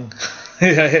the young?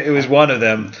 It was one of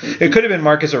them. It could have been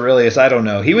Marcus Aurelius. I don't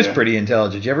know. He was pretty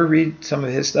intelligent. Did you ever read some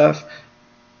of his stuff?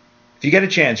 If you get a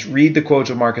chance, read the quotes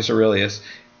of Marcus Aurelius.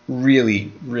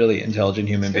 Really, really intelligent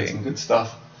human being. Some good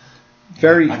stuff.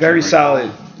 Very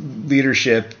solid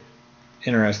leadership.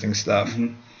 Interesting stuff.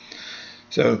 Mm-hmm.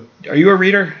 So, are you a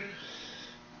reader?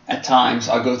 At times,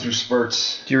 I'll go through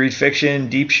spurts. Do you read fiction,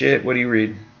 deep shit? What do you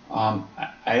read?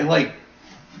 I like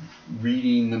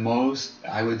reading the most.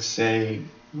 I would say, I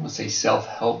don't want to say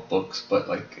self-help books, but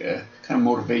like kind of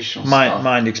motivational stuff.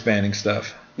 Mind expanding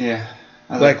stuff. Yeah.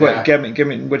 Like what? Give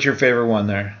me. What's your favorite one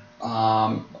there?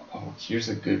 Here's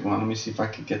a good one. Let me see if I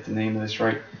can get the name of this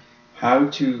right. How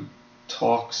to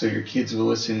talk so your kids will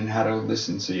listen, and how to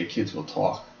listen so your kids will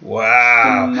talk.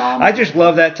 Wow. Phenomenal. I just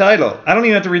love that title. I don't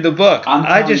even have to read the book.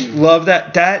 I just love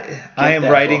that. I am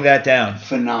writing that down.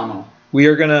 Phenomenal. We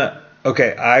are going to,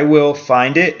 I will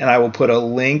find it, and I will put a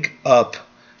link up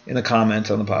in the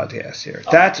comments on the podcast here.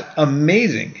 That's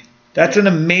amazing. That's an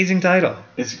amazing title.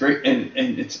 It's great, and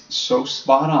it's so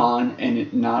spot on, and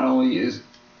it not only is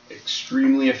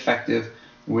extremely effective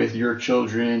with your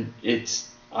children,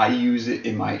 I use it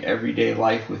in my everyday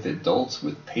life with adults,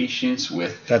 with patients,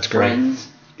 with friends.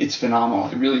 Great. It's phenomenal.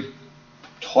 It really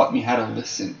taught me how to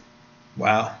listen.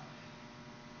 Wow.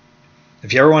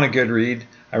 If you ever want a good read,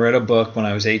 I read a book when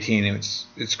I was 18.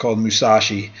 It's called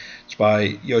Musashi. It's by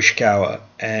Yoshikawa,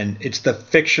 and it's the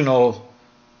fictional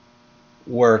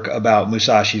work about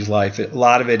Musashi's life. A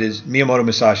lot of it is Miyamoto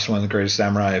Musashi is one of the greatest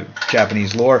samurai of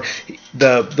Japanese lore.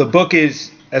 The book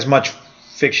is as much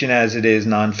fiction as it is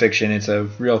nonfiction. It's a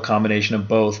real combination of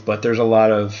both, but there's a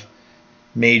lot of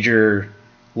major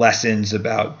lessons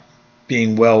about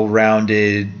being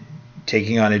well-rounded,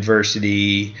 taking on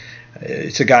adversity.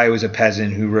 It's a guy who was a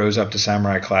peasant who rose up to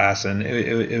samurai class, and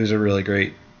it was a really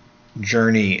great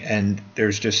journey, and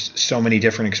there's just so many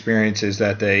different experiences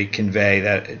that they convey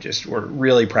that just were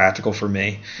really practical for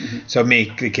me. Mm-hmm. So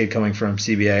me, the kid coming from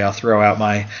CBA, I'll throw out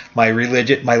my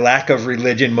lack of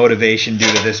religion motivation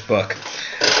due to this book.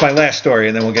 It's my last story,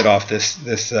 and then we'll get off this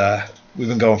we've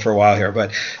been going for a while here.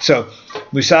 But so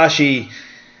Musashi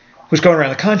was going around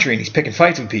the country, and he's picking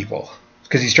fights with people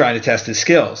because he's trying to test his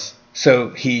skills. So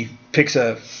he picks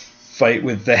a fight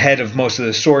with the head of most of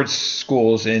the sword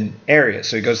schools in areas.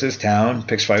 So he goes to this town,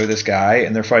 picks a fight with this guy,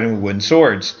 and they're fighting with wooden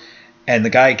swords. And the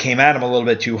guy came at him a little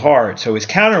bit too hard. So his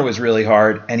counter was really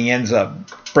hard, and he ends up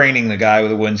braining the guy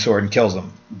with a wooden sword and kills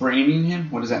him. Braining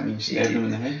him? What does that mean? Stabbed him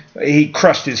in the head? He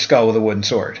crushed his skull with a wooden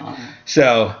sword. Uh-huh.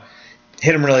 So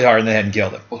hit him really hard in the head and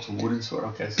killed him. Oh, it's a wooden sword.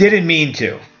 Okay. So. Didn't mean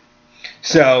to.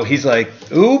 So he's like,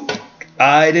 oop,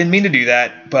 I didn't mean to do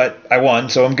that, but I won,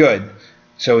 so I'm good.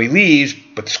 So he leaves,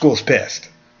 but the school's pissed.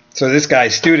 So this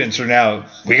guy's students are now,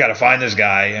 we got to find this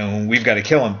guy, and we've got to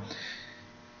kill him.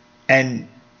 And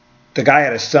the guy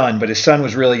had a son, but his son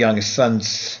was really young. His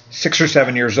son's 6 or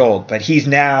 7 years old, but he's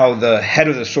now the head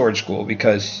of the sword school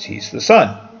because he's the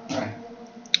son. Right.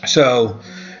 So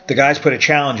the guys put a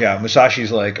challenge out.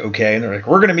 Musashi's like, okay. And they're like,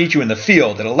 we're going to meet you in the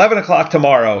field at 11 o'clock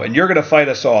tomorrow, and you're going to fight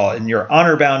us all, and you're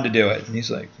honor bound to do it. And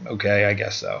he's like, okay, I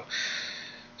guess so.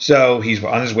 So he's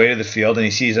on his way to the field, and he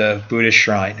sees a Buddhist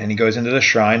shrine. And he goes into the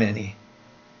shrine, and he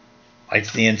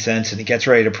lights the incense, and he gets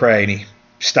ready to pray, and he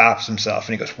stops himself,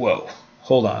 and he goes, whoa,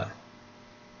 hold on.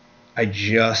 I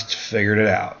just figured it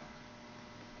out.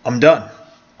 I'm done.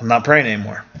 I'm not praying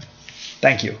anymore.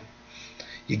 Thank you.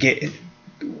 You get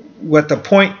what the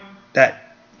point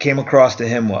that came across to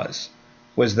him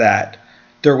was that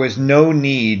there was no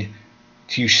need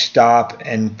to stop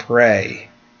and pray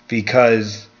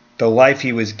because the life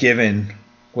he was given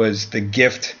was the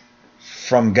gift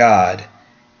from God,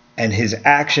 and his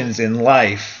actions in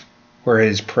life were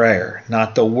his prayer,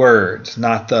 not the words,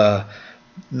 not the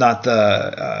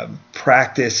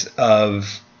practice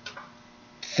of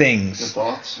things. The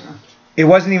thoughts. It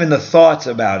wasn't even the thoughts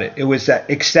about it. It was that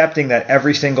accepting that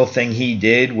every single thing he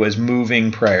did was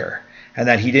moving prayer, and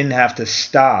that he didn't have to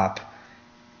stop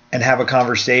and have a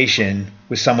conversation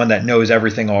with someone that knows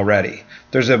everything already.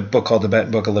 There's a book called The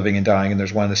Tibetan Book of Living and Dying, and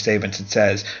there's one of the statements that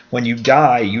says, when you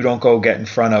die, you don't go get in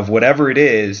front of whatever it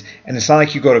is, and it's not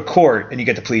like you go to court and you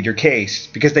get to plead your case,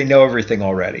 because they know everything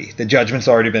already. The judgment's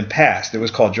already been passed. It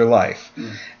was called your life.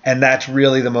 Mm. And that's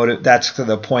really the motive. That's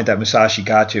the point that Musashi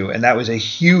got to, and that was a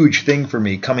huge thing for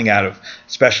me coming out of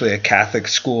especially a Catholic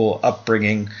school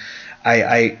upbringing.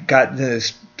 I got into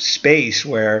this space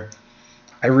where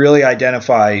I really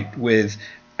identified with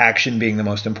action being the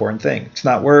most important thing. It's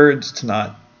not words, it's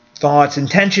not thoughts.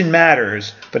 Intention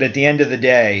matters, but at the end of the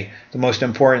day, the most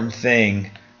important thing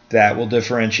that will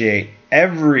differentiate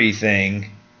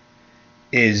everything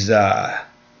is our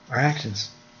actions.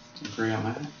 I agree on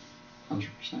that, 100%.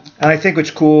 And I think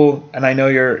what's cool, and I know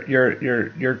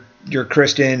you're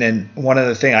Christian, and one of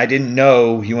the things I didn't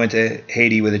know, you went to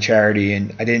Haiti with a charity,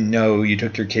 and I didn't know you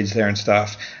took your kids there and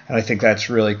stuff, and I think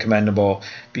that's really commendable,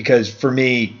 because for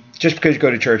me, just because you go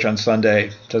to church on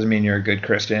Sunday doesn't mean you're a good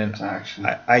Christian.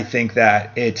 I think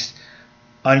that it's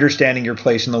understanding your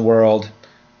place in the world,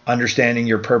 understanding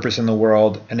your purpose in the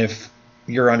world, and if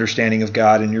your understanding of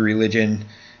God and your religion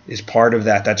is part of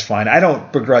that, that's fine. I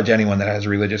don't begrudge anyone that has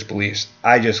religious beliefs.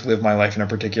 I just live my life in a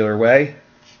particular way.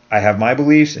 I have my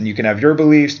beliefs, and you can have your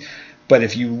beliefs, but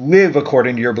if you live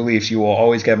according to your beliefs, you will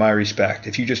always get my respect.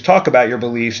 If you just talk about your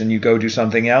beliefs and you go do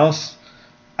something else,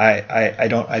 I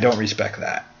don't respect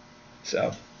that.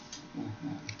 So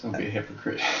don't be a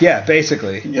hypocrite. Yeah,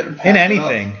 basically. In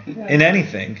anything. In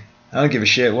anything. I don't give a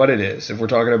shit what it is. If we're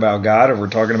talking about God or we're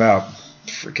talking about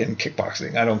freaking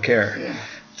kickboxing, I don't care. Yeah.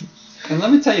 And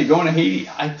let me tell you, going to Haiti,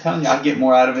 I'm telling you, I get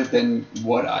more out of it than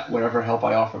whatever help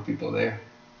I offer people there.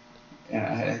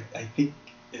 And I think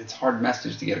it's a hard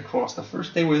message to get across. The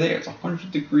first day we're there, it's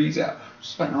 100 degrees out. We're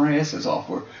sweating our asses off.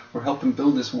 We're helping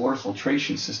build this water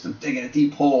filtration system, digging a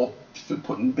deep hole,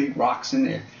 putting big rocks in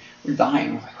there. We're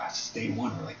dying. We're like, wow, this is day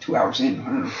one. We're like 2 hours in. I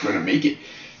don't know if we're going to make it.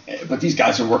 But these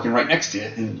guys are working right next to you.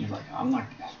 And you're like, I'm not.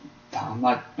 I'm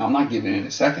not giving in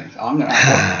a second.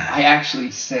 I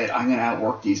actually said I'm gonna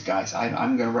outwork these guys.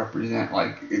 I'm gonna represent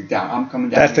I'm coming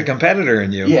down. That's the competitor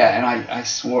in you. Yeah, and I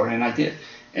swore, and I did,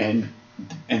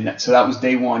 so that was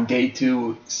day one. Day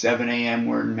two, 7 a.m.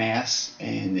 we're in mass,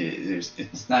 and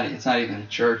it's not even a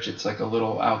church. It's like a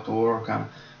little outdoor kind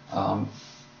of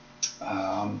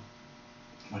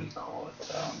what do you call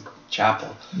it?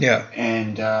 Chapel. Yeah.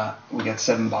 And we got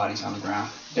 7 bodies on the ground,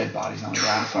 dead bodies on the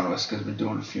ground in front of us because we're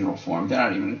doing a funeral for them. They're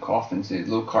not even in coffins. They're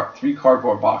 3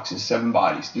 cardboard boxes, 7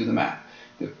 bodies. Do the math.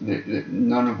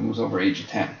 None of them was over age of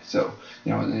 10. So,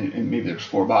 and maybe there was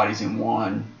 4 bodies in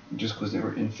one just because they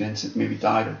were infants that maybe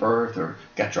died at birth or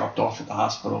got dropped off at the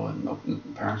hospital and the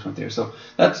parents went there. So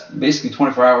that's basically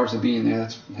 24 hours of being there.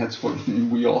 That's what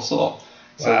we all saw.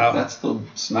 So wow. That's the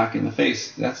smack in the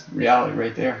face. That's reality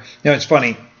right there. It's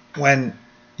funny. When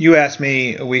you asked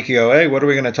me a week ago, hey, what are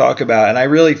we going to talk about? And I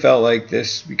really felt like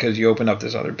this because you opened up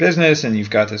this other business and you've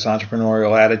got this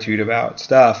entrepreneurial attitude about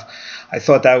stuff. I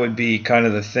thought that would be kind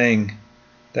of the thing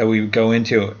that we would go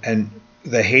into. And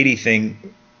the Haiti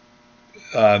thing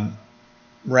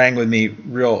rang with me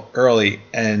real early.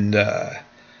 And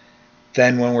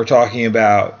then when we're talking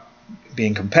about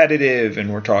being competitive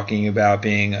and we're talking about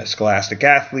being a scholastic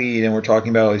athlete and we're talking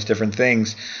about all these different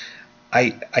things,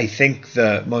 I think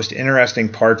the most interesting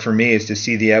part for me is to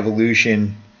see the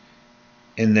evolution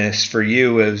in this for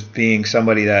you as being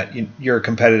somebody that you're a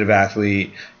competitive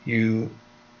athlete. You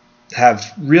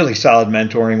have really solid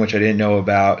mentoring, which I didn't know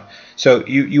about. So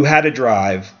you had a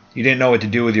drive. You didn't know what to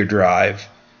do with your drive.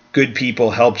 Good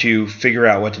people helped you figure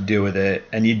out what to do with it,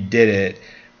 and you did it.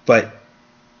 But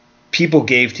people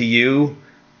gave to you,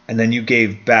 and then you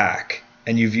gave back,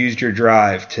 and you've used your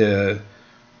drive to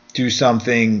do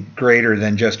something greater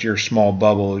than just your small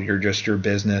bubble, just your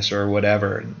business or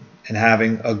whatever, and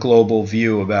having a global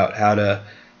view about how to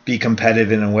be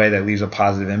competitive in a way that leaves a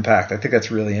positive impact. I think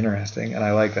that's really interesting, and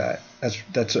I like that.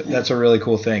 That's a really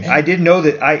cool thing. I didn't know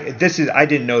that. I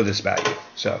didn't know this about you,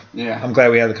 so yeah. I'm glad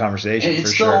we had the conversation. And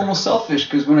it's for still sure. Almost selfish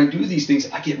because when I do these things,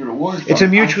 I get rewarded. It's a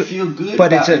mutual. I feel good.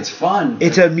 But it's fun.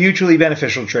 It's a mutually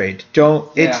beneficial trade.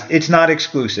 It's not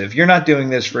exclusive. You're not doing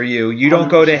this for you. You don't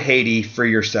 100%. Go to Haiti for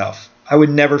yourself. I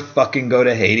would never fucking go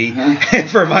to Haiti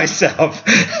for myself.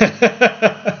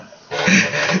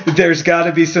 There's got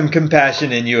to be some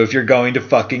compassion in you if you're going to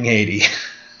fucking Haiti.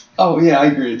 Oh yeah, I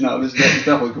agree. No, there's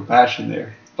definitely compassion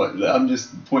there. But I'm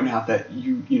just pointing out that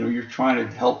you're trying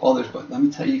to help others. But let me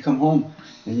tell you, you come home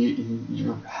and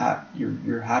you're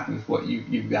happy with what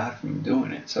you got from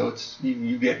doing it. So it's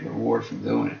you get reward from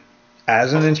doing it.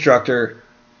 As an instructor,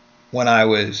 when I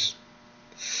was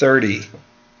 30,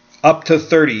 up to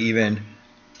 30 even,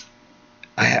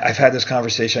 I've had this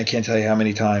conversation. I can't tell you how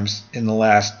many times in the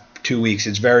last 2 weeks.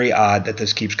 It's very odd that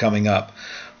this keeps coming up.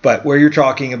 But where you're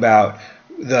talking about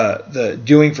the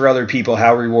doing for other people,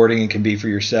 how rewarding it can be for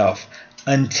yourself.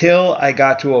 Until I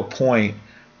got to a point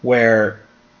where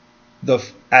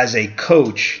as a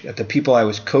coach, that the people I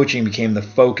was coaching became the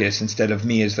focus instead of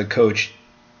me as the coach.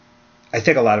 I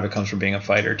think a lot of it comes from being a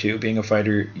fighter too. Being a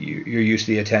fighter, you're used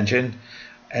to the attention.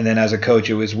 And then as a coach,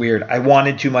 it was weird. I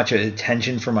wanted too much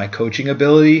attention for my coaching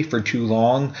ability for too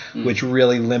long, which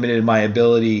really limited my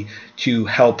ability to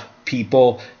help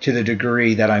people to the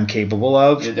degree that I'm capable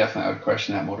of. Yeah, definitely. I would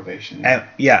question that motivation. And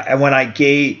when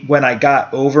I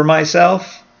got over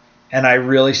myself and I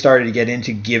really started to get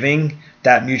into giving,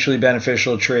 that mutually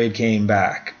beneficial trade came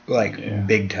back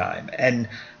big time. And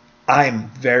I'm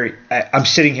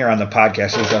sitting here on the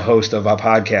podcast as the host of a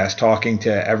podcast talking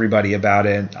to everybody about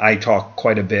it. And I talk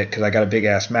quite a bit because I got a big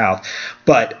ass mouth.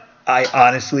 But I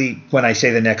honestly, when I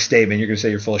say the next statement, you're going to say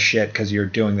you're full of shit because you're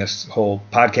doing this whole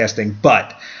podcast thing.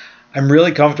 But I'm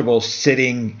really comfortable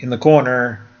sitting in the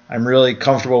corner. I'm really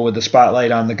comfortable with the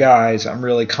spotlight on the guys. I'm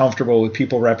really comfortable with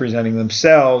people representing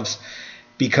themselves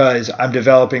because I'm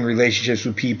developing relationships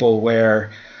with people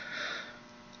where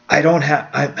I'm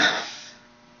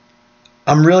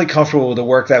really comfortable with the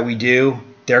work that we do.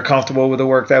 They're comfortable with the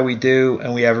work that we do,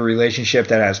 and we have a relationship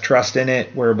that has trust in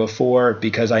it, where before,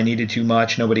 because I needed too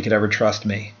much, nobody could ever trust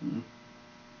me.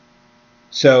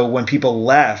 So when people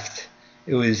left,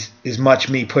 it was as much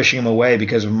me pushing them away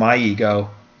because of my ego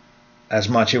as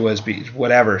much it was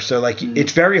whatever. So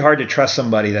it's very hard to trust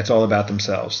somebody that's all about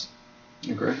themselves.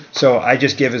 Agree. So I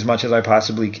just give as much as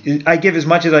I give as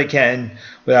much as I can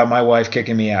without my wife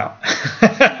kicking me out.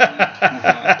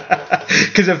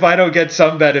 Because if I don't get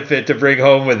some benefit to bring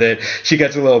home with it, she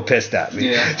gets a little pissed at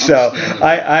me. Yeah, so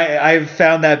I've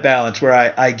found that balance where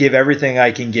I give everything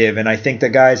I can give. And I think the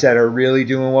guys that are really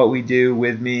doing what we do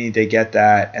with me, they get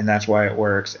that. And that's why it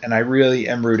works. And I really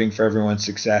am rooting for everyone's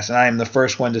success. And I am the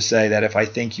first one to say that if I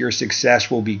think your success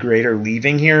will be greater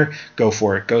leaving here, go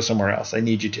for it. Go somewhere else. I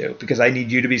need you to. Because I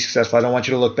need you to be successful. I don't want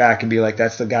you to look back and be like,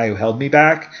 that's the guy who held me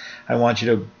back. I want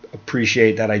you to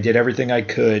appreciate that I did everything I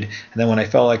could, and then when I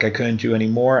felt like I couldn't do any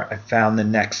more,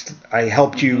 I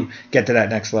helped you get to that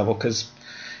next level. Because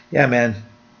yeah, man,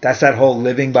 that's that whole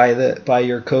living by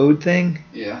your code thing.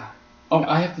 Yeah. Oh,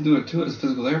 I have to do it too as a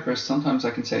physical therapist. Sometimes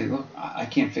I can say, look, I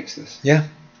can't fix this. Yeah.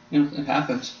 It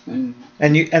happens. And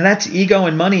that's ego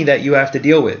and money that you have to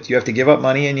deal with. You have to give up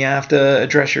money and you have to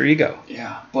address your ego.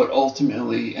 Yeah, but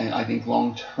ultimately, and I think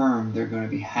long term, they're going to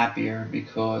be happier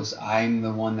because I'm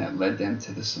the one that led them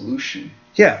to the solution.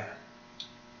 Yeah.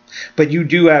 But you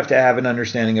do have to have an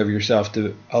understanding of yourself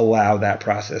to allow that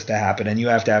process to happen, and you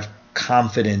have to have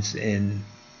confidence in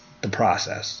the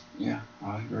process. Yeah,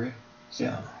 I agree.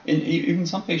 Yeah. And even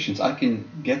some patients, I can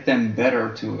get them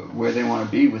better to where they want to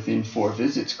be within 4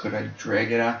 visits. Could I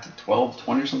drag it out to 12,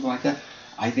 20 or something like that?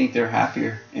 I think they're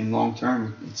happier in long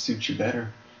term. It suits you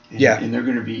better. And they're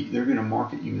going to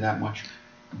market you that much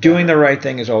better. Doing the right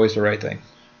thing is always the right thing.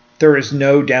 There is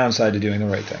no downside to doing the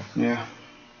right thing. Yeah.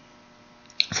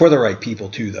 For the right people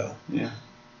too, though. Yeah.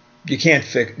 You can't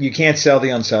sell the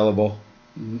unsellable.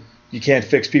 Mm-hmm. You can't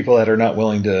fix people that are not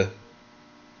willing to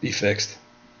be fixed.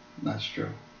 That's true.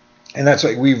 And that's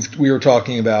like we were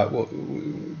talking about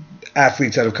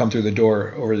athletes that have come through the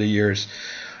door over the years.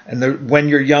 And when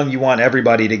you're young, you want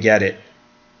everybody to get it.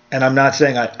 And I'm not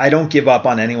saying I don't give up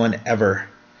on anyone ever,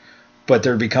 but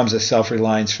there becomes a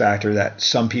self-reliance factor that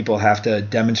some people have to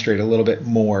demonstrate a little bit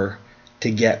more to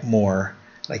get more.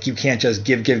 Like you can't just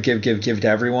give to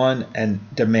everyone and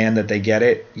demand that they get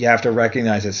it. You have to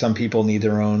recognize that some people need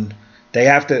their own. They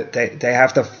have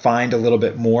to find a little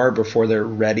bit more before they're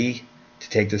ready to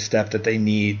take the step that they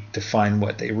need to find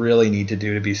what they really need to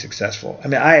do to be successful. I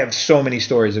mean, I have so many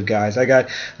stories of guys. This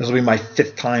will be my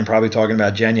 5th time probably talking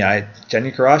about Genya.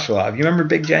 Genya Karashalov. You remember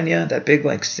Big Genya? That big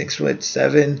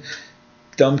 6'7"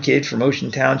 dumb kid from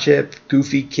Ocean Township,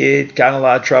 goofy kid, got in a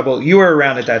lot of trouble. You were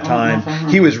around at that time.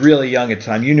 He was really young at the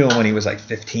time. You knew him when he was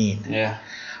 15. Yeah.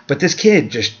 But this kid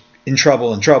just in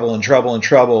trouble with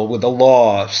the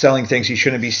law, selling things he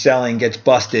shouldn't be selling, gets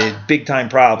busted, big time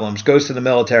problems, goes to the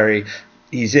military.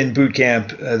 He's in boot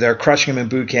camp. They're crushing him in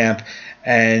boot camp,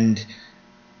 and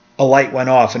a light went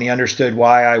off, and he understood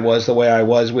why I was the way I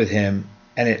was with him,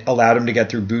 and it allowed him to get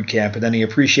through boot camp. And then he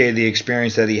appreciated the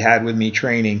experience that he had with me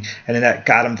training, and then that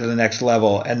got him to the next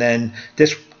level. And then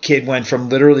this kid went from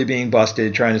literally being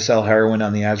busted, trying to sell heroin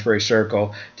on the Asbury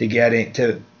Circle, to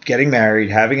getting married,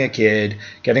 having a kid,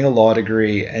 getting a law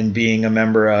degree, and being a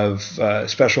member of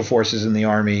Special Forces in the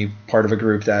Army, part of a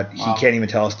group that he can't even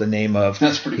tell us the name of.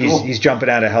 That's pretty cool. He's jumping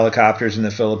out of helicopters in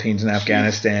the Philippines and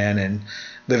Afghanistan and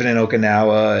living in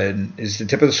Okinawa, and is the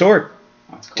tip of the sword.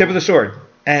 That's cool. Tip of the sword.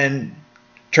 And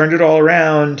turned it all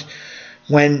around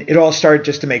when it all started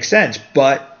just to make sense.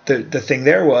 But the thing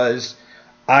there was,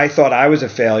 I thought I was a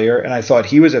failure, and I thought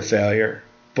he was a failure.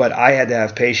 But I had to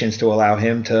have patience to allow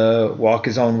him to walk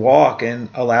his own walk and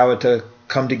allow it to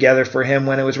come together for him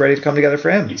when it was ready to come together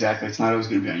for him. Exactly. It's not always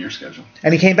going to be on your schedule.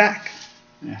 And he came back.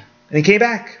 Yeah. And he came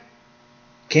back.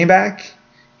 Came back.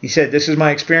 He said, this is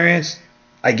my experience.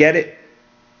 I get it.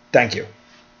 Thank you.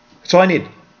 That's all I need.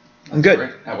 I'm good.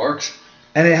 Great. That works.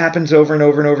 And it happens over and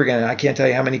over and over again. And I can't tell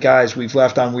you how many guys we've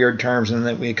left on weird terms, and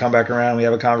then we come back around, we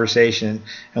have a conversation,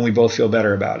 and we both feel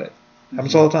better about it.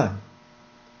 Happens all the time.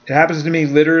 It happens to me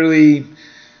literally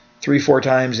 3-4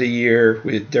 times a year.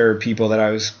 There are people that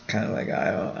I was kind of like,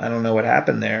 I don't know what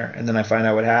happened there. And then I find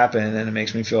out what happened, and it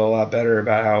makes me feel a lot better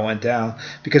about how it went down.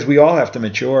 Because we all have to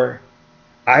mature.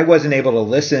 I wasn't able to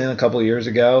listen a couple of years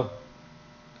ago.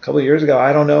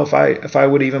 I don't know if I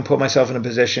would even put myself in a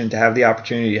position to have the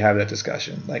opportunity to have that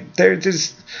discussion. Like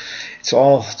it's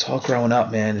all growing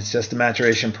up, man. It's just a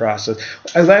maturation process.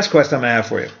 Last question I'm gonna have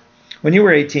for you. When you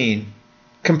were 18,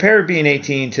 compare being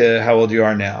 18 to how old you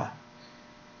are now.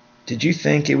 Did you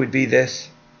think it would be this?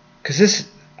 Because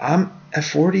I'm at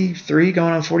 43,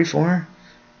 going on 44.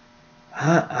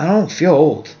 I don't feel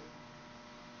old.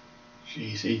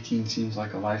 Jeez, 18 seems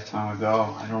like a lifetime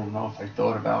ago. I don't know if I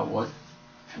thought about what.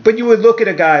 But you would look at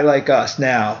a guy like us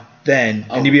now, and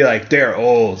you'd be like, they're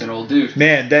old. It's an old dude.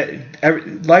 Man,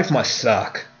 life must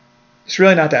suck. It's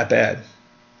really not that bad.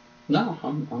 No,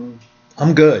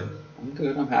 I'm good. I'm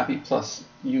good. I'm happy. Plus,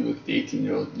 you look at the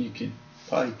 18-year-old, you could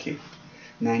probably kick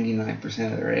 99%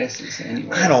 of their asses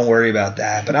anyway. I don't worry about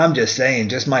that, but I'm just saying,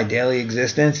 just my daily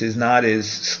existence is not as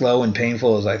slow and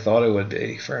painful as I thought it would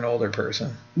be for an older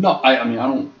person. No, I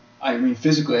mean,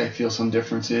 physically I feel some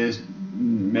differences.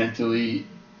 Mentally,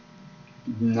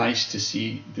 nice to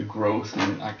see the growth,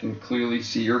 and I can clearly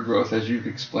see your growth as you've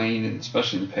explained, and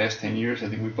especially in the past 10 years. I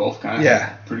think we both kind of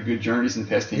had pretty good journeys in the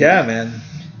past 10 years. Yeah, man.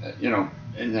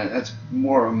 And that's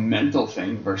more a mental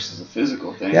thing versus a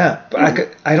physical thing. Yeah, but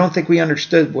I don't think we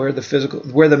understood where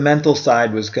the mental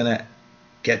side was going to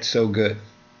get so good.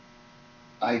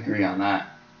 I agree on that.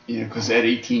 Because at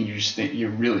 18, you just think you're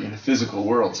really in a physical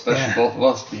world, especially both of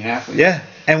us being athletes. Yeah,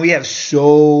 and we have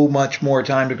so much more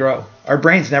time to grow. Our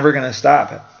brain's never going to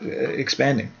stop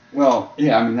expanding. Well,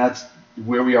 yeah, I mean, that's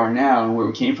where we are now and where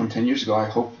we came from 10 years ago. I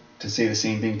hope to say the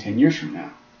same thing 10 years from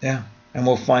now. Yeah, and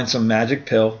we'll find some magic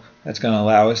pill that's going to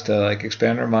allow us to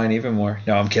expand our mind even more.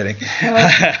 No, I'm kidding.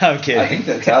 I'm kidding. I think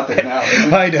that's out there now.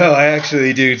 I know, I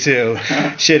actually do too.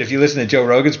 Shit, if you listen to Joe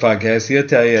Rogan's podcast, he'll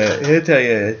tell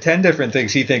you 10 different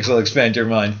things he thinks will expand your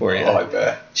mind for you. Oh, I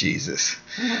bet. Jesus.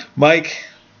 Mike,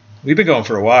 we've been going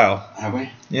for a while. Have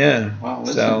we? Yeah. Well,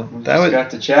 listen, so we just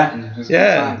got to chatting. It was a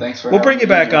good time. Thanks for We'll bring you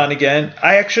back here. on again.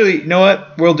 I actually, you know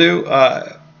what we'll do?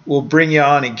 We'll bring you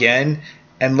on again,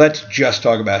 and let's just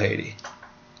talk about Haiti.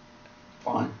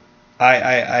 Fine.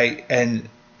 I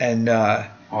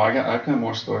got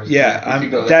more stories. Yeah,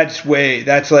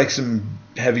 that's like some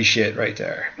heavy shit right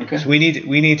there. Okay. So we need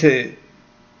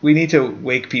to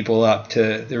wake people up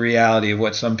to the reality of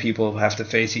what some people have to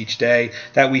face each day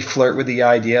that we flirt with the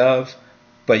idea of,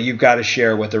 but you've got to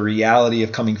share what the reality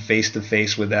of coming face to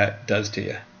face with that does to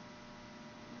you.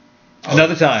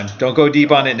 Another time. Don't go deep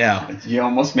on it now. You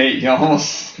almost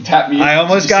tapped me. I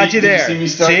almost got you there. Did you see me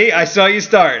start? See, I saw you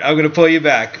start. I'm going to pull you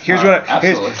back. Here's what.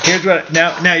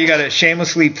 Now you got to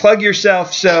shamelessly plug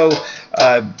yourself. So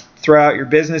throw out your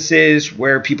businesses,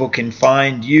 where people can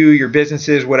find you, your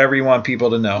businesses, whatever you want people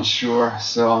to know. Sure.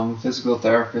 So I'm a physical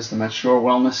therapist. I'm at Shore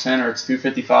Wellness Center. It's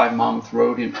 255 Monmouth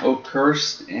Road in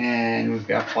Oakhurst, and we've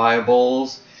got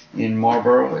Pliables in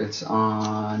Marlboro. It's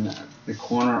on the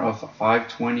corner of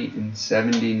 520 and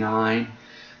 79.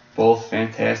 Both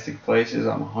fantastic places.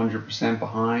 I'm 100%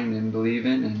 behind and believe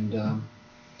in, and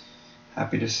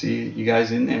happy to see you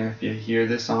guys in there. If you hear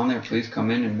this on there, please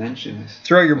come in and mention this.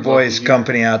 Throw your boys'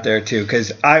 company out there too,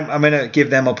 because I'm going to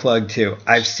give them a plug too.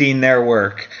 I've seen their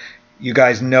work. You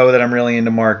guys know that I'm really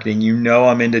into marketing. You know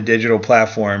I'm into digital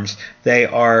platforms. They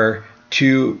are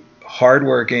two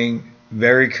hardworking,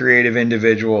 very creative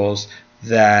individuals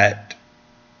that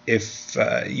if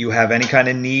you have any kind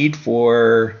of need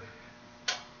for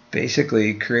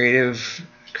basically creative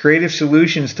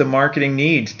solutions to marketing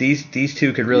needs, these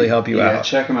two could really help you out. Yeah,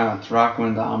 check them out. It's Rocco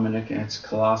and Dominic, and it's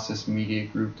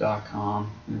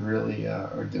ColossusMediaGroup.com. We really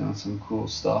are doing some cool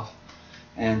stuff.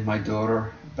 And my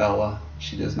daughter, Bella,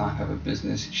 she does not have a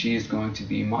business. She is going to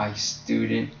be my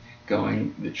student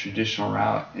going the traditional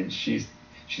route, and she's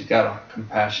got a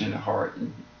compassionate heart,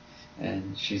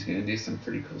 and she's going to do some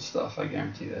pretty cool stuff. I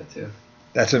guarantee that too.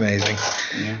 That's amazing.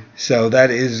 Yeah. So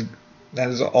that is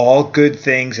all good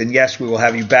things. And yes, we will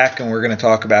have you back, and we're going to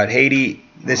talk about Haiti.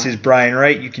 This is Brian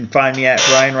Wright. You can find me at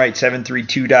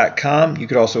brianwright732.com. You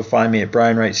could also find me at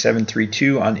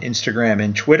brianwright732 on Instagram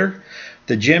and Twitter.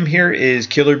 The gym here is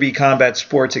Killer Bee Combat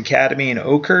Sports Academy in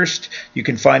Oakhurst. You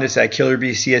can find us at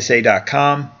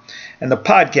killerbeecsa.com. And the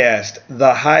podcast,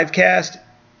 The Hivecast,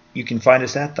 you can find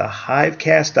us at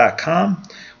thehivecast.com.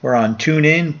 We're on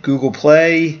TuneIn, Google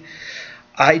Play,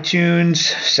 iTunes,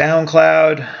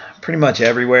 SoundCloud, pretty much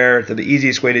everywhere. The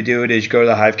easiest way to do it is you go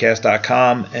to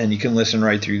thehivecast.com and you can listen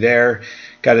right through there.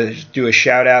 Got to do a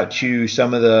shout out to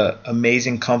some of the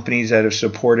amazing companies that have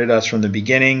supported us from the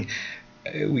beginning.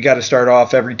 We got to start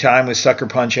off every time with Sucker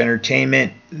Punch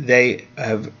Entertainment.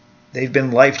 They've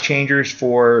been life changers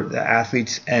for the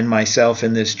athletes and myself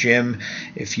in this gym.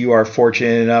 If you are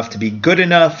fortunate enough to be good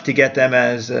enough to get them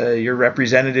as your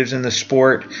representatives in the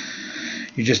sport,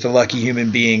 you're just a lucky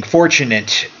human being.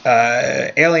 Fortunate.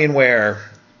 Alienware,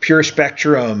 Pure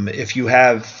Spectrum. If you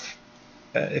have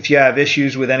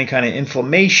issues with any kind of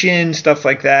inflammation, stuff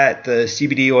like that, the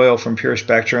CBD oil from Pure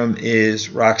Spectrum is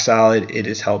rock solid. It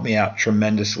has helped me out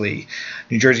tremendously.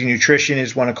 New Jersey Nutrition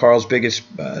is one of Carl's biggest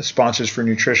sponsors for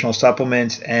nutritional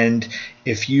supplements. And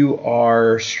if you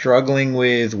are struggling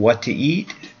with what to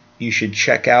eat, you should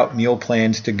check out Meal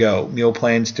Plans to Go. Meal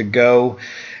Plans to Go.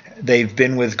 They've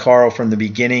been with Carl from the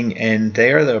beginning, and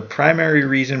they are the primary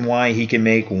reason why he can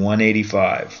make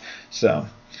 185. So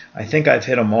I think I've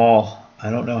hit them all. I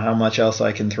don't know how much else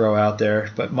I can throw out there.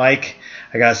 But Mike,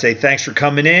 I gotta say thanks for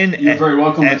coming in. You're very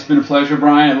welcome. It's been a pleasure,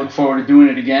 Brian. I look forward to doing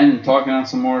it again and talking on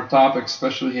some more topics,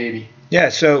 especially Haiti. Yeah,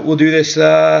 so we'll do this,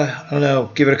 I don't know,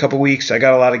 give it a couple weeks. I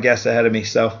got a lot of guests ahead of me,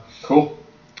 so. Cool.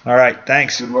 All right,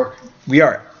 thanks. Good work. We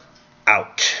are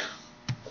out.